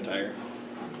and changing a tire?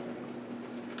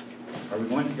 Are we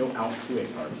going to go out to a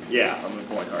car? Yeah, I'm going to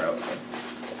pull my car out.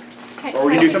 Or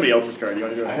we can do somebody else's car. Do you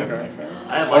want to do another car? I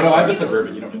have the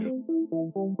Suburban. You don't have to do it.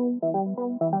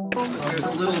 There's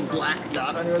a little black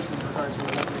dot on yours because the car's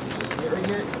going up and it's right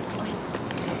here.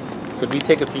 Could we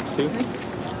take a peek too?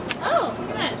 Oh, look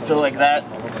at that. So like that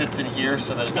sits in here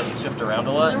so that it doesn't shift around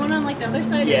a Is lot. there one on like the other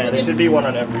side? Yeah, there should be one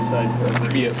on every side. There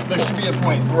should be a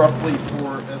point roughly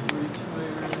for every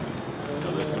tire.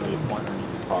 So there's going to be a point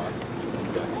underneath the car.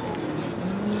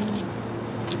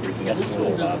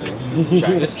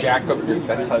 Just jack up your,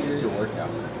 that's how it's your workout.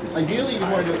 Ideally, you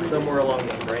just want to do it somewhere along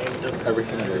the frame. Every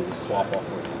single day, you swap off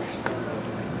with the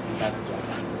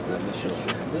Michelin.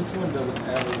 This one doesn't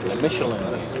have The Michelin. I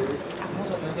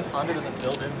guess Honda doesn't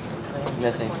build in.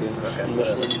 No, thank you. Okay.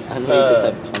 Michelin. I really just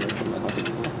have Honda in my hobby.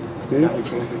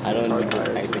 I don't know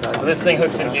this So this thing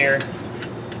hooks in here.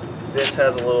 This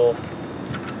has a little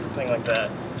thing like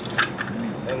that.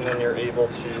 And then you're able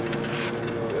to,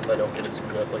 if I don't get it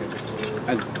screwed up like I just did.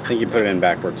 I think you put it in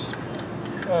backwards.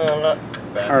 Not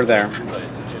backwards. Or there. But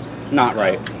just Not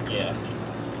right. Yeah.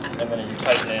 And then as you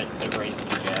tighten it, it raises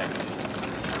the jack.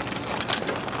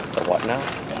 The what now?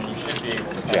 And you should be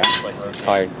able to Jack. like rotate.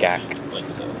 Or gack. Like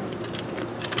so.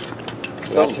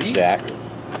 That's a jack.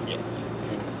 Yes.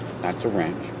 That's a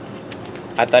wrench.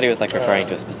 I thought he was like referring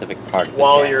to a specific part. Of the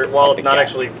While jack, you're not while the it's not gack.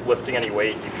 actually lifting any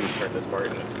weight, you can just turn this part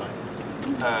and it's fine.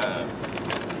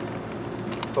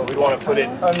 But we want to put it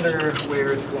under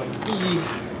where it's going to be.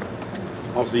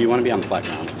 Also, you want to be on flat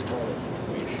ground.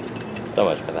 So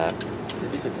much for that.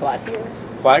 Is it flat here?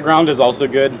 Flat ground is also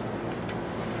good.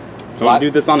 Don't Flat- do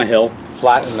this on a hill.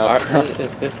 Flat enough.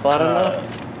 Is this flat enough?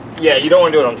 Yeah, you don't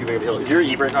want to do it on too big of a hill. Is your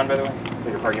e-brake on, by the way? Like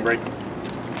your parking brake?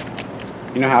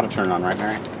 You know how to turn it on, right,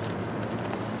 Mary?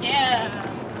 Yeah.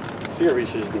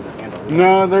 Seriously, should just be the handle.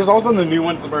 No, there's also the new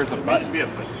ones where it's a button.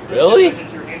 Really?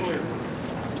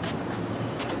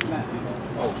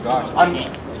 Oh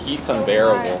gosh, heat's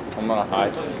unbearable. I'm gonna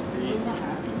hide.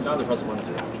 Now the press buttons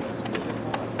are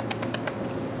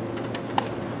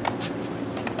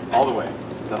All the way.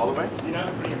 Is that all the way? You're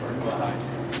not putting your parking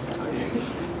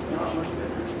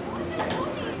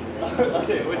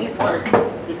Okay, when you park,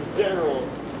 in general,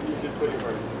 you should put your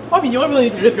parking. I mean, you only really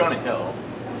need to do it if you're on a hill.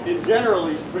 In general,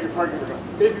 you should put your parking brake on.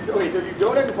 Okay, so if you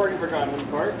don't have your parking brake on when you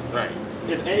park, Right.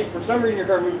 if for some reason your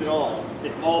car moves at all,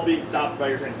 it's all being stopped by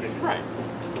your transmission. Right.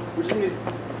 Which means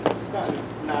it's not as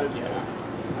bad.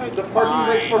 It's a parking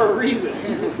brake for a reason.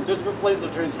 Just replace the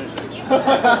transmission.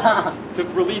 To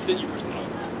release it, you push the button.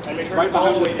 And make sure Right it's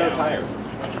all behind the the way spare down. tire.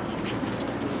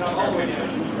 Not all the way down.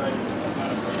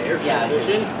 Stairs. Yeah,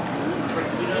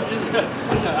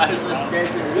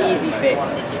 easy fix.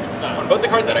 On both the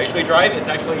cars that I usually drive, it's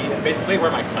actually basically where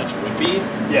my clutch would be.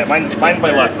 Yeah, mine's my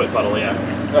left foot pedal, yeah.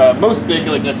 Most big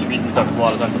like SUVs and stuff, it's a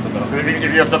lot of times up the middle. Because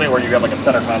if you have something where you have like a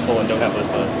center console and don't have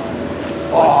this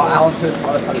Alan Smith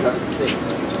taught us how to drive a stick.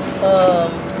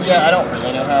 yeah, I don't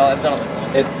really know how. I've done it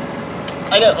like once.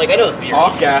 I know the theory.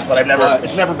 Off gas, but clutch,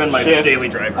 it's never been my shift, daily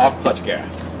driver. Off clutch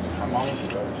gas.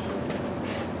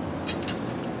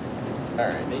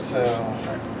 Alright, so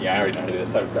Yeah, I already know how to do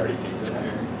this. I've already changed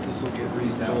it. this will get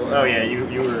reasonable. Oh yeah,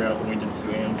 you were out when we did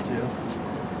Suan's too.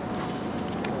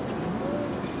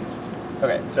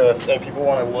 Okay, so if people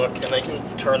want to look, and they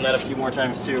can turn that a few more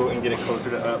times too and get it closer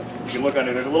to up. You can look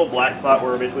under, there's a little black spot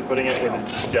where we're basically putting it where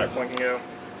the jack point can go.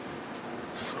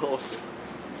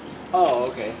 Oh,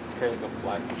 okay. Okay. Like a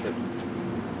black strip.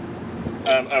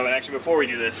 And actually before we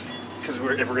do this, because if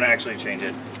we're going to actually change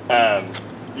it,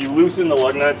 you loosen the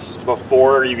lug nuts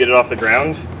before you get it off the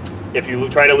ground. If you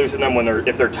try to loosen them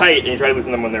if they're tight, and you try to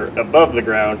loosen them when they're above the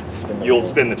ground, you'll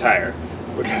spin the tire.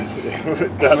 Because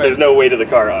there's no weight of the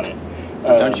car on it.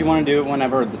 Don't you want to do it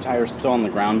whenever the tire's still on the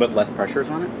ground but less pressure's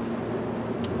on it?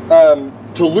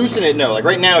 To loosen it, no. Like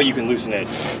right now you can loosen it,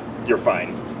 you're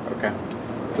fine. Okay.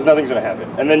 Because nothing's going to happen.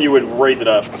 And then you would raise it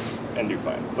up and do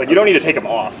fine. Like you don't need to take them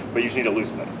off, but you just need to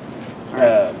loosen them.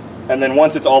 Right. And then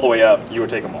once it's all the way up, you would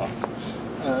take them off.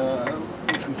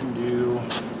 Which we can do.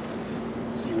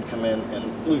 So you would come in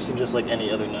and loosen just like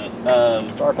any other nut.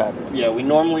 Star pattern. Yeah, we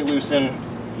normally loosen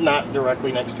not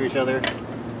directly next to each other.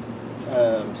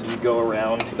 So you go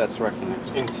around. That's directly next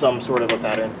to in some sort of a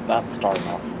pattern. That's star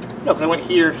enough. No, because I went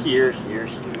here, here, here,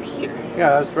 here, here. Yeah,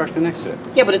 that's directly next to it.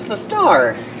 Yeah, but it's the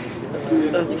star.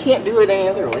 You can't do it any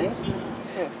other way.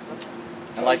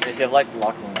 And like if you have like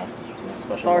locking nuts,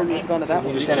 special Star, locking. going to that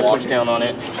one. You just kind of push down on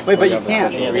it. Wait, but you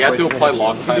can't. We have to apply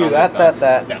Loctite You do on that, this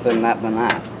then that, then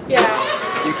that. Yeah.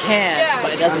 You can, Yeah,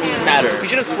 but it you doesn't can. matter. We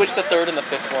should have switched the third and the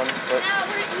fifth one. But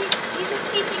He's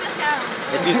just teaching us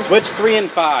how. If you switch 3 and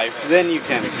 5, then you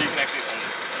can. Make sure you can actually loosen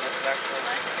this.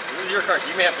 This is your car, so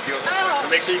you may have to do it before. Oh. So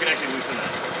make sure you can actually loosen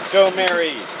that. Go,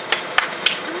 Mary.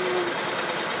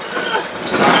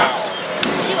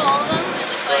 Do all of them? It's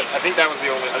just like. I think that was the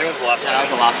only. I think it was the last one. that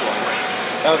was the last one.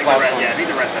 That was the last one. Yeah, I think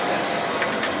the rest have that.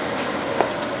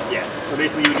 Yeah. So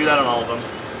basically, you do that on all of them,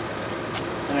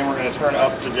 and then we're going to turn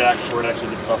up the jack before it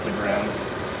actually gets off the ground.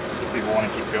 If people want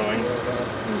to keep going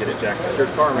and get it jacked. It's your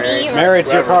car, Mary. Mary,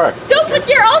 it's your car. Don't put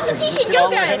you're also teaching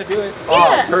yoga. to do it.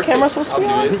 Yeah. Is this camera supposed to be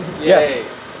on? Yes.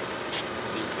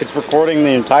 It's recording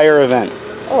the entire event.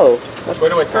 Oh, Where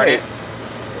do I turn it?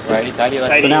 Right. Tidy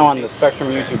So now on the Spectrum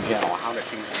YouTube channel, how to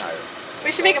change the tire.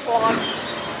 We should make a vlog.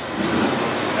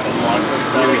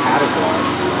 Yeah, we had a vlog.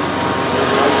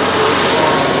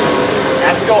 It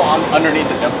has to go on underneath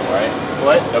the nipple, right?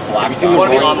 What? The black. Have you seen You the want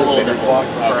to be board on the with little fingers nipple, block?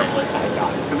 preferably.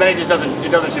 Because then it just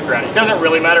doesn't shift around. It doesn't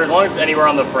really matter as long as it's anywhere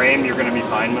on the frame. You're going to be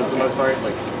fine for the most part.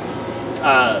 Like,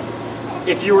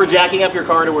 if you were jacking up your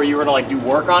car to where you were to like do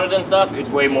work on it and stuff, it's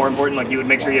way more important. Like you would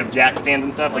make sure you have jack stands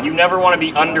and stuff. Like you never want to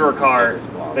be under a car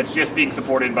that's just being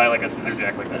supported by like a scissor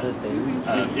jack like that.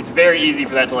 It's very easy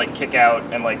for that to like kick out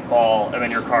and like fall, and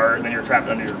then you're trapped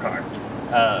under your car.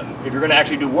 If you're going to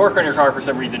actually do work on your car for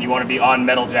some reason, you want to be on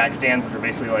metal jack stands, which are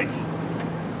basically like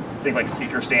think like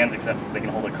speaker stands, except they can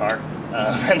hold a car,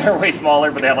 and they're way smaller,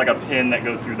 but they have like a pin that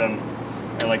goes through them,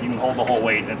 and like you can hold the whole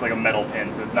weight, and it's like a metal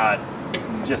pin, so it's not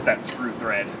just that screw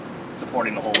thread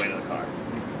supporting the whole weight of the car.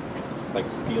 Like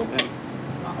a steel pin?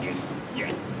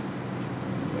 Yes.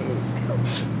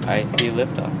 I see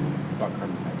liftoff.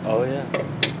 Oh yeah.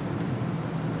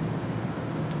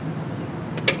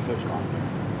 So strong.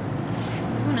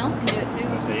 Someone else can do it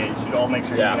too. So yeah, you should all make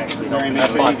sure Yeah. you can actually Mary,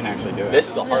 help. make sure you can actually do it. This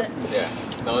is the hard. Is Yeah.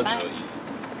 That was Bye. really easy.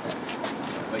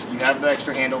 Like you have the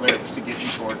extra handle there just to get you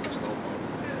short. Just the whole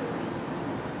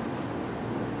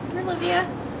point. Olivia.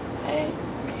 Hey.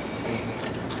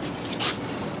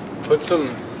 Put some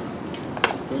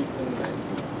spoof in there.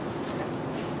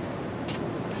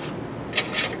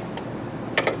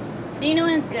 Do you know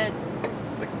when it's good?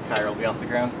 The tire will be off the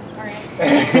ground. Alright.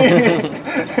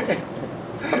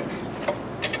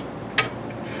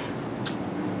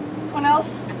 What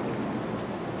else?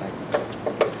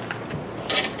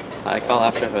 I call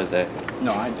after Jose.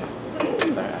 No, I did.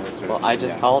 Sorry, Well, I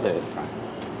just called it.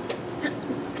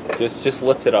 Just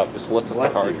lift it up. Just lift the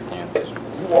Bless card. your hands. Just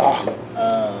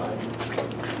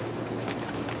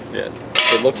Yeah.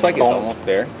 It looks like it's almost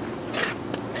there.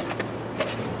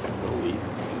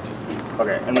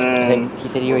 Okay, and I then think he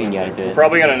said you already got to do we're it.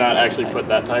 probably gonna not actually put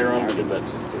that tire on because that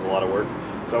just is a lot of work.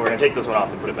 So we're gonna take this one off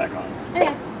and put it back on.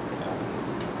 Okay.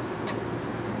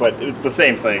 But it's the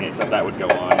same thing, except that would go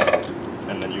on,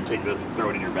 and then you take this, throw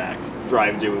it in your back,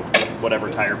 drive to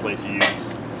whatever tire place you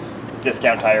use.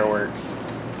 Discount Tire Works.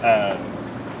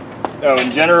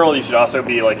 In general, you should also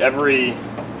be like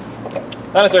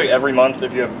not necessarily every month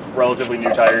if you have relatively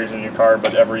new tires in your car,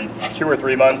 but every 2 or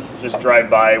 3 months, just drive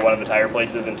by one of the tire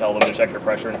places and tell them to check your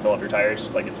pressure and fill up your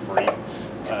tires. Like it's free.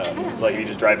 It's like you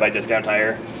just drive by Discount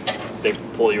Tire, they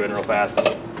pull you in real fast,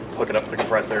 hook it up to the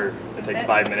compressor. It takes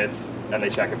 5 minutes, and they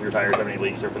check if your tires have any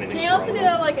leaks or if anything's Can you wrong also do with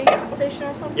that them. at like a gas station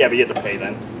or something? Yeah, but you have to pay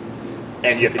then,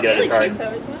 and you have to get out of It's your really car.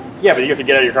 cheap though, isn't it? Yeah, but you have to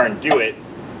get out of your car and do it,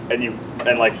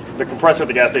 and like the compressor at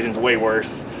the gas station is way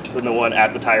worse than the one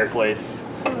at the tire place.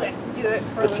 Like, do it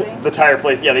for a living. The tire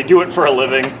place, yeah, they do it for a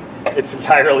living. It's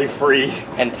entirely free.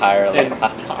 Entirely.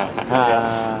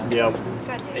 Yep.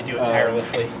 They do it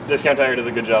tirelessly. Discount Tire does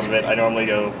a good job of it. I normally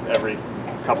go every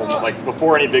couple, like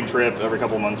before any big trip, every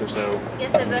couple months or so.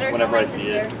 Yes, I better Whenever tell I my see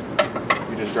sister. it,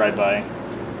 we just drive by.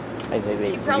 I say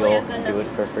they She probably wheel has to end do up-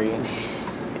 it for free.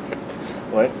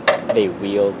 What? They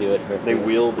wheel do it for free. They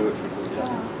will do it for free.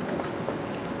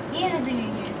 Ian isn't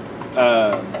in here.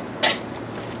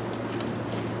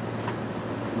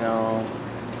 No.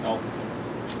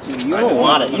 Dude, you have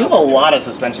a lot of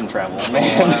suspension travel,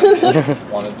 man.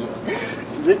 Want to do it?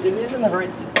 It is in the right.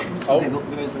 Oh.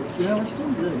 Yeah, we're still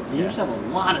good. You just have a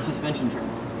lot of suspension travel.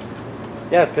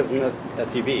 Yeah, it's because in the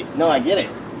SUV. No, I get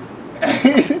it.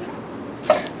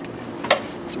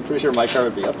 I'm pretty sure my car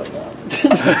would be up by now.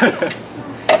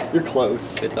 You're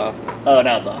close. It's off. Oh,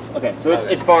 now it's off. Okay, so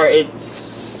it's far. You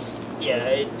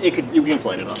can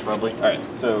slide it off probably. All right,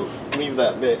 so leave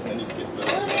that bit and just get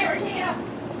the.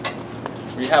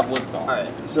 We have lift on. All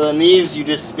right, so in these you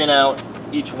just spin out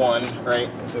each one, right?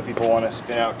 So people want to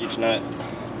spin out each nut.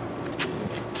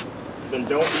 Then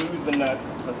don't lose the nuts.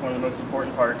 That's one of the most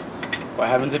important parts. What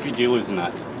happens if you do lose a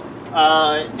nut?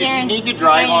 If you need to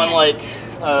drive on like,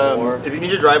 if you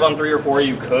need to drive on 3 or 4,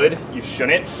 you could. You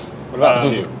shouldn't. What about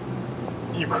 2?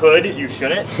 You could. You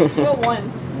shouldn't. Well,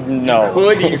 one. No. You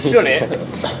could. You shouldn't.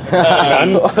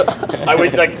 I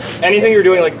would like anything you're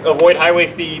doing. Like avoid highway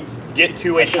speeds. Get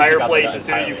to a tire place as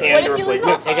soon as you can to replace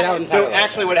it. Take it out So entirely.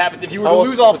 actually, what happens if you were to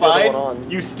lose all 5,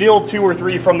 you steal 2 or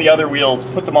 3 from the other wheels,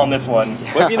 put them on this one.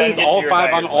 What if you then lose get to all your 5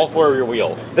 tire on all places. 4 of your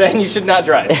wheels? Then you should not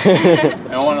drive. I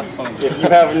don't want to swing.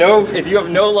 If you have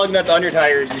no lug nuts on your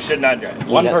tires, you should not drive.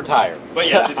 1 per tire. But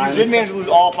yes, if you did manage to lose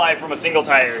all 5 from a single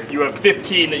tire, you have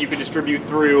 15 that you could distribute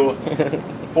through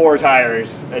 4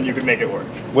 tires, and you could make it work.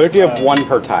 What if you have 1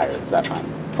 per tire? Is that fine?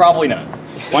 Probably not.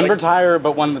 1 per tire,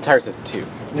 but one of the tires has 2.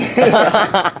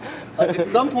 At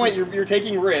some point, you're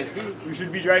taking risks. You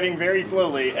should be driving very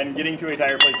slowly and getting to a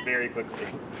tire place very quickly.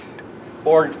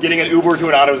 Or getting an Uber to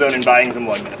an AutoZone and buying some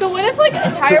lug nuts. So what if like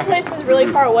a tire place is really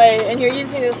far away and you're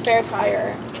using the spare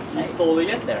tire? You slowly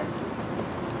get there.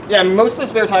 Yeah, most of the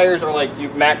spare tires are like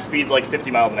max speeds like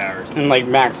 50 miles an hour. And like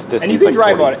max distance. And you can like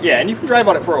drive 40. on it. Yeah, and you can drive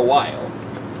on it for a while.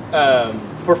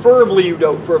 Preferably you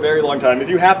don't for a very long time. If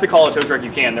you have to call a tow truck,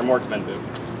 you can. They're more expensive.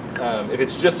 If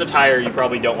it's just a tire, you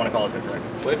probably don't want to call a tow truck.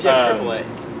 What if you have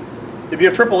AAA? If you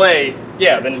have AAA,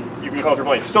 yeah, then you can call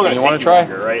AAA. It's still going to You take wanna you try?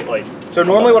 longer, right? Like, so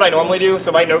normally what I normally do,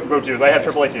 so my go-to is I have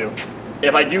AAA too.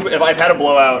 If I've had a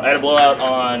blowout, I had a blowout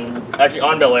on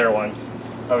Bel Air once.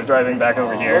 I was driving back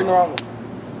over here.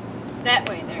 That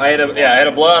way there. I had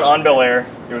a blowout on Bel Air.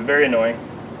 It was very annoying.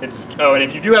 And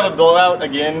if you do have a blowout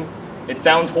again, it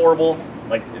sounds horrible.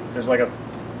 Like there's like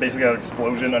basically an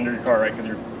explosion under your car, right?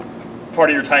 Because part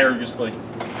of your tire just like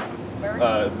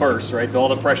bursts, right? So all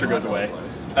the pressure goes away.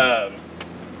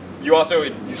 Your car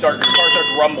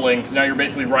starts rumbling because now you're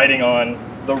basically riding on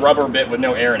the rubber bit with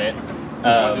no air in it.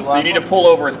 So you need to pull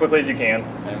over as quickly as you can.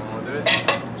 Anyone want to do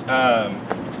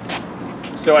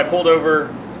it? So I pulled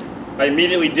over. I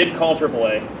immediately did call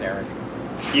AAA. Derek.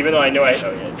 even though I know I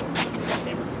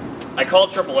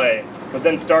called AAA, but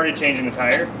then started changing the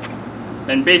tire.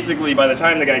 And basically, by the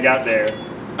time the guy got there,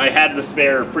 I had the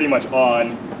spare pretty much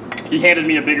on. He handed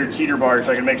me a bigger cheater bar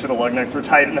so I could make sure the lug nuts were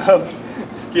tight enough.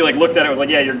 He like looked at it, was like,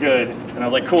 yeah, you're good. And I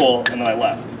was like, cool, and then I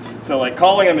left. So like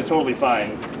calling him is totally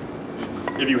fine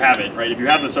if you have it, right? If you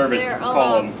have the service,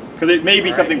 call him. Because it may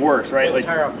be something worse, right? Like,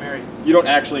 tire off, Mary. You don't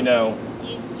actually know.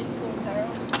 You just pull the tire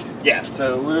off? Yeah,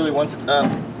 so literally once it's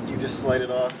up, you just slide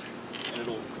it off, and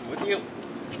it'll come with you.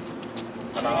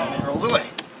 And it rolls away.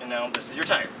 And now this is your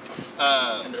tire.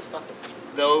 And there's stuff that's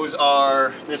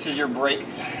this is your brake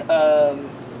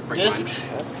disc.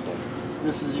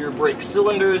 This is your brake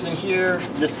cylinders in here.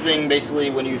 This thing basically,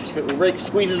 when you hit the brake,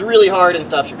 squeezes really hard and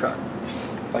stops your car.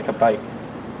 Like a bike.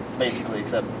 Basically,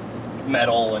 except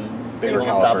metal and Bigger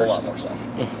able to stop a calipers. lot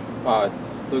more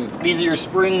stuff. These are your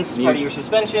springs, part of your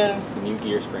suspension. the new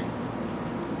gear springs.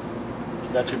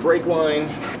 That's your brake line.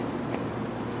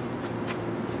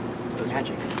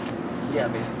 Magic. Yeah,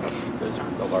 basically. Those are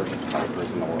the largest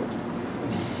calipers in the world.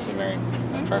 Hey Mary,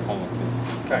 try pulling with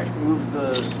this. Alright, move the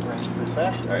wrench this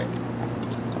fast. Alright. Do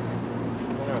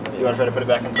you want to try to put it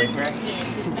back in place, Mary?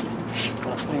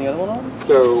 Putting the other one on?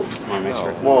 So, Want to make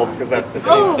sure. well, because that's the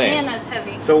Oh thing. man, that's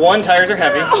heavy. So one, tires are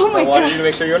heavy. Oh so my I wanted God. you to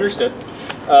make sure you understood.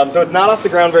 So it's not off the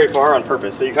ground very far on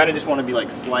purpose. So you kind of just want to be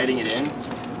like sliding it in,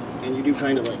 and you do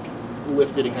kind of like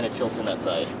lift it and kind of tilt in that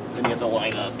side. Then you have to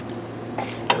line up.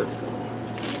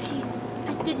 Jeez,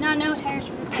 I did not know tires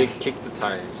were this heavy. Kick the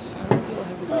tires.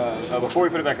 Before we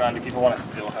put it back on, do people want us to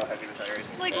feel how heavy the tire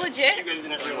is? Like legit? You guys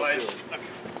didn't realize.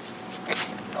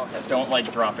 Okay. Don't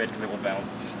like drop it because it will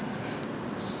bounce.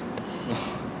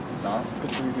 It's not.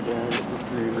 It's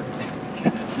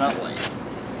It's not light.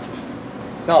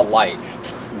 It's not light. No.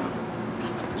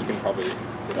 You can probably.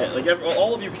 Yeah, like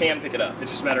all of you can pick it up.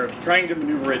 It's just a matter of trying to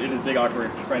maneuver it. It is big awkward.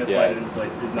 Trying to slide it into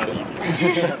place is not easy.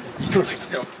 You just like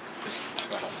go.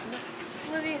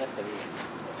 Olivia. That's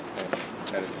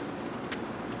heavy.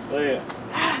 Oh yeah.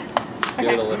 Give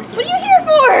it a lift. What are you here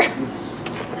for?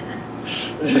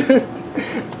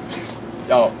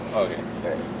 Oh, okay.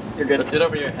 You're good. Lift it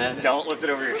over your head. Don't lift it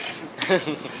over your head.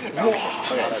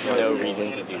 No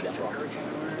reason to do that.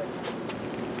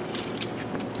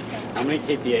 How many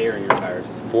KPA are in your tires?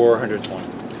 420.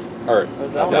 Or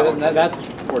That's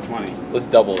 420. let's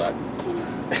double that.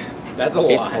 That's a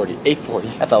lot. 840. 840.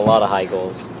 That's a lot of high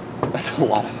goals. That's a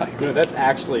lot of high goals. No, that's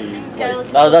actually.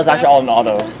 That's actually all in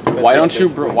auto. Why don't you?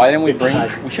 Why didn't we bring?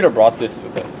 We should have brought this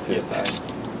with us too.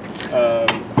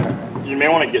 You may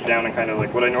want to get down and kind of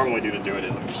like what I normally do to do it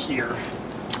is I'm here.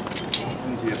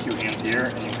 And so you have two hands here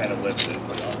and you kind of lift it and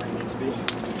put it on where it needs to be.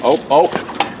 Oh.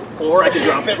 Or I could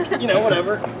drop it, you know,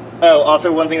 whatever. Oh,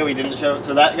 also one thing that we didn't show,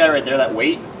 so that guy right there, that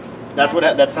weight,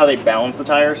 that's how they balance the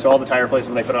tire. So all the tire places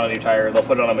when they put on a new tire, they'll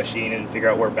put it on a machine and figure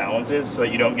out where balance is so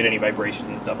that you don't get any vibrations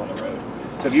and stuff on the road.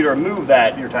 So if you remove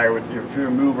that, if you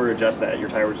remove or adjust that, your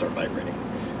tire would start vibrating.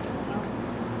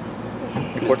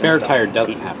 The spare tire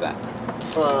doesn't have that.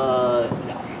 No,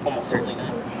 almost certainly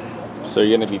not. So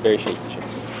you're gonna be very shaky. You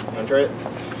want to try it?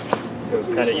 So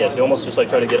kind of, yes, you almost just like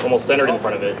try to get almost centered in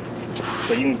front of it.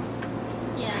 So you can,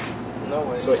 Yeah. No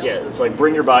way. so yeah, it's like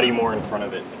bring your body more in front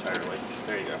of it entirely.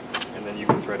 There you go. And then you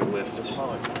can try to lift. It is.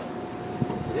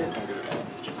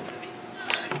 Just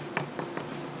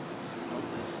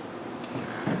what's this?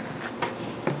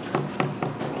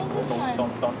 What is this one?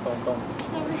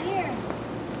 It's over here.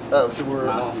 Oh, so we're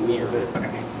off a little bit.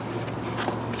 Okay.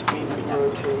 So we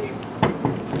rotate.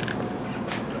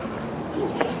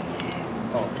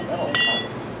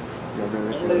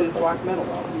 Black metal.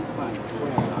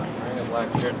 Wearing a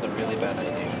black shirt's a really bad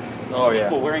idea. Oh yeah.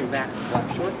 Well, wearing black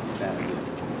shorts is a bad idea.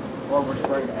 Or we're just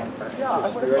wearing pants.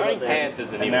 Wearing pants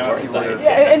isn't And even now if worse. you were to,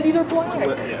 Yeah, and these are black.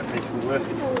 yeah, basically lift.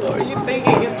 what are you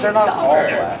thinking? They're not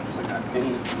Yeah, black. just like that.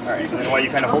 Alright, so then while you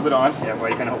kind of hold it on, so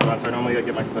I normally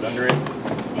get my foot under it,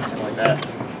 kind of like that.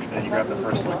 And then you grab the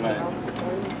first lug nut.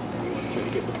 Try to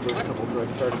get the first couple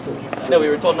threads started so it can't. No, we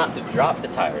were told not to drop the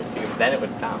tires because then it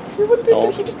would bounce.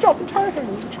 He just dropped the tire for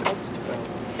me.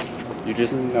 You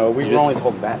just. No, we were only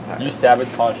told that tire. You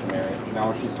sabotage Mary.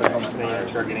 No, she's put on So then you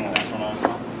start getting the next one on.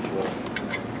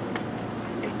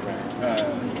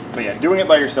 But yeah, doing it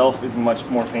by yourself is much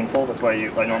more painful. That's why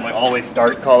I normally always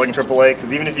start calling AAA,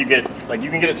 because even if you get, like, you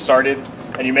can get it started,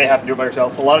 and you may have to do it by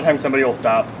yourself. A lot of times somebody will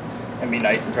stop and be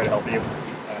nice and try to help you.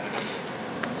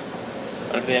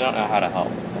 What if they don't know how to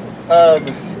help?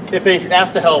 If they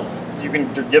ask to help, you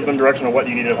can give them direction on what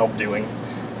you need help doing.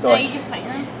 So Now like, you just tighten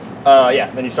them? yeah,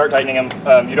 then you start tightening them.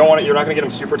 You're not going to get them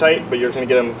super tight, but you're just going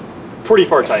to get them pretty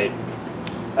far tight.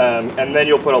 And then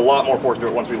you'll put a lot more force to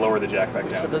it once we lower the jack back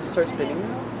down. So does it start spinning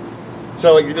now?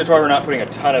 So like, that's why we're not putting a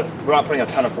ton of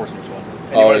force in each one.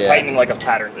 And you want to tightening like a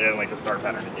pattern, like the star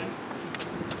pattern again.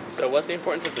 So what's the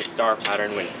importance of the star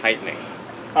pattern when tightening?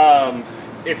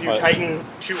 If you tighten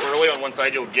too early on one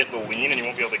side, you'll get the lean, and you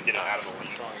won't be able to get it out of the lean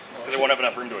because it won't have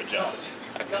enough room to adjust.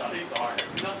 It's not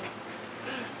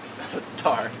a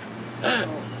star.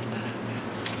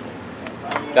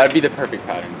 That'd be the perfect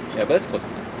pattern. Yeah, but it's close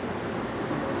enough.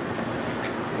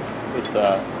 It's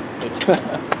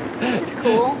This is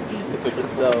cool.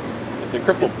 it's a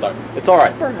crippled star. It's all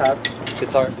right. Perhaps.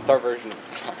 It's our version of a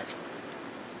star.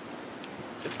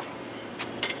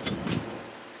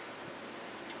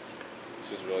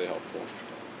 This is really helpful.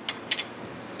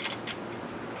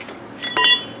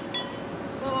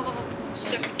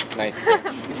 Nice. Is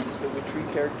the Witchery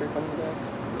character coming back?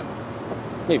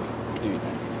 Maybe not.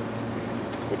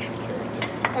 Witchery character.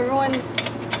 Everyone's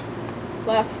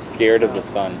left. Scared of the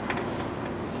sun.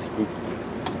 Spooky.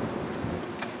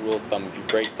 Rule of thumb: if you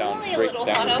break down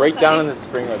in the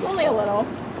spring or the Only a little.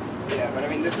 Yeah, but I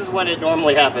mean, this is when it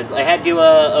normally happens. I had to,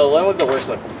 when was the worst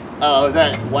one? I was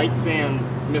at White Sands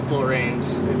Missile Range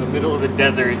in the middle of the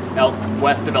desert out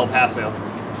west of El Paso.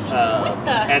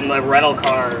 And the rental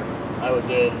car I was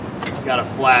in got a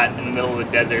flat in the middle of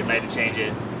the desert and I had to change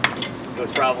it. It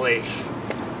was probably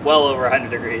well over 100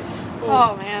 degrees.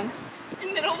 Oh man. In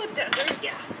the middle of the desert?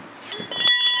 Yeah.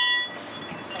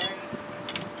 I'm sorry.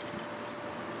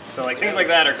 So like things like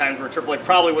that are times where AAA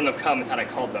probably wouldn't have come had I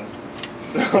called them.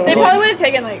 So They probably would have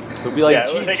taken like. It would be like, yeah,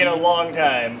 it would have taken a long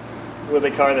time with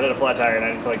a car that had a flat tire and I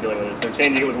didn't feel like dealing with it. So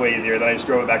changing it was way easier. Then I just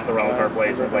drove it back to the rental car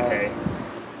place and was like, hey,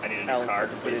 I need a new car.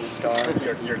 Please.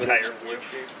 Your tire blew.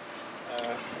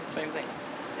 Same thing.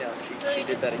 Yeah, she So you did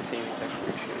just- that same exact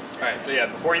shit. Alright, so yeah,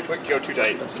 before you go too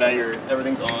tight, so now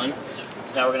everything's on.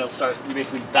 So now we're gonna start, you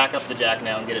basically back up the jack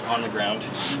now and get it on the ground.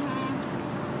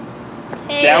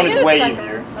 Hey, Down I is get a way sunburn.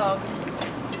 easier. Oh,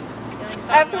 okay.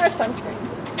 I have to wear sunscreen.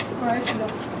 Or I should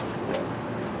don't.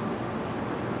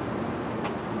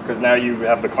 Because now you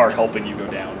have the car helping you go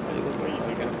down. So it's way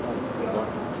easier.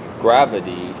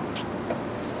 gravity.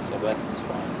 So that's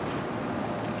fine.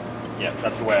 Yeah,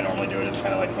 that's the way I normally do it. Just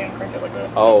kind of like hand crank it like that.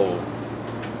 Oh.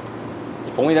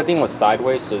 If only that thing was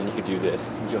sideways, so then you could do this.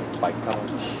 Jump like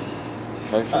motion.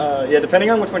 Yeah, depending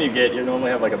on which one you get, you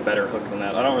normally have like a better hook than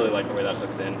that. I don't really like the way that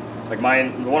hooks in. Like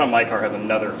mine, the one on my car has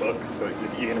another hook, so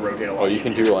you can rotate a lot. Oh, you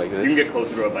can do like this? You can get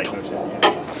closer to a bike motion.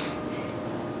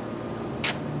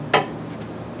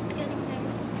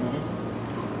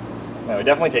 No, it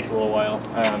definitely takes a little while.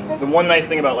 The one nice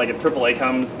thing about like if AAA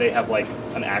comes, they have like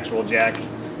an actual jack,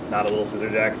 not a little scissor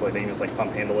jack, so like they can just like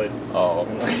pump handle it. Oh.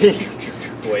 And, like,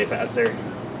 it's way faster.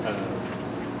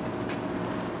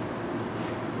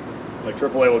 Like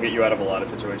AAA will get you out of a lot of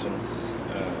situations.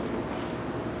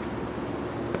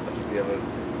 If you have a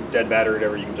dead battery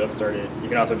or whatever, you can jumpstart it. You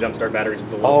can also jumpstart batteries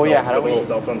with the little,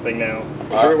 cell phone thing now.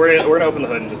 We're gonna open the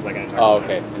hood in just a second and talk about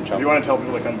okay. it. If you want to tell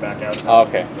people to come back out. Oh,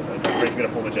 okay. We're basically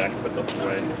gonna pull the jack and put those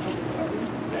away.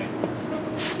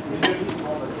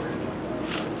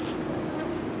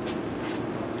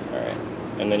 Alright.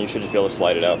 And then you should just be able to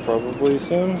slide it out probably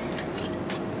soon.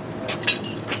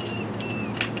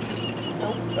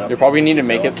 You probably need to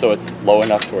make it so it's low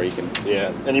enough to where you can.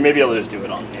 Yeah, and you may be able to just do it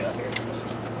on here.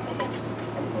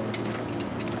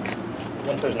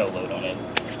 Once there's no load on it.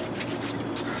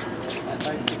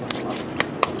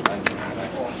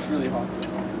 It's really hot.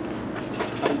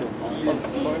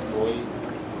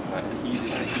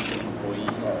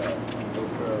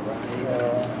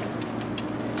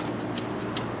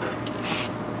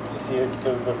 You see it,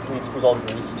 the lead screw's all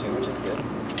greased too, which is good.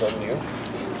 It's still new.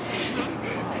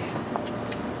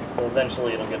 So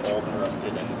eventually it'll get old and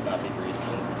rusted and not be greased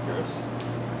and gross.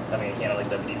 Having a can of like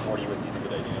WD-40 with you is a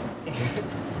good idea.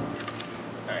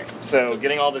 Alright, so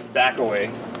getting all this back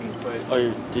away.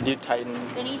 Oh, did you tighten?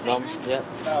 Did he tighten it? Yeah.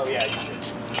 Oh yeah, you should.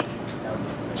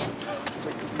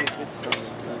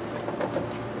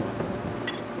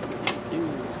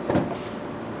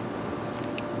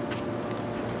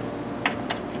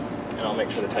 And I'll make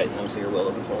sure to tighten them so your wheel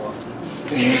doesn't fall off.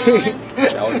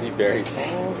 That would be very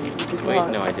simple. Wait,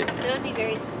 no, I didn't. That would be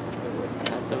very simple.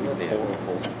 That's a really I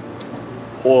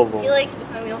Horrible. feel like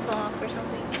if my wheel fell off or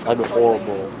something. That'd be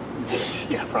horrible.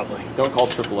 Yeah, probably. Don't call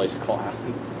AAA, just call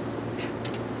Apple.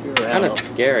 It's kind of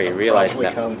scary realizing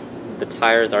Probably that the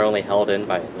tires are only held in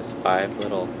by this 5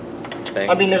 little things.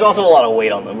 I mean, there's also a lot of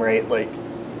weight on them, right? Like,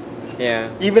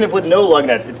 yeah. even if with no lug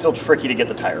nuts, it's still tricky to get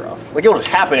the tire off. Like, it would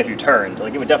happen if you turned.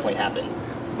 Like, it would definitely happen.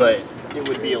 But it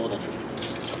would be a little tricky.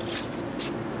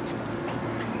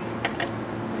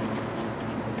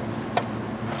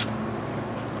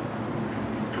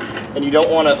 And you don't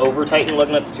want to over-tighten lug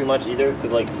nuts too much either,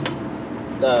 because, like,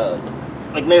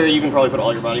 like Mary, you can probably put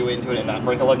all your body weight into it and not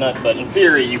break a lug nut, but in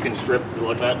theory you can strip the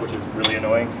lug nut, which is really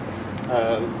annoying.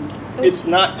 It's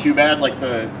not too bad. Like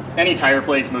any tire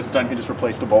place, most of the time can just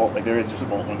replace the bolt. Like there is just a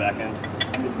bolt on the back end.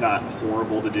 It's not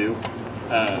horrible to do,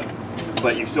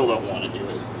 but you still don't want to do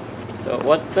it. So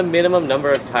what's the minimum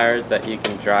number of tires that you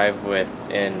can drive with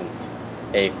in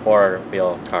a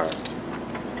 4-wheel car?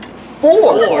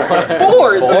 4!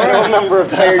 4 is the minimum number of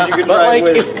tires you can drive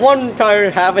with. But like, if one tire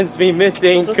happens to be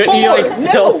missing, couldn't you like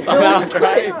still somehow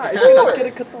drive?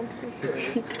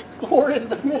 4 is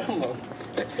the minimum.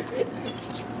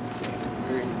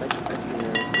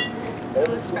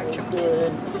 Those Spectrum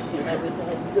kids. Everything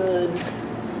is good.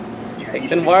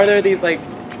 Then why are there these like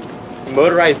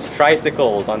motorized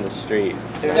tricycles on the street?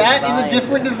 That is a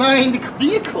different designed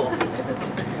vehicle.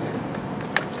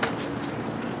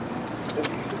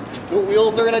 The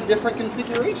wheels are in a different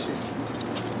configuration.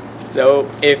 So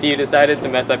if you decided to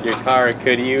mess up your car,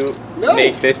 could you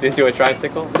make this into a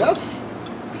tricycle? No.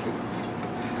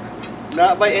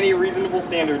 Not by any reasonable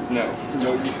standards, no.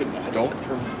 No, you could not. Don't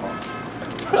turn the car.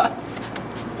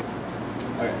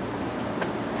 Okay.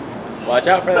 Watch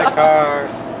out for that car.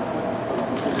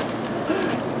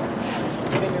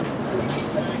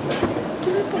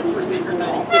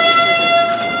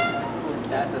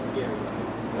 That's a scary one.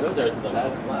 Those are some.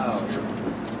 That's loud.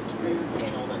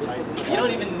 You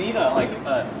don't even need a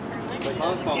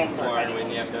Hong Kong horn when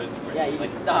you have those. Yeah, you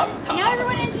like stop. Now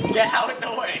everyone engineer. Get out of the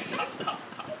way. Stop.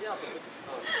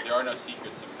 There are no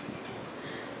secrets.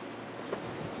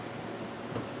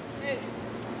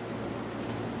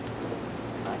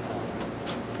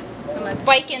 Put my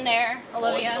bike in there,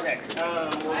 Olivia. Okay, what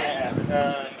did I ask?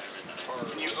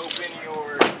 Can you open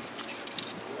your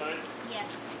hood? Yes.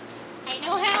 I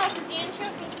know how, because you didn't show me.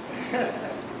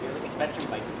 You're like a Spectrum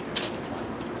bike.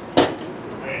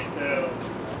 Okay, so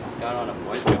Got on a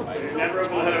bicycle bike. you never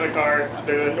open the hood of a car.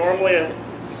 There's normally a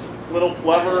little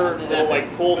lever, little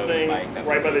like pull thing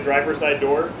right by the driver's side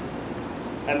door.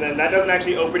 And then that doesn't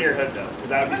actually open your hood though, because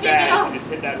that would be bad if you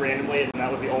just hit that randomly and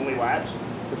that was the only latch.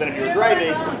 But then if you were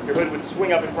driving, your hood would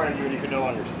swing up in front of you and you could no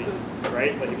longer see,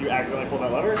 right? Like if you accidentally pull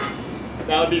that lever,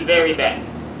 that would be very bad.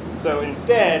 So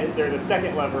instead, there's a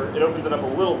second lever. It opens it up a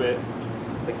little bit,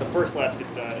 like the first latch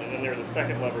gets done, and then there's a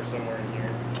second lever somewhere in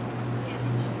here.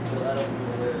 So I don't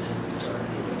know where it is. Sorry.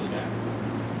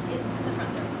 It's in the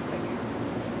front door. It's right here.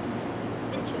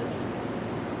 And show me.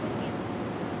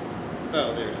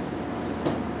 Oh, there it is.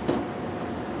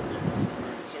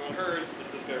 So on hers,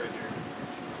 it's this guy right here.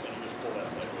 And you just pull that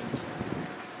sideways.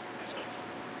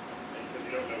 And because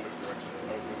you don't know which direction it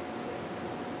goes,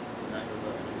 and that goes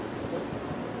up.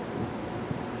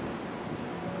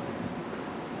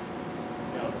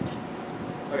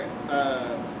 Okay.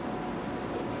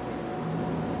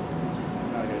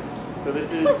 Not good. So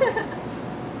this is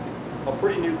a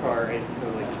pretty new car, right? So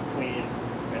like it's clean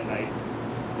and nice.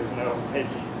 There's no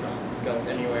edge going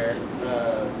anywhere.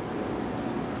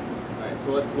 Alright,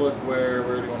 so let's look where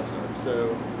do you want to start?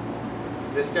 So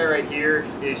this guy right here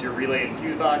is your relay and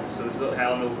fuse box. So this is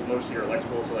how it knows most of your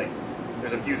electrical. So like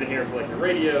there's a fuse in here for like your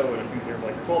radio and a fuse here for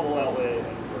like your 12 volt outlet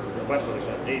and for a bunch of other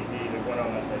stuff. AC, there's one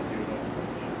on that side too.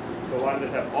 So a lot of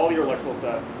this have all your electrical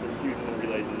stuff. There's fuses and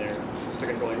relays in there to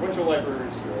control your windshield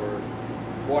wipers, your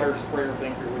water sprayer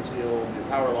thing for your windshield, your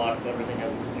power locks, everything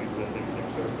has fuses and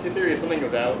things. So in theory, if something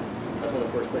goes out, that's one of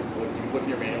the first places to look. You can look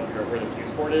at your manual, figure out where the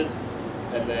fuse port is,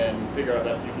 and then figure out if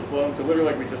that fuse is blown. So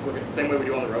literally, like we just look at the same way we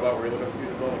do on the robot, where we look at the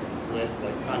fuse is blown, we can split,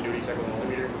 like continuity check with a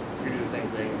millimeter. You can do the same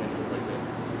thing and then just replace it.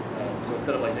 So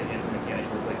instead of like taking it to the mechanic,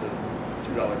 you replace a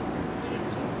 $2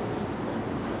 fuse.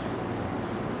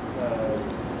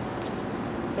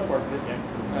 Some parts of it,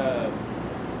 yeah.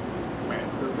 Right,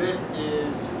 so this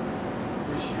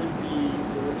should be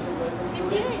the original level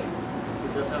coating.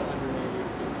 It does have 180.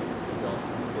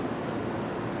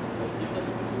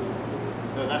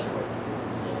 No, that's your way.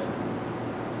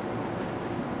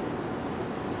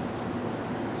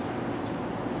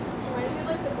 Why do you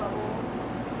like the bubble?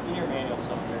 It's in your manual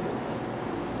somewhere.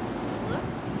 Look.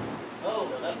 Oh,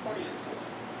 no, that's part of it.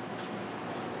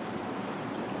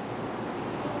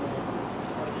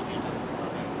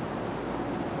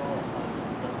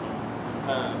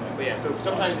 But yeah, so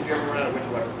sometimes if you ever run out of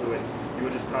windshield wiper fluid, you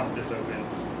would just pump this open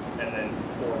and then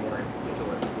pour more windshield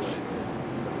wiper fluid into it.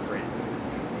 That sprays it.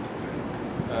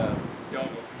 Don't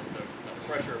open this though, because it's under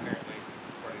pressure apparently,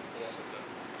 part of the coolant system.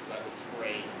 So that would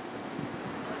spray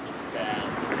bad.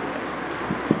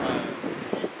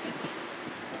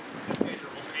 This is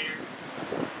your alternator.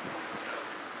 So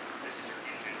this is your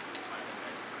engine.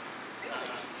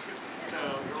 So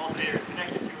your alternator is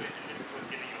connected to it, and this is what's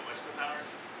giving you electrical power.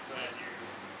 So as you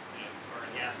burn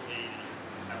gasoline,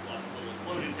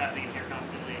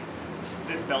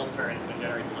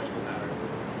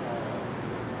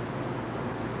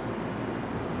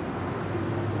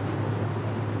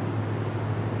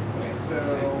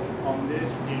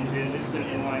 engine. This is an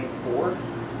inline 4,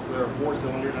 so there are 4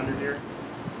 cylinders under here.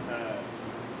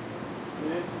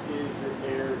 This is your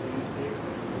air intake.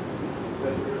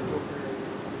 That's your filter.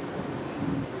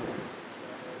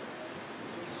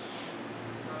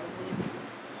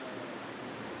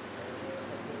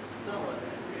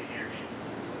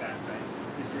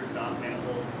 Exhaust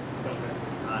manifold, don't mess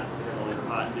with it's hot, so there's all your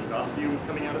hot exhaust fumes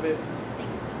coming out of it.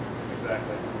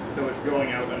 Exactly. So it's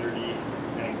going out underneath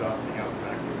and exhausting out the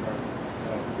back of your car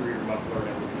through your muffler and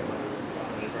everything that's under the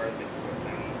bottom of the car. It makes it so it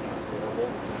sounds it's not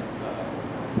horrible.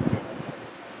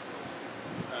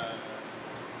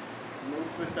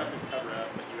 Most of the stuff is covered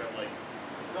up, but you have like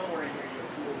somewhere in here you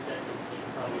have fuel injected,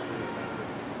 probably in this center.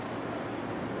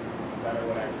 That are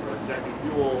what actually are injecting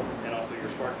fuel, and also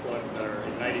your spark plugs that are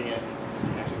igniting it. So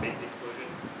you can actually make the explosion.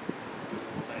 So the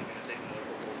whole time you're going to take some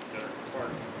electrical pulse to generate the spark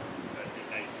that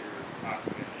ignites your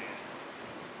oxygen and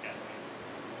gasoline.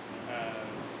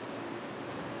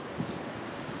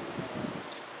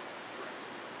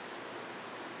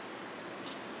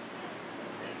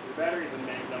 And so the battery is the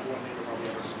number one thing you'll probably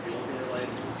ever feel in your life,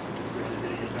 which is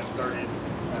getting it started.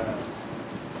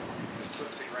 Just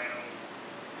put the ground.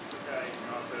 This guy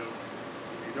can also,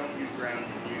 if you don't use ground,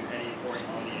 you can use any point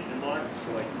on the engine bar.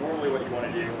 So like normally what you want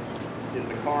to do is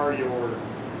the car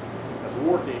that's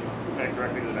working will connect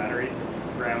directly to the battery,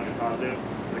 ground and positive.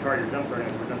 The car you're jump starting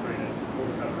is pull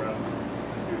the cover up.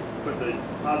 You put the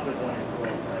positive one in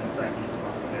coil and the second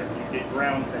there. You get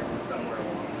ground connected somewhere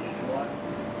along the engine block,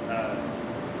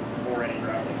 or any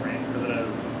ground in frame. Because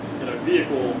in a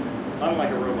vehicle,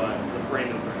 unlike a robot, the frame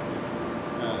is ground.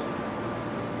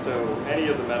 So any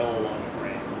of the metal along the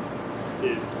frame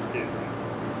is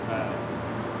ground.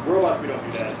 Robots, we don't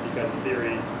do that because in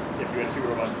theory, if you had 2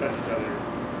 robots touch each other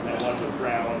and one was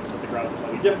ground, but the ground was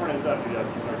slightly different and stuff, you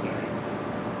start generating.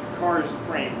 Cars'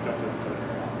 frames don't touch each other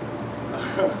very often.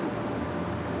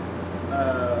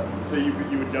 So you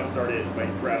would jump start it by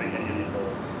grabbing any of these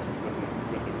bolts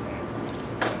with the frames.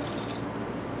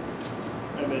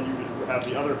 And then you would have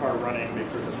the other car running, make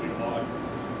sure it's a log,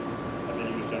 and then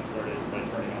you would jump start it by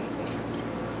turning on this one.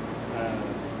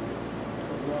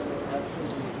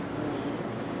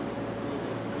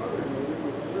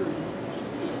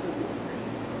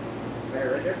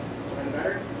 Battery right there, behind the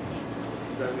battery.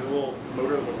 There's a little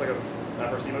motor that looks like a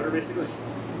FRC motor, basically.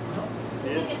 See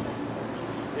it?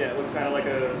 Yeah, it looks kind of like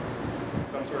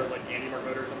some sort of like Andy Mark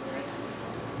motor or something, right?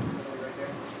 Right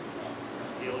there.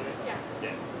 See it? Yeah.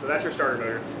 Yeah. So that's your starter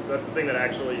motor. So that's the thing that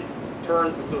actually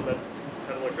turns so that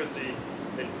has electricity.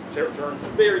 It turns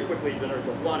very quickly, generates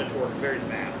a lot of torque very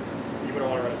fast. You don't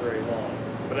want to run it very long,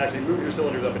 but it actually moves your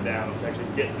cylinders up and down to actually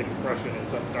get the compression and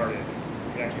stuff started. So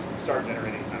you can actually start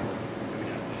generating power.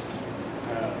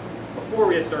 Before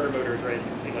we had starter motors, right,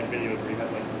 you've seen like videos where you had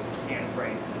like hand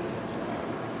crank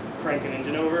an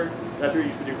engine over. That's what you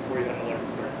used to do before you had an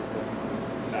electric start system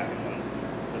back in the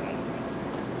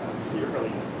 90s. You're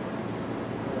probably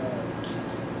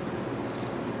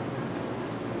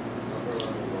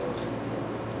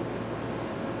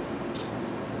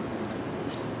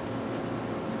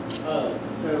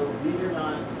so these are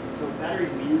not, so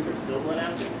batteries we use are still lead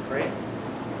acid, right?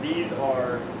 These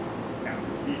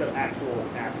have actual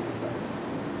acid inside.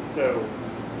 So,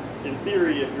 in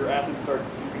theory, if your acid you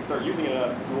can start using it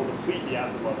enough, it will deplete the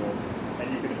acid level,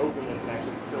 and you can open this and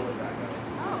actually fill it back up.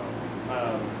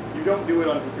 Oh. You don't do it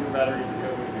on consumer batteries that go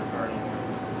with your car anymore.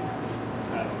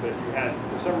 But if you had,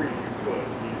 for some reason you could,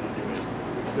 you needed to do it,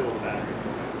 you would fill the battery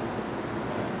with acid.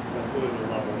 That's literally the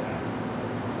level of acid.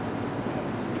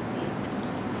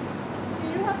 Do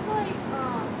you have to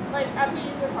like after you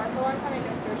use your car for a long time it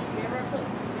gets dirty, do you ever have to like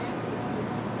clean it?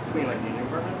 Clean like the engine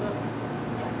compartment stuff?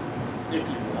 Yeah. If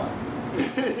you want.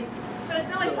 But it's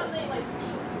not like something like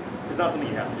it's not something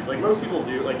you have to do. Like most people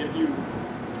do, like if you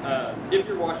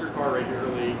wash your car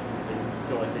regularly, you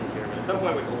feel like taking care of it. At some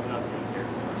point when it's old enough, you don't care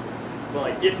too much. But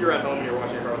like if you're at home and you're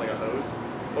washing your car with like a hose,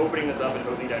 opening this up and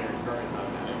hosing down your car is not a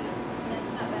bad idea.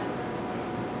 It's not bad.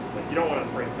 Like you don't want to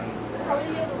spray tons. How do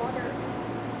you get the water?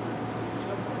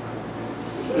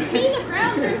 See the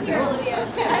ground through here, Olivia.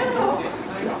 I don't know.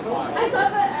 I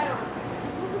love it. I don't know.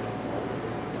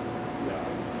 No,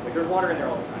 like there's water in there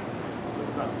all the time. So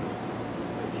it's not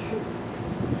silly.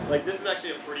 Like this is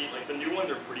actually a pretty, like the new ones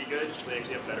are pretty good. They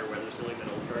actually have better weather sealing than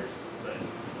old cars. But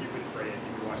you could spray it,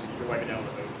 you could wash it, you could wipe it down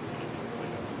with a hose. You could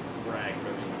really brag,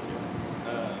 whatever you want to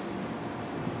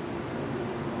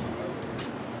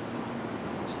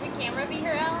do. Should the camera be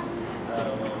here, Alan?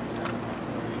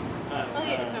 Oh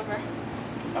yeah, it's over.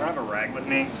 I don't have a rag with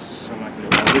me, so I'm not going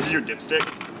to do it. This is your dipstick.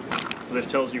 So this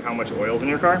tells you how much oil's in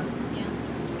your car. Yeah.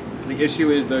 The issue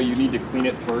is, though, you need to clean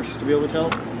it first to be able to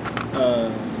tell.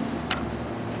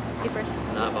 Paper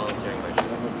towel. Not volunteering my shirt.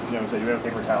 You know, so you have a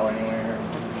paper towel anywhere?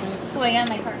 Oh, I got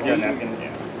my card. Yeah, napkin,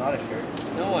 yeah. Not a shirt.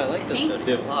 No, I like this Thank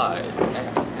hoodie. It's fly. It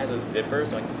has a zipper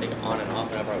so I can take it on and off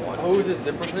whenever I want to. Oh, it's a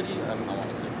zipper hoodie? I want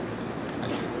a zipper hoodie. I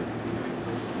need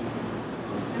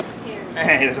those.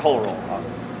 Hey, there's a whole roll.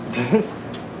 Awesome.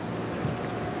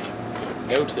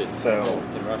 Notice. So, oh,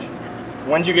 it's in Russian.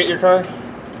 When'd you get your car?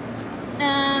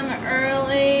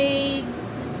 Early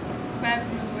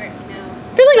February. No.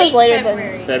 I feel like it was later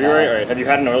February. than February? Alright, have you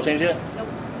had an oil change yet? Nope.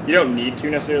 You don't need to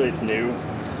necessarily, it's new.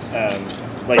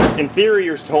 Like, in theory,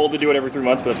 you're told to do it every 3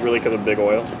 months, but it's really because of big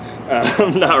oil.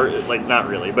 Not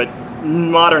really, but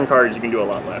modern cars, you can do a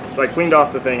lot less. So I cleaned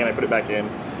off the thing and I put it back in,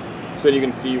 so that you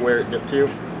can see where it dipped to.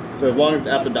 So as long as it's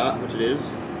at the dot, which it is,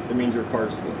 it means your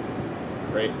car's full,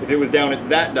 right? If it was down at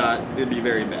that dot, it'd be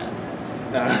very bad.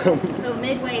 So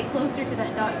midway, closer to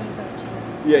that dot, you go change.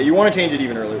 Yeah, you want to change it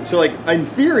even earlier. So like, in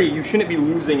theory, you shouldn't be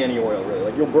losing any oil really.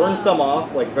 Like you'll burn some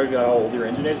off, like especially how old your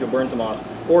engine is, you'll burn some off.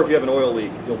 Or if you have an oil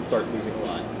leak, you'll start losing a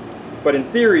lot. But in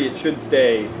theory, it should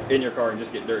stay in your car and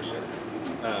just get dirtier.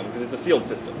 Because it's a sealed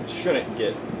system. It shouldn't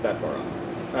get that far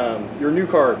off. Your new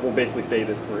car will basically stay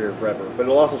there for here forever, but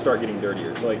it'll also start getting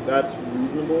dirtier. So like that's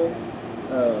reasonable.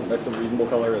 That's a reasonable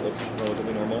color. It looks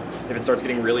relatively normal. If it starts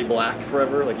getting really black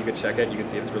forever, like you could check it, you can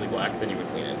see if it's really black, then you would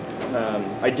clean it.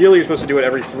 Ideally, you're supposed to do it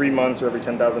every 3 months or every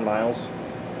 10,000 miles.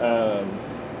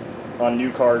 On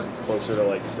new cars, it's closer to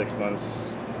like 6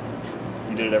 months.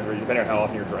 You did it depending on how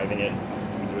often you're driving it, you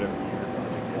can do it every year. It's not a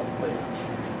big deal.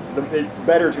 But it's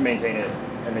better to maintain it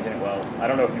and maintain it well. I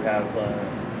don't know if you have.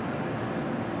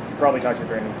 You should probably talk to your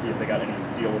friend and see if they got any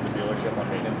deal with the dealership on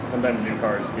maintenance. Because sometimes new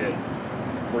cars get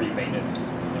free maintenance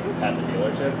at the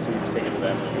dealership, so you just take it to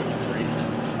them and do it for free.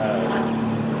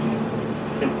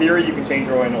 In theory, you can change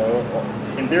your own oil.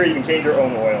 In theory, you can change your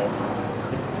own oil.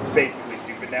 It's basically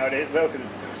stupid nowadays, though, because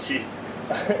it's so cheap.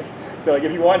 So, like,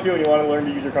 if you want to and you want to learn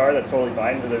to use your car, that's totally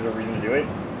fine. But there's a reason to do it.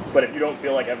 But if you don't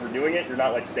feel like ever doing it, you're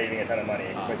not like saving a ton of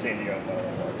money by changing your own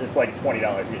oil. It's like $20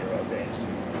 to get your oil changed.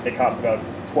 It costs about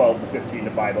 12 to 15 to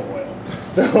buy the oil.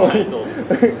 So,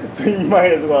 so you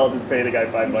might as well just pay the guy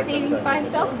 $5 every time.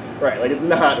 $5? Right, like it's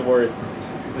not worth.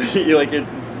 Like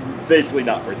it's basically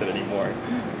not worth it anymore.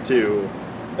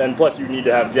 And plus you need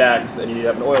to have jacks and you need to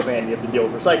have an oil pan. You have to deal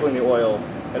with recycling the oil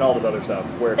and all this other stuff.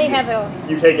 Where They have it all.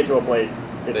 you take it to a place,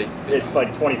 it's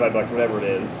like $25, whatever it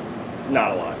is. It's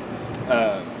not a lot.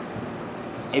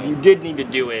 If you did need to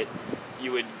do it,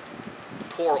 you would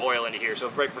pour oil into here. So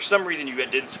if for some reason you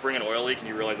did spring an oil leak and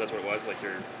you realized that's what it was, like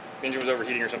your engine was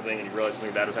overheating or something and you realized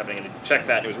something bad was happening and you checked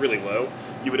that and it was really low,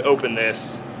 you would open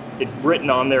this. It's written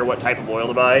on there what type of oil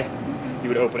to buy. You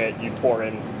would open it, you'd pour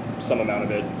in some amount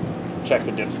of it, check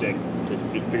the dipstick to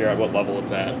figure out what level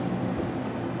it's at,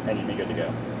 and you'd be good to go.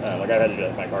 Like I've had to do that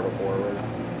with my car before where we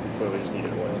clearly just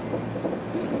needed oil.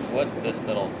 So what's this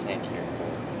little tank here for?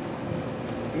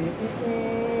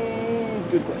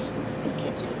 Good question. I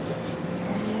can't see what it says.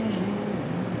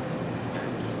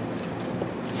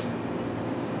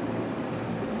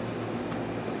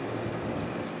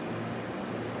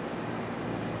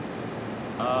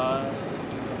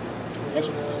 Is that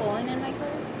just pollen in my car?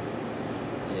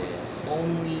 Yeah.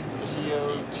 Only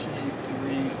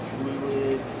GO2-3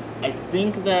 fluid. I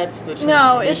think that's the transmission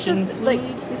No, it's just fluid. like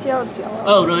you see how it's yellow.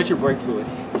 Oh no, that's your brake fluid.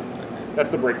 That's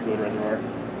the brake fluid reservoir.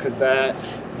 Because that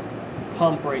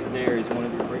pump right there is one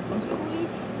of your brake pumps, I believe.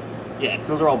 Yeah, because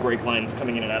those are all brake lines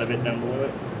coming in and out of it down below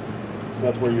it. So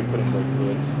that's where you would put in brake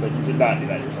fluids. But you should not do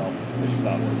that yourself. It's just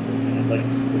not worth risking it. Like,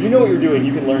 if you know what you're doing,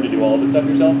 you can learn to do all of this stuff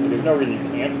yourself. But there's no reason you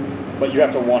can't. But you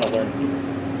have to want to learn to do it.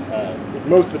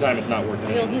 Most of the time, it's not worth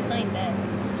it. You'll do something then.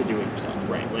 To do it yourself,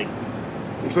 right? Like,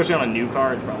 especially on a new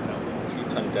car, it's probably not.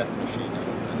 2-ton death machine.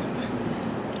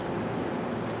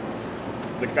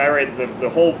 The guy the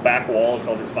whole back wall is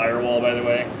called your firewall, by the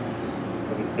way,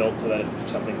 because it's built so that if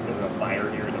there's a fire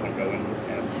here, it doesn't go in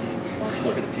kind of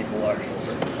where the people are.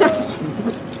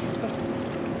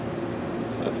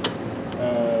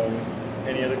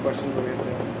 Any other questions? What we have to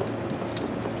do?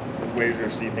 It's ways to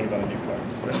see things on a new car,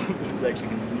 so this is actually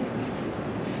convenient.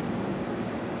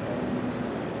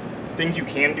 Things you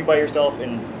can do by yourself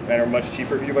and are much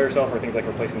cheaper if you do by yourself are things like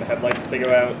replacing the headlights if they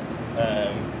go out.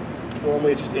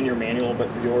 Normally it's just in your manual, but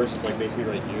for yours it's like basically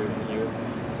right here and here.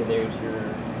 So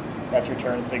that's your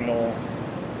turn signal,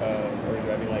 or your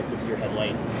driving light. This is your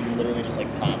headlight. So you literally just like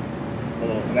pop the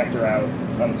little connector out,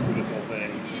 unscrew this little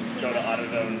thing, go to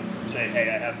AutoZone, say,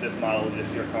 hey, I have this model, this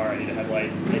is your car, I need a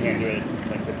headlight. They hand you it.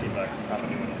 It's like $15 and pop a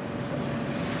new one.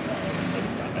 Like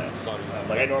it's not bad.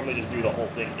 Like I normally just do the whole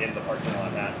thing in the parking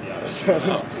lot at the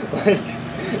AutoZone.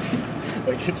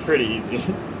 like it's pretty easy.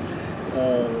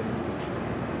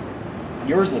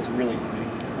 Yours looks really easy.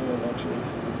 Actually,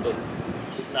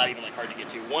 it's not even like hard to get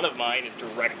to. One of mine is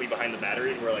directly behind the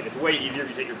battery, where like it's way easier if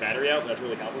you take your battery out. But that's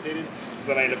really complicated. So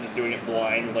then I end up just doing it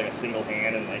blind with like a single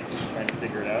hand and like trying to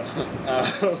figure it out.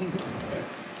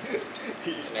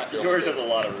 Yours has a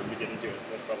lot of room to get into it,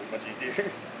 so that's probably much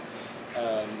easier.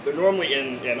 They're normally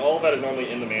and all of that is normally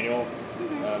in the manual.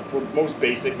 For most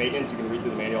basic maintenance, you can read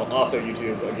through the manual. Also,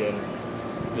 YouTube again.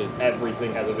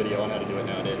 Everything has a video on how to do it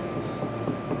nowadays.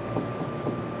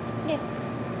 Yeah.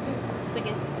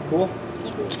 Okay. Cool?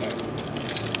 Yeah. Cool. Right.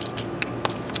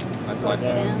 That's like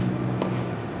Yeah.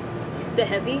 Is it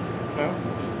heavy? No?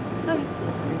 Okay.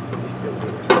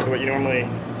 So what you normally,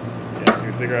 so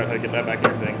you figure out how to get that back in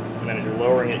your thing, and then as you're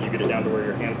lowering it, you get it down to where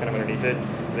your hand's kind of underneath it,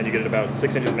 and then you get it about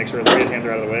 6 inches, make sure Lydia's hands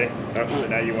are out of the way. Oh, so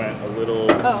now you went a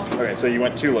little, okay, so you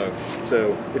went too low.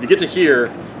 So if you get to here,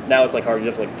 now it's like hard, you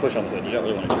have to like push on the hood, you don't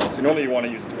really want to do it. So normally you want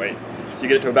to use its weight. So you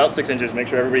get it to about 6 inches, make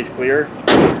sure everybody's clear.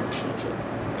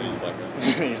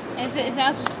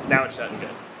 Now it's shut and good.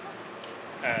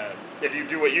 If you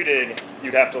do what you did,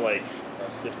 you'd have to like,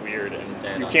 it's weird,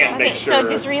 and you can't make sure. So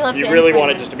just relift you really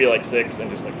want it just to be like 6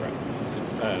 and just like right.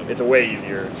 It's a way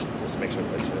easier just to make sure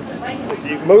that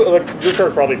it's. Your car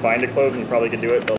probably fine to close, and you probably could do it, but